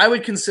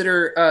would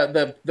consider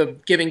the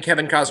giving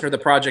Kevin Costner the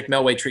Project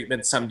Melway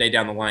treatment someday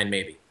down the line,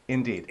 maybe.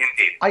 Indeed.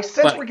 I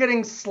sense we're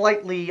getting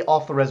slightly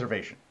off the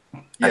reservation.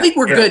 I think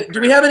we're good.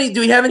 Do we have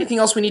anything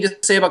else we need to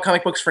say about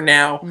comic books for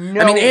now?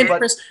 No, I mean, and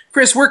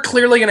Chris, we're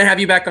clearly going to have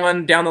you back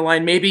on down the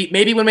line.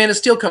 Maybe when Man of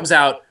Steel comes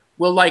out,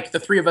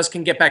 the three of us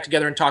can get back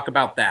together and talk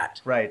about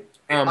that. Right.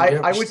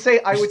 I would say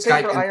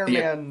for Iron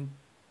Man.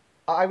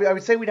 I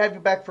would say we'd have you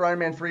back for Iron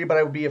Man 3, but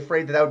I would be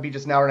afraid that would be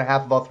just an hour and a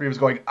half of all three of us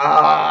going,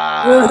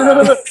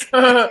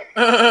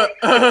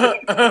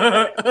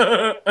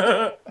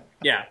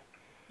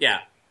 Yeah.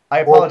 I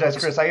apologize,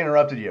 Chris. I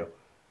interrupted you.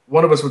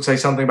 One of us would say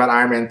something about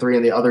Iron Man 3,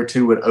 and the other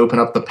two would open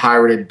up the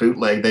pirated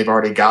bootleg they've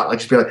already got. Like,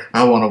 just be like,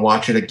 I want to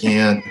watch it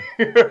again.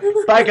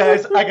 Bye,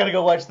 guys. I got to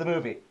go watch the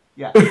movie.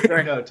 Yeah.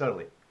 No,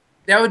 totally.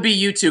 That would be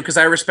you two, because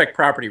I respect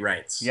property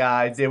rights.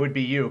 Yeah, it would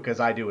be you, because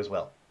I do as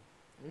well.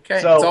 Okay,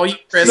 it's all you,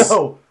 Chris.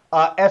 So,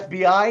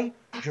 FBI,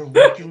 you're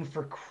looking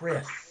for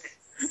Chris.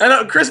 I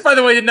know, Chris, by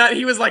the way, did not.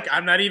 He was like,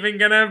 I'm not even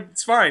gonna.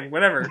 It's fine,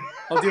 whatever.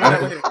 I'll do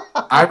that later.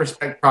 I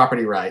respect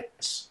property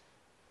rights.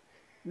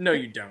 No,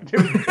 you don't.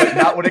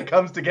 Not when it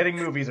comes to getting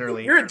movies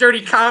early. You're a dirty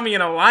commie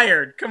and a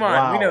liar. Come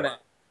on, we know that.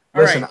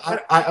 Listen,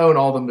 right. I own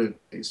all the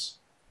movies.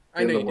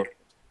 I know you do.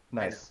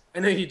 Nice. I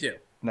know you do.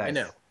 Nice. I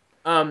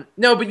know.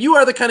 No, but you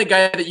are the kind of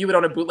guy that you would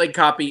own a bootleg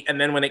copy,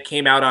 and then when it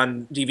came out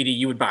on DVD,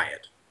 you would buy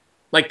it.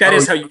 Like, that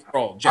is how you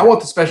roll. Generally. I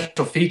want the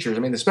special features. I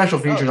mean, the special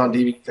features on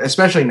DVD,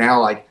 especially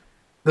now, like,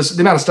 the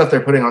amount of stuff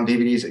they're putting on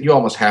DVDs, you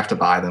almost have to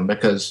buy them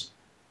because...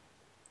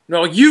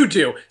 No, you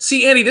do.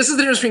 See, Andy, this is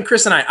the difference between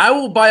Chris and I. I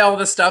will buy all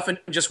this stuff and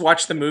just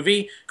watch the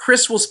movie.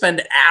 Chris will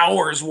spend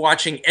hours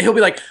watching. He'll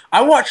be like,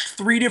 I watched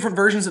 3 different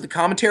versions of the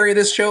commentary of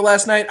this show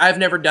last night. I've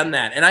never done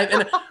that. And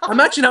I'm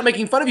actually not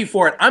making fun of you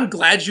for it. I'm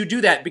glad you do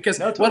that because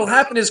what'll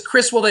happen is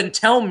Chris will then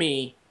tell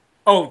me,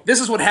 oh,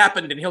 this is what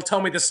happened, and he'll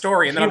tell me the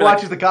story. And then he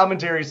watches the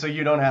commentary so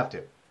you don't have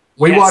to.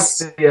 We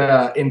watched,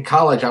 in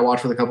college, I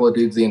watched with a couple of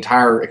dudes the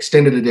entire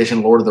extended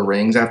edition Lord of the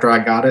Rings after I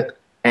got it.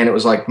 And it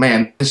was like,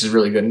 man, this is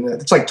really good. And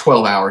it's like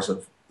 12 hours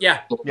of Lord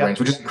of the Rings,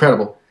 which is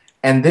incredible.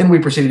 And then we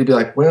proceeded to be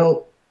like,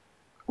 well,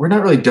 we're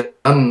not really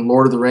done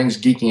Lord of the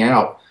Rings geeking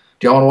out.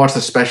 Do y'all want to watch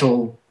the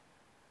special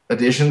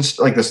editions,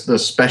 like the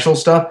special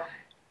stuff?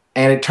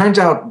 And it turns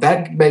out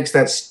that makes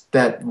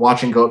that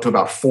watching go up to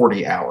about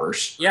 40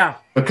 hours. Yeah.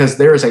 Because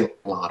there is a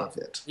lot of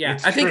it. Yeah.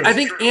 I think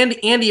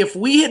Andy, if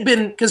we had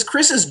been, because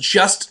Chris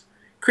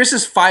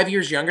is 5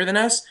 years younger than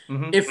us.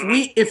 Mm-hmm.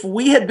 If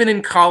we had been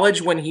in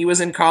college when he was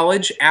in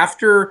college,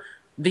 after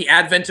the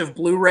advent of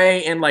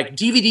Blu-ray and like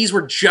DVDs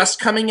were just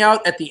coming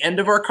out at the end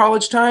of our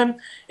college time,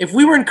 if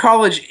we were in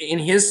college in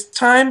his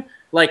time,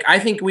 like I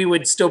think we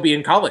would still be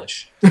in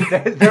college.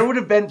 there would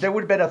have been a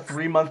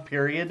 3-month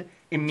period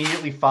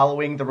immediately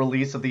following the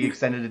release of the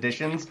extended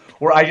editions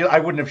where I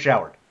wouldn't have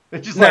showered.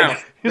 It's just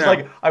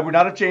like I would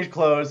not have changed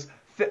clothes.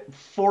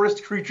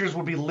 Forest creatures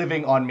would be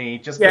living on me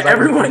just because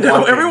every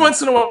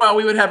once in a while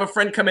we would have a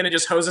friend come in and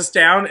just hose us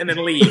down and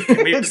then leave.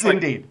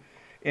 And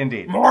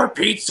Indeed. More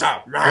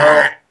pizza.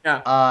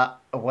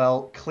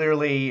 Well,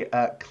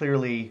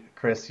 clearly,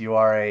 Chris, you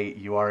are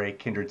a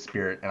kindred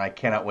spirit, and I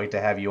cannot wait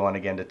to have you on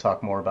again to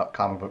talk more about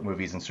comic book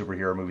movies and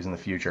superhero movies in the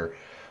future.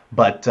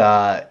 But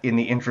in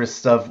the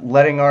interest of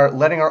letting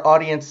our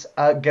audience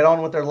get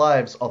on with their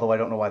lives, although I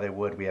don't know why they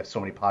would, we have so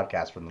many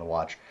podcasts for them to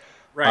watch.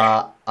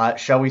 Right.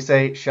 Shall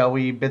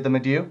we bid them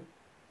adieu?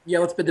 Yeah,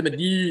 let's bid them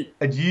adieu.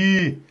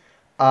 Adieu.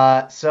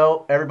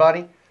 So,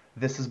 everybody,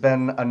 this has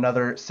been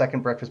another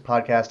Second Breakfast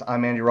podcast.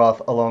 I'm Andy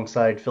Roth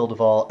alongside Phil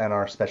Duvall and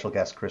our special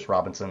guest, Chris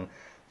Robinson.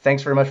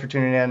 Thanks very much for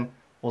tuning in.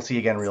 We'll see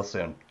you again real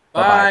soon.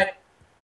 Bye-bye.